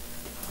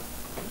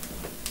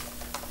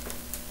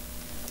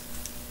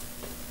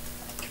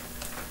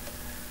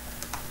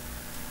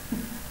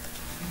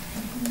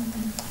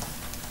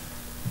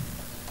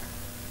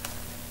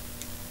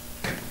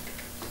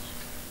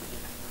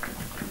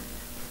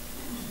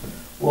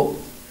 Well,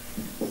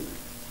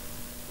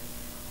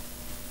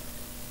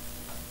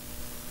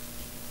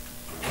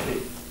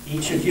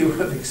 each of you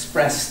have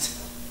expressed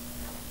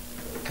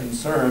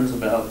concerns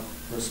about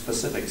the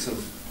specifics of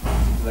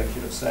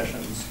executive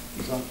sessions,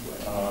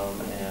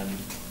 and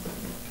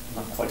I'm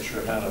not quite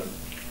sure how to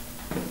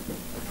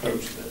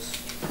approach this.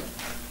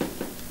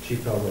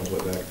 Chief Powell's on his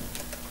way back.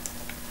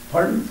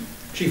 Pardon?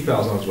 Chief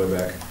Powell's on his way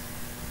back.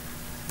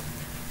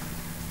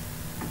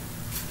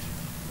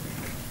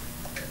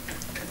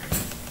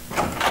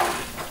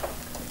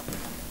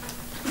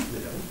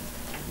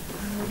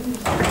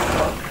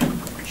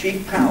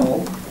 Chief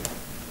Powell,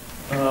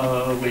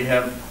 we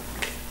have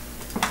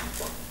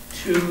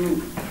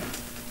two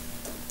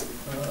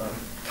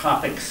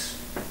topics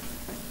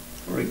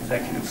for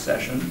executive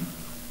session.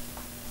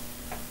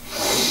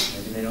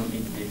 Maybe they don't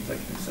need to be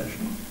executive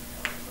session.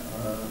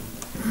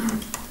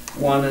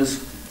 One is,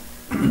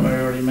 what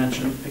I already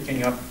mentioned,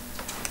 picking up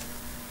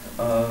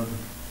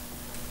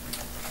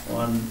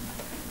on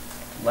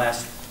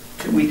last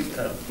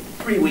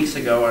 3 weeks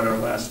ago at our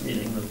last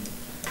meeting, the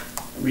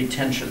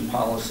retention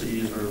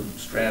policies or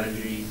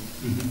strategy.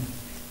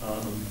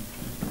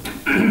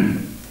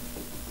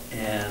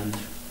 And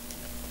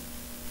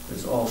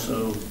there's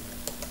also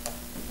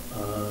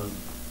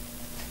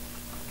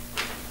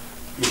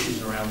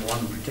issues around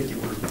one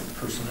particular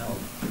personnel.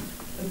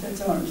 But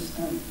that's ours.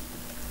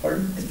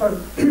 Pardon? It's part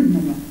of,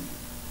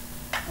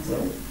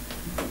 Well,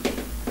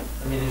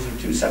 I mean, these are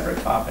two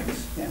separate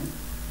topics. yeah.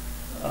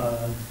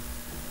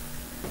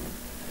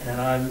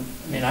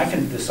 And I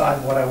can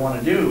decide what I want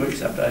to do,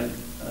 except I'd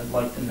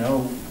like to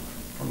know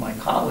from my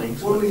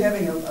colleagues. Were we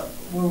going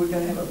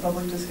to have a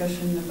public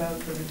discussion about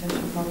the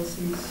retention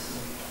policies,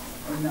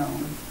 or no?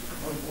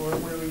 Or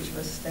where each of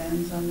us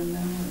stands on them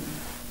now?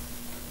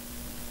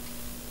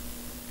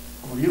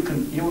 Well,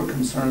 you were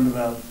concerned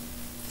about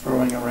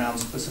throwing around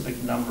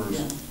specific numbers.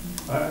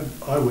 Yeah.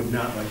 I would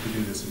not like to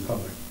do this in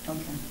public,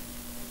 Okay.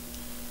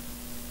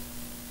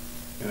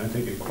 and I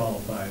think it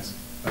qualifies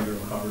under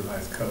Ohio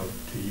Revised Code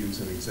to use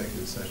an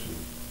executive session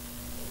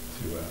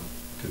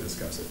to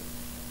discuss it.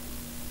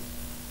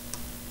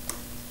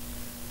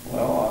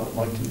 Well, I would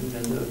like to move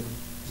into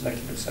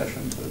executive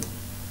session to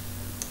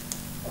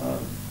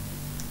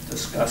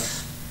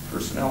discuss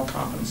personnel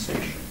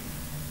compensation.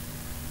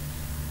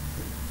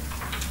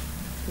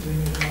 Do we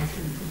need a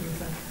motion to do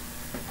that?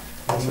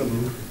 Also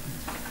move.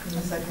 In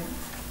a second.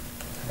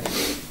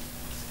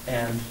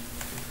 And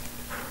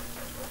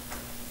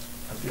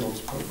I feel it's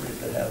appropriate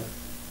to have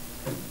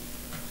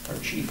our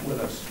chief with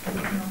us.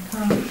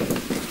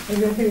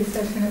 Executive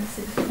session at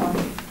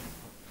 6:20.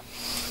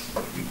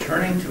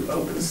 Returning to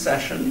open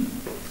session,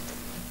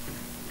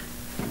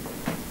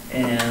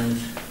 and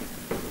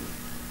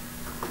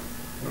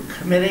we're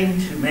committing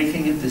to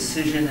making a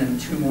decision in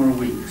 2 more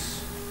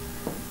weeks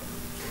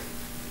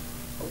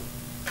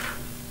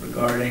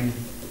regarding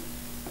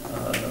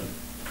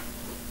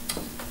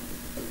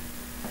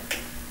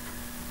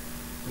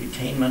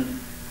retainment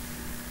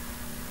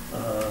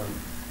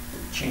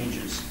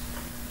changes.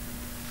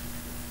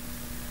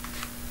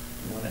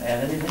 You want to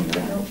add anything to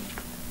that?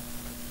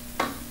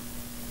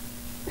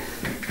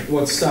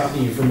 What's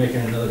stopping you from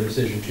making another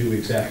decision 2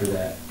 weeks after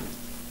that?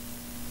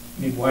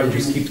 I mean, why It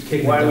just keeps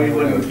kicking it why down we the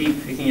wouldn't road.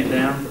 keep kicking it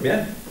down?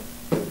 Yeah.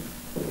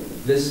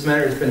 This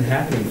matter has been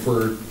happening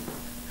for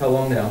how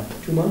long now?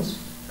 2 months?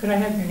 Could I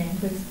have your name,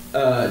 please?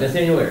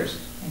 Nathaniel Ayers.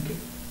 Thank you.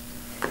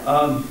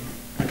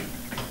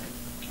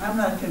 I'm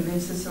not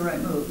convinced it's the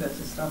right move. That's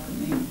what's stopping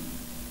me.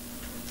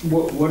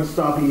 What's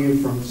stopping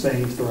you from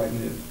saying it's the right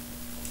move?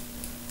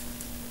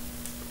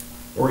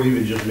 Or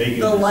even just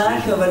making a The decision?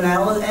 lack of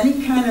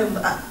any kind of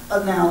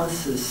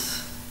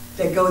analysis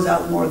that goes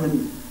out more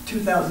than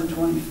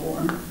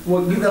 2024.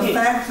 Well, you The can't,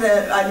 fact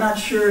that I'm not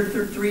sure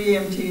 3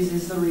 EMTs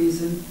is the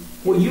reason.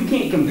 Well, you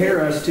can't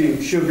compare us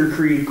to Sugar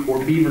Creek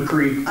or Beaver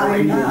Creek or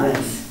I'm any of not.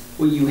 them.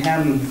 Well, you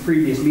have in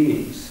previous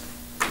meetings.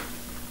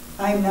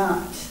 I'm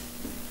not.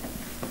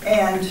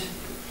 And,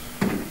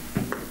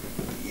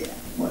 yeah,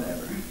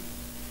 whatever.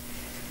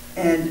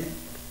 And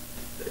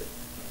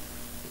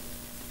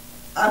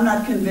I'm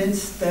not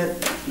convinced that,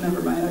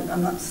 never mind,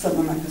 I'm not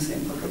going to say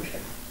in public.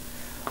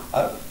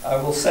 I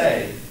will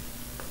say,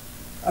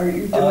 Are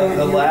you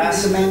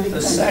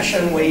the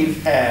session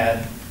we've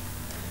had,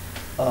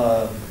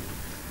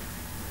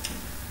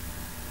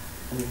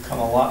 we've come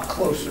a lot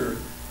closer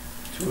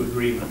to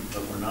agreement,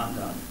 but we're not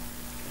done.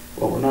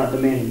 Well, we're not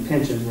demanding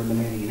pensions, we're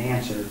demanding an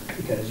answer,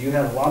 because you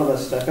have a lot of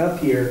us stuck up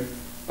here.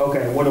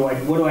 Okay, what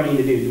do I need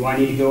to do? Do I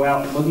need to go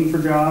out looking for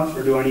jobs,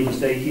 or do I need to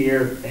stay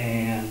here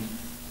and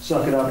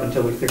suck it up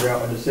until we figure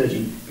out a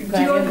decision? Do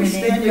you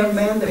understand, young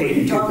man, that Paid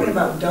we're you talking good.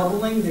 about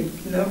doubling the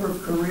number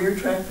of career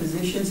track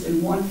positions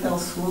in one fell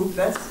swoop?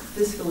 That's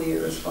fiscally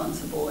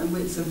irresponsible, and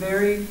it's a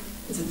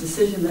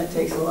decision that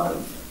takes a lot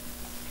of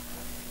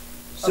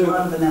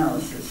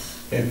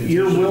analysis.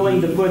 You're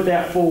willing to put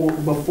that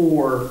forward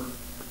before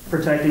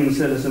protecting the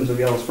citizens of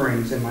Yellow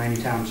Springs in Miami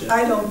Township?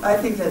 I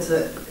think that's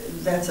a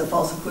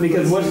false equivalency.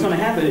 Because what's going to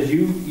happen is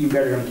you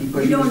guys are going to keep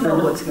pushing You this don't know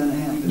further. what's going to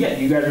happen. Yeah,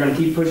 you guys are going to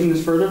keep pushing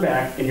this further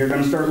back, and you're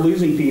going to start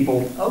losing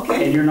people.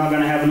 Okay. And you're not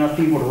going to have enough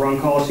people to run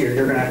calls here.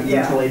 You're going to have to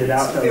mutilate it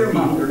out to other people.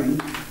 Fear-mongering.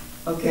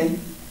 Okay?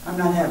 I'm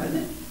not having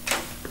it.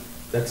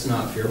 That's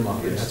not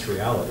fear-mongering, that's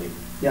reality.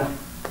 Yeah.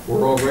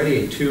 We're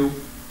already at two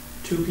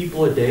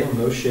people a day on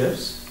those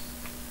shifts.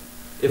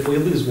 If we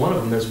lose one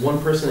of them, there's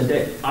one person a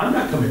day. I'm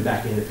not coming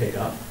back in to pick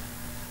up.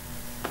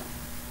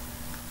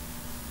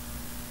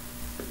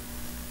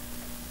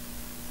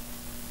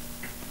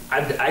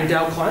 I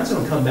doubt clients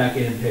don't come back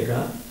in and pick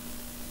up.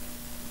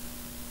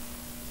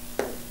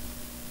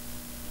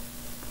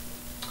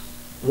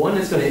 One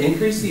that's going to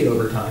increase the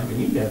overtime,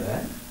 and you know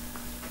that.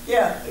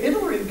 Yeah,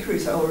 it'll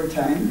increase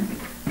overtime.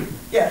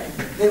 Yeah,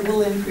 it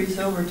will increase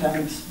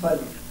overtimes,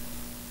 but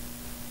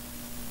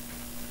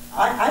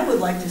I would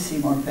like to see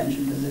more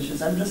pension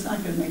positions. I'm just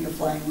not going to make a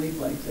flying leap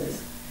like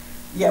this.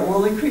 Yeah,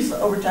 we'll increase the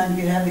overtime.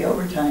 You can have the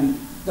overtime.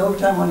 The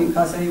overtime won't even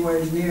cost anywhere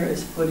as near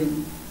as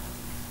putting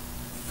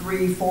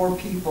 3-4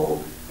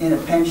 people in a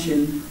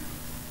pension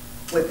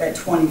with that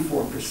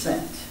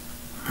 24%.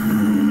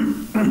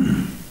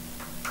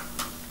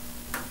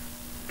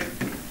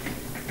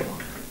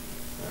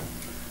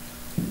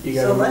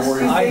 So let's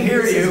do I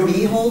hear this you. is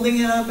me holding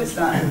it up. It's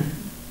not.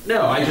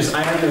 No, I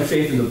have no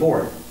faith in the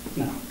board.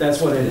 No. That's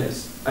what it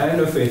is. I have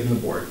no faith in the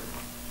board.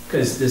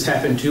 Because this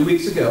happened 3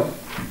 weeks ago.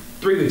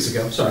 It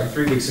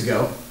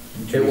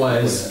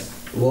was,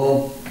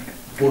 well,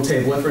 we'll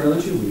table it for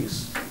another 2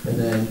 weeks. And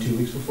then 2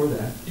 weeks before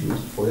that, 2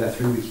 weeks before that,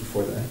 3 weeks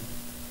before that.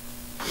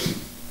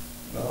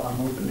 Well,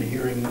 I'm open to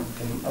hearing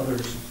from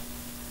others.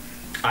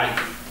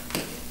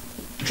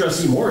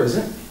 Trustee Moore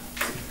isn't.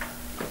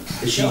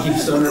 She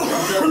keeps throwing her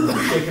thumbs up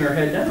and shaking her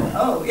head down.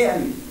 Oh, yeah,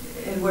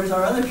 and where's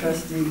our other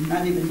trustee?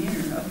 Not even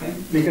here, okay.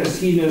 Because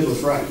he knows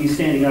what's right. He's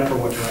standing up for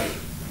what's right.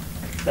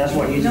 That's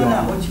why he's No, going.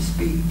 not what you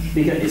speak.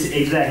 Because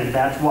exactly,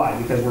 that's why.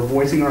 Because we're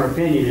voicing our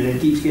opinion and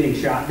it keeps getting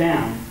shot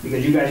down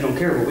because you guys don't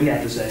care what we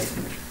have to say.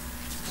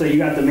 So you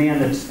got the man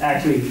that's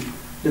actually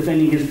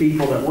defending his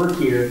people that work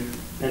here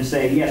and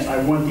saying, yes,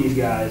 I want these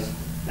guys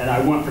and I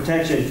want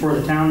protection for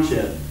the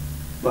township.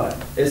 But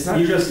It's not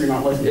you're just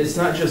not listening. It's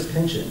not just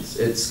pensions.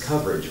 It's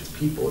coverage. It's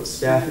people. It's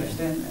I staffing.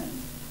 understand that.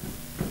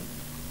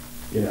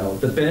 You know,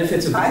 the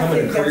benefits of I becoming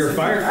a think career that's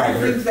the- I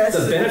firefighter. think that's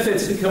The the-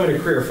 benefits of becoming a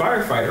career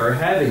firefighter are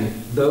having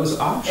those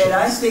options. And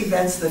I think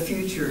that's the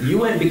future. You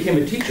went and became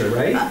a teacher,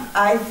 right?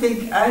 I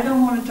think, I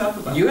don't want to talk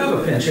about You that. have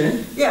a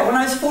pension. Yeah, when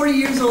I was 40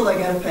 years old, I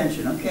got a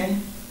pension, okay?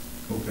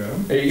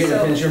 Okay. Are you getting a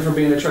So- pension from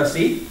being a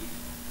trustee?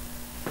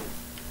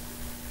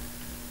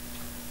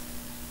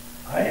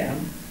 I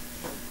am.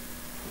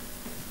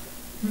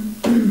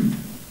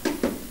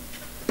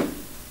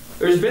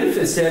 There's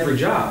benefits to every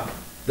job.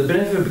 The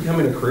benefit of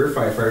becoming a career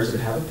firefighter is to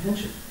have a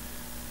pension.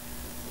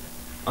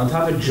 On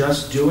top of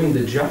just doing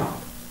the job.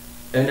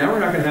 And now we're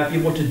not going to have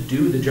people to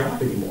do the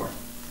job anymore.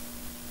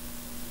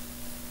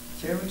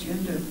 Share what you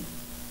can do.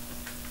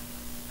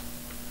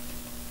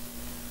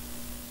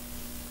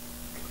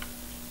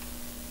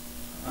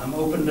 I'm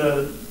open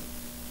to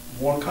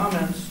more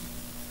comments.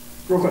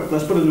 Real quick,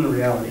 let's put it into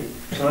reality.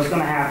 So what's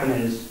going to happen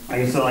is,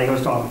 like I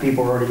was talking,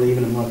 people are already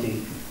leaving and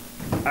looking.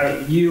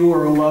 You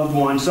or a loved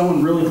one,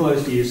 someone really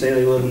close to you, say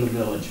they live in the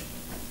village,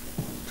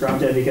 drop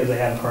dead because they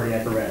have a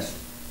cardiac arrest.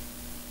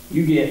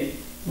 You get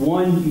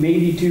 1,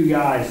 maybe 2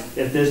 guys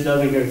if this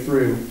doesn't go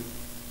through,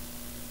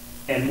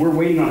 and we're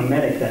waiting on a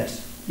medic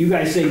that's, you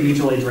guys say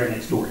mutual aid's right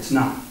next door. It's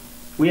not.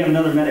 We have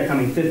another medic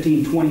coming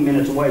 15, 20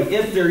 minutes away,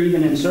 if they're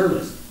even in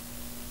service.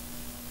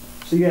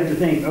 So you have to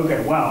think,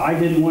 okay, wow, I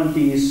didn't want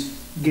these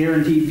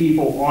guaranteed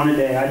people on a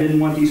day. I didn't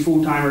want these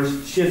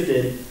full-timers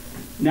shifted.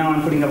 Now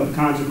I'm putting up with the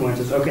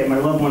consequences. Okay, my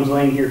loved one's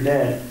laying here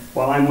dead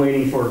while I'm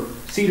waiting for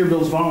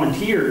Cedarville's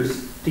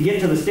volunteers to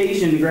get to the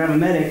station to grab a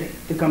medic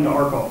to come to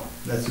our call.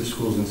 That's the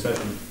schools in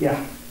session.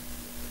 Yeah.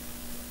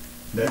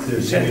 That's You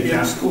it. said you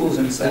have schools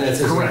And inside. it's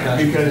just Correct, not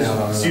down because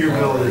on the-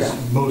 Cedarville Yeah. is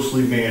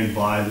mostly manned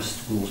by the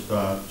school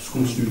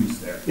students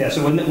there. Yeah,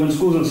 so when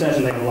school's in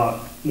session, they have a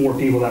lot more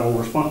people that will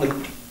respond. Like,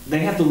 they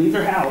have to leave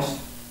their house,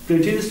 go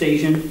to the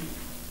station,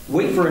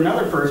 wait for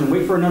another person,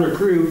 wait for another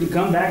crew to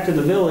come back to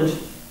the village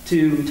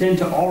to tend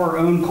to our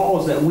own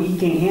calls that we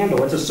can't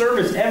handle. It's a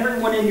service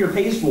everyone in here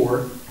pays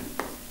for.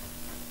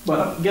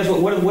 But guess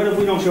what? What if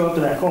we don't show up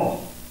to that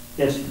call?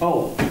 It's,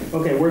 oh,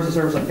 okay, where's the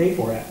service I pay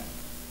for at?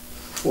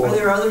 Or- Are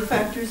there other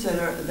factors that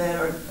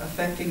are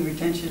affecting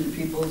retention of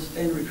people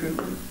and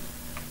recruitment?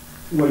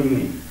 What do you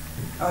mean?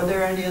 Are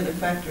there any other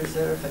factors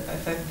that are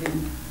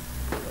affecting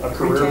A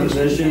career retention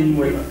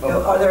position? and-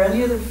 Are there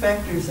any other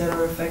factors that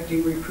are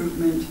affecting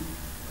recruitment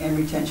and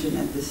retention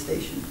at this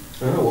station?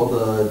 I don't know, well,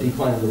 the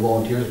decline of the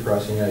volunteers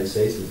across the United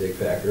States is a big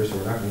factor, so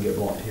we're not gonna get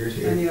volunteers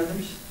here. Any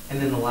others? And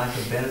then the lack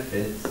of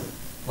benefits,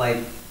 like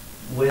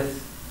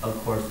with, of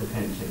course, the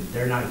pension,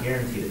 they're not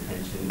guaranteed a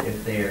pension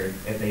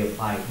if they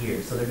apply here.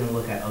 So they're gonna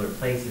look at other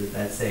places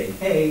that say,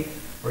 hey,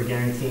 we're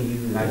guaranteeing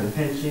you guys a We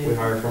pension.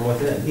 hire from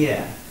within.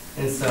 Yeah,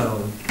 and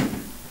so,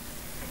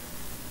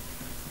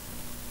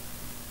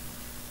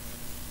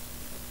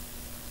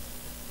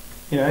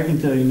 Yeah, I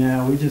can tell you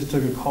now, we just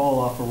took a call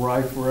off of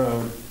Rife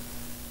Road.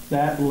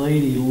 That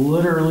lady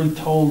literally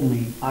told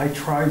me, I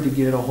tried to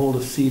get a hold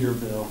of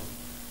Cedarville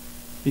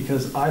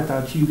because I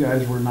thought you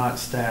guys were not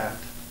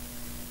staffed.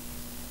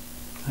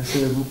 I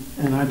said,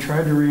 and I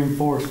tried to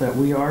reinforce that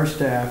we are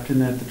staffed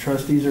and that the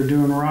trustees are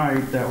doing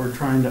right, that we're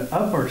trying to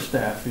up our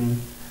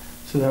staffing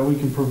so that we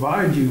can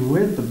provide you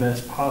with the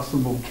best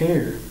possible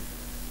care.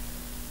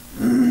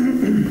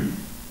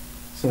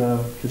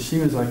 So, because she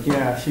was like,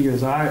 yeah, she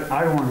goes,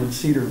 I wanted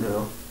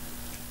Cedarville.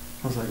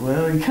 I was like,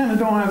 well, you kind of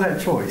don't have that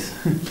choice.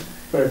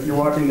 But if you're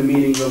watching the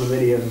meetings or the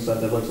videos and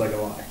stuff, that looks like a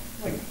lie.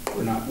 Like,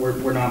 we're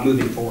not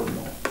moving forward at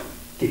all.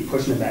 Keep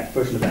pushing it back,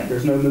 pushing it back.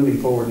 There's no moving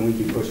forward when we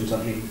keep pushing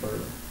something even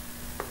further.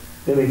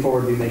 Moving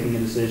forward, be making a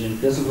decision.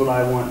 This is what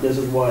I want, this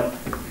is what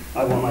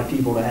I want my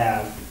people to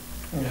have.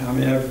 Yeah, I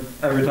mean,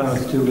 every time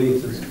it's 2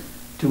 weeks, it's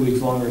 2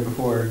 weeks longer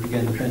before you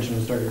get the pension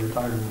and start your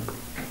retirement.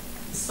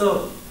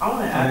 so I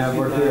want to I ask have you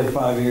worked here guys,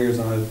 5 years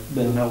and I've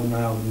been helping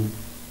out and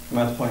I'm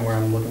at the point where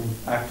I'm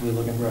actively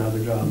looking for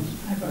other jobs.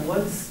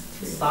 what's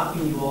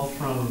stopping you all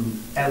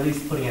from at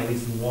least putting at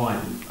least one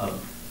of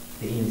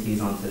the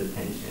EMTs onto the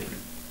pension?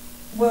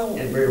 Well,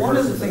 And very one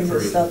of the versus the things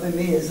that's three. stopping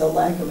me is a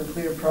lack of a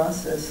clear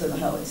process of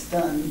how it's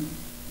done.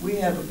 We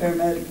have a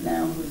paramedic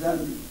now who's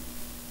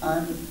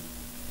on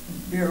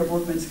Bureau of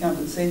Workmen's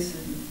Compensation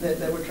that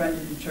we're trying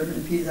to determine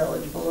if he's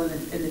eligible, and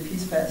if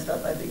he's passed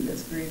up, I think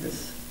that's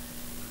grievous,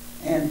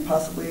 and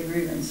possibly a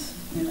grievance,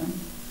 you know.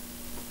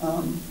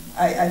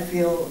 I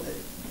feel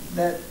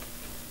that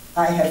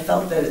I have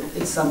felt that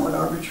it's somewhat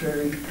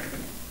arbitrary.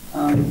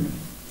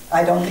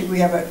 I don't think we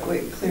have it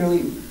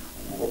clearly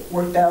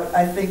worked out.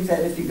 I think that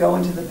if you go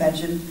into the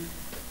pension,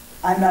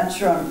 I'm not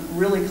sure I'm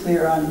really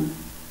clear on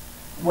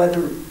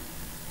whether,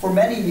 for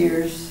many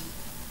years,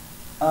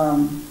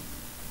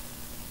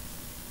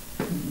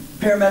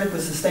 paramedic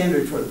was the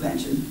standard for the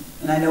pension.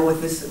 And I know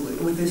with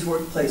this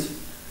workplace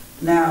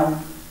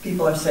now,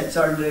 people are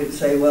starting to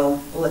say,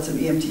 well, we'll let some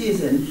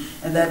EMTs in,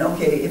 and then,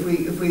 okay, if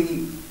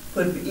we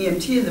put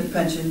EMT in the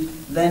pension,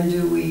 then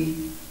do we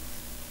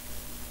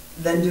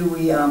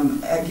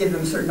give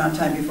them a certain amount of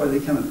time before they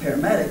become a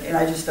paramedic? And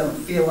I just don't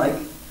feel like,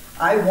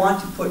 I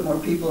want to put more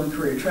people in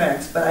career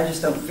tracks, but I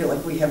just don't feel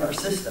like we have our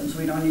systems.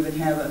 We don't even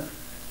have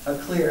a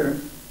clear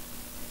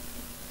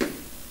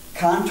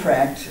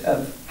contract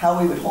of how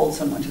we would hold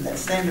someone to that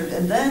standard.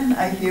 And then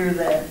I hear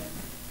that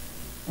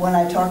when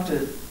I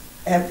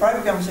have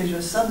private conversations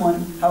with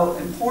someone, how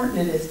important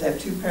it is to have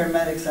 2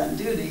 paramedics on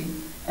duty,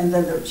 and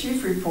then their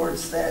chief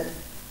reports that,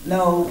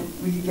 no,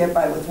 we could get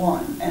by with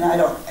 1. And I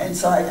don't, and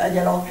so I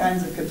get all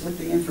kinds of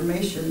conflicting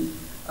information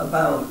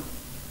about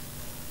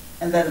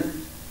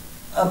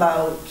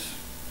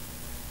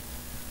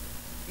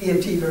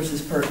EMT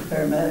versus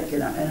paramedic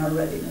and our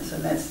readiness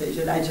in that stage.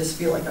 And I just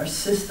feel like our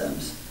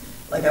systems,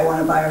 like I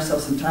want to buy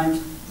ourselves some time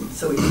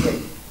so we can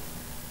get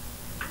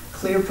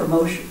clear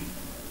promotion,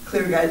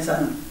 clear guidance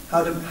on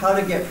how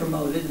to get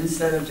promoted,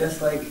 instead of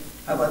just like,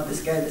 how about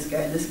this guy,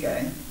 and this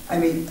guy. I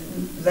mean,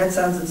 that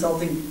sounds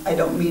insulting. I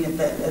don't mean it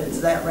that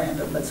it's that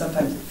random, but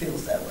sometimes it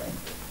feels that way.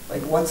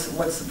 Like, what's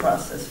the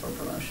process for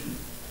promotion?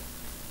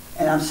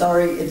 And I'm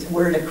sorry,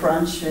 we're in a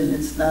crunch, and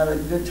it's not a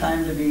good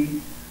time to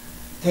be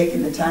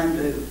taking the time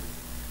to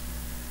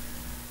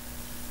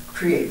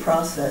create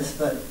process,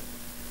 but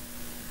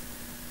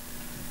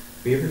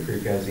Beaver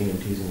Creek has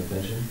EMTs in the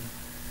pension.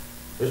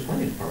 There's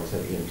plenty of departments that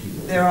have EMTs in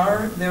the there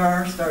pension.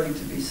 are starting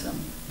to be some.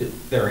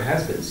 There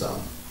has been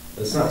some.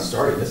 It's not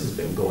starting, this has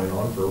been going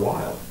on for a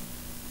while.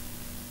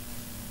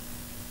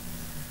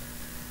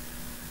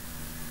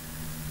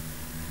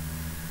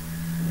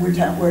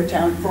 We're a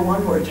town, for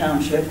one, we're a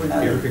township, we're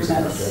not Beaver Creek's a a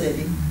township.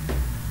 city.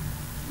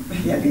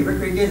 Yeah, Beaver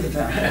Creek is a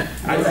township.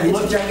 I It's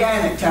look- a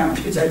gigantic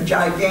township, it's a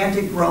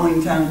gigantic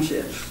growing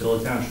township. Still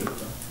a township,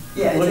 though.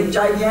 Yeah, it's a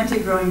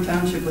gigantic growing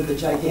township with a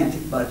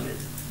gigantic budget.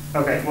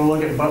 Okay, well,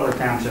 look at Butler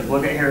Township,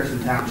 look at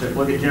Harrison Township,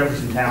 look at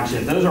Jefferson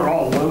Township. Those are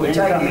all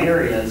low-income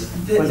areas,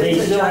 but they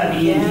It's a still have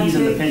EMTs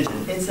in the gigantic-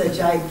 pension. It's a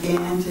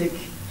gigantic,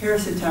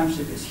 Harrison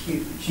Township is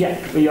huge. Yeah,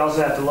 but you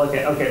also have to look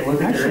at, okay, look at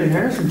their Actually, income.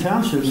 Harrison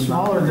Township's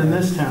smaller than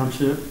this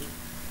township,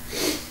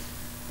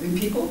 In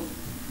people,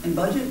 in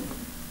budget,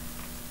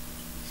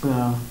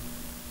 so,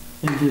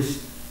 and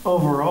just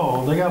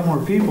overall, they got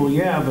more people,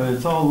 yeah, but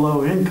it's all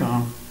low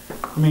income.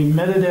 I mean,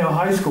 Meadowdale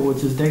High School,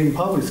 which is Dayton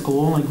Public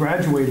School, only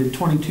graduated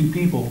 22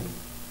 people.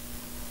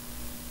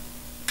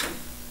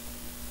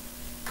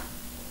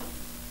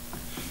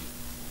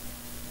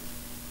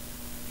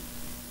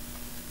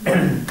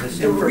 This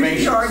the reason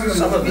information, you're arguing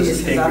some of with me this is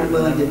is because I'm bigger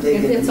willing to than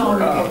dig If it's in all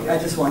more. okay. I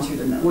just want you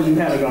to know. Well, you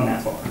haven't gone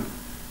that far.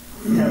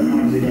 You haven't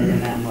honestly done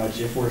that much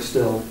if we're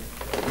still,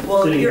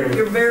 Well, sitting you're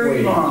here very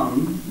waiting.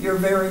 wrong. You're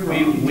very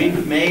wrong.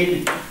 we've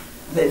made,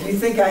 That if you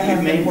think I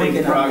haven't been You've made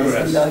big working on this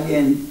and progress. dug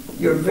in,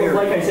 you're but very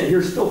like I wrong. said,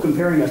 you're still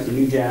comparing us to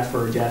New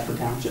Jasper or Jasper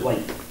Township. Like,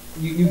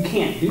 you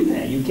can't do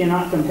that. You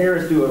cannot compare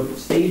us to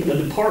a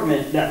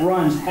department that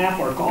runs half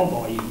our call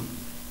volume.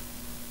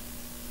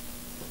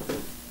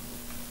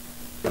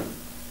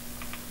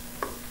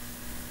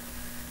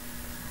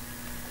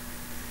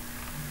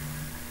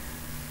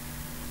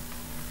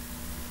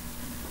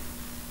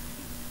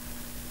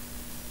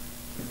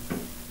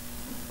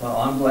 well,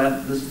 I'm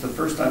glad, this is the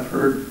first I've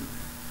heard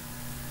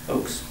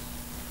folks,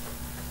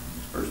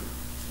 first,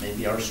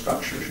 maybe our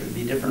structure should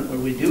be different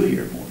when we do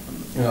hear more from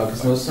them. You know,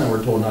 because most of the time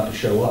we're told not to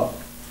show up.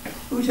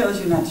 Who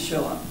tells you not to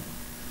show up?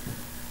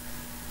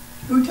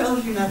 Who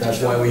tells you not to That's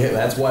show why up?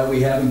 that's why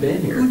we haven't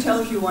been here. Who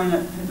tells you why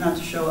not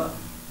to show up?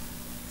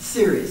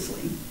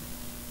 Seriously.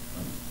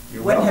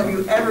 You're When have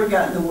welcome. you ever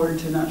gotten the word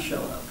to not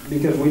show up?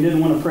 Because we didn't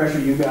want to pressure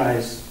you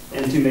guys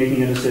into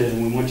making a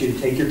decision. We want you to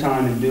take your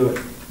time and do it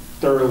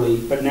thoroughly.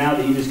 But now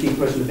that you just keep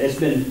pushing, it's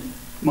been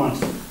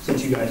months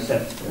since you guys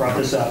have brought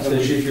this up.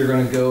 Especially if you're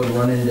going to go and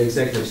run into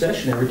executive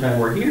session every time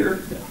we're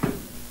here,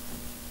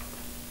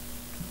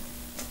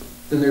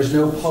 then there's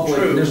no public,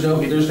 True. there's no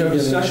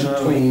discussion no-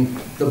 between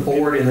the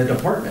board and the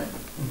department.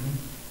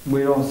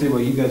 We don't see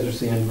what you guys are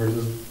seeing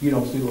versus you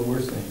don't see what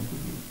we're seeing.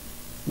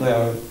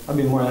 Yeah, I'd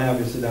be more than happy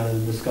to sit down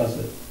and discuss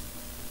it.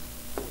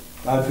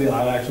 I'd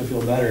actually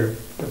feel better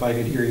if I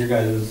could hear your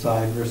guys'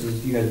 side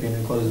versus you guys being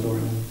in closed door.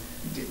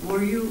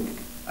 Were you,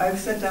 I've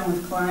sat down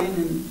with Klein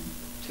and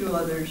two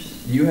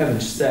others. You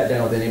haven't sat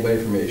down with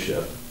anybody from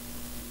Asia.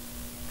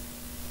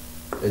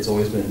 It's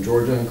always been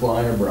Georgia and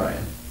Klein or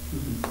Brian.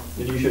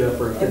 Did you show up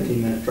for a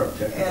 15-minute truck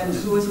check? And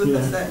who was with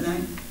us Yeah. that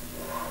night?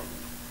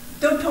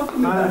 Don't talk to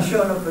me about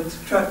showing up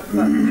with truck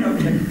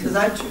check, because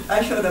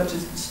I showed up to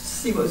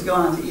see what was going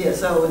on at the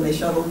ESO, and they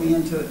shuttled me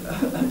into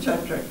a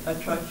truck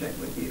check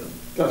with you.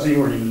 Oh, so you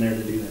weren't even there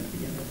to do that to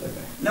begin with,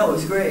 okay. No, it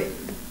was great.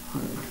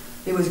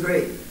 It was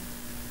great.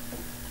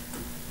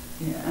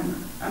 Yeah,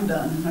 I'm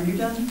done. Are you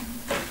done?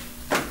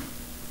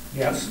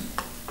 Yes.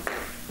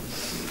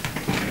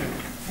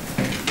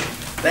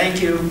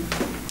 Thank you.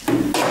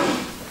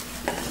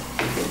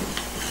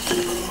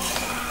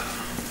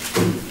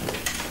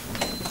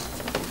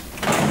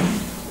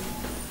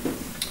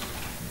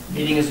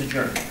 Meeting is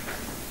adjourned.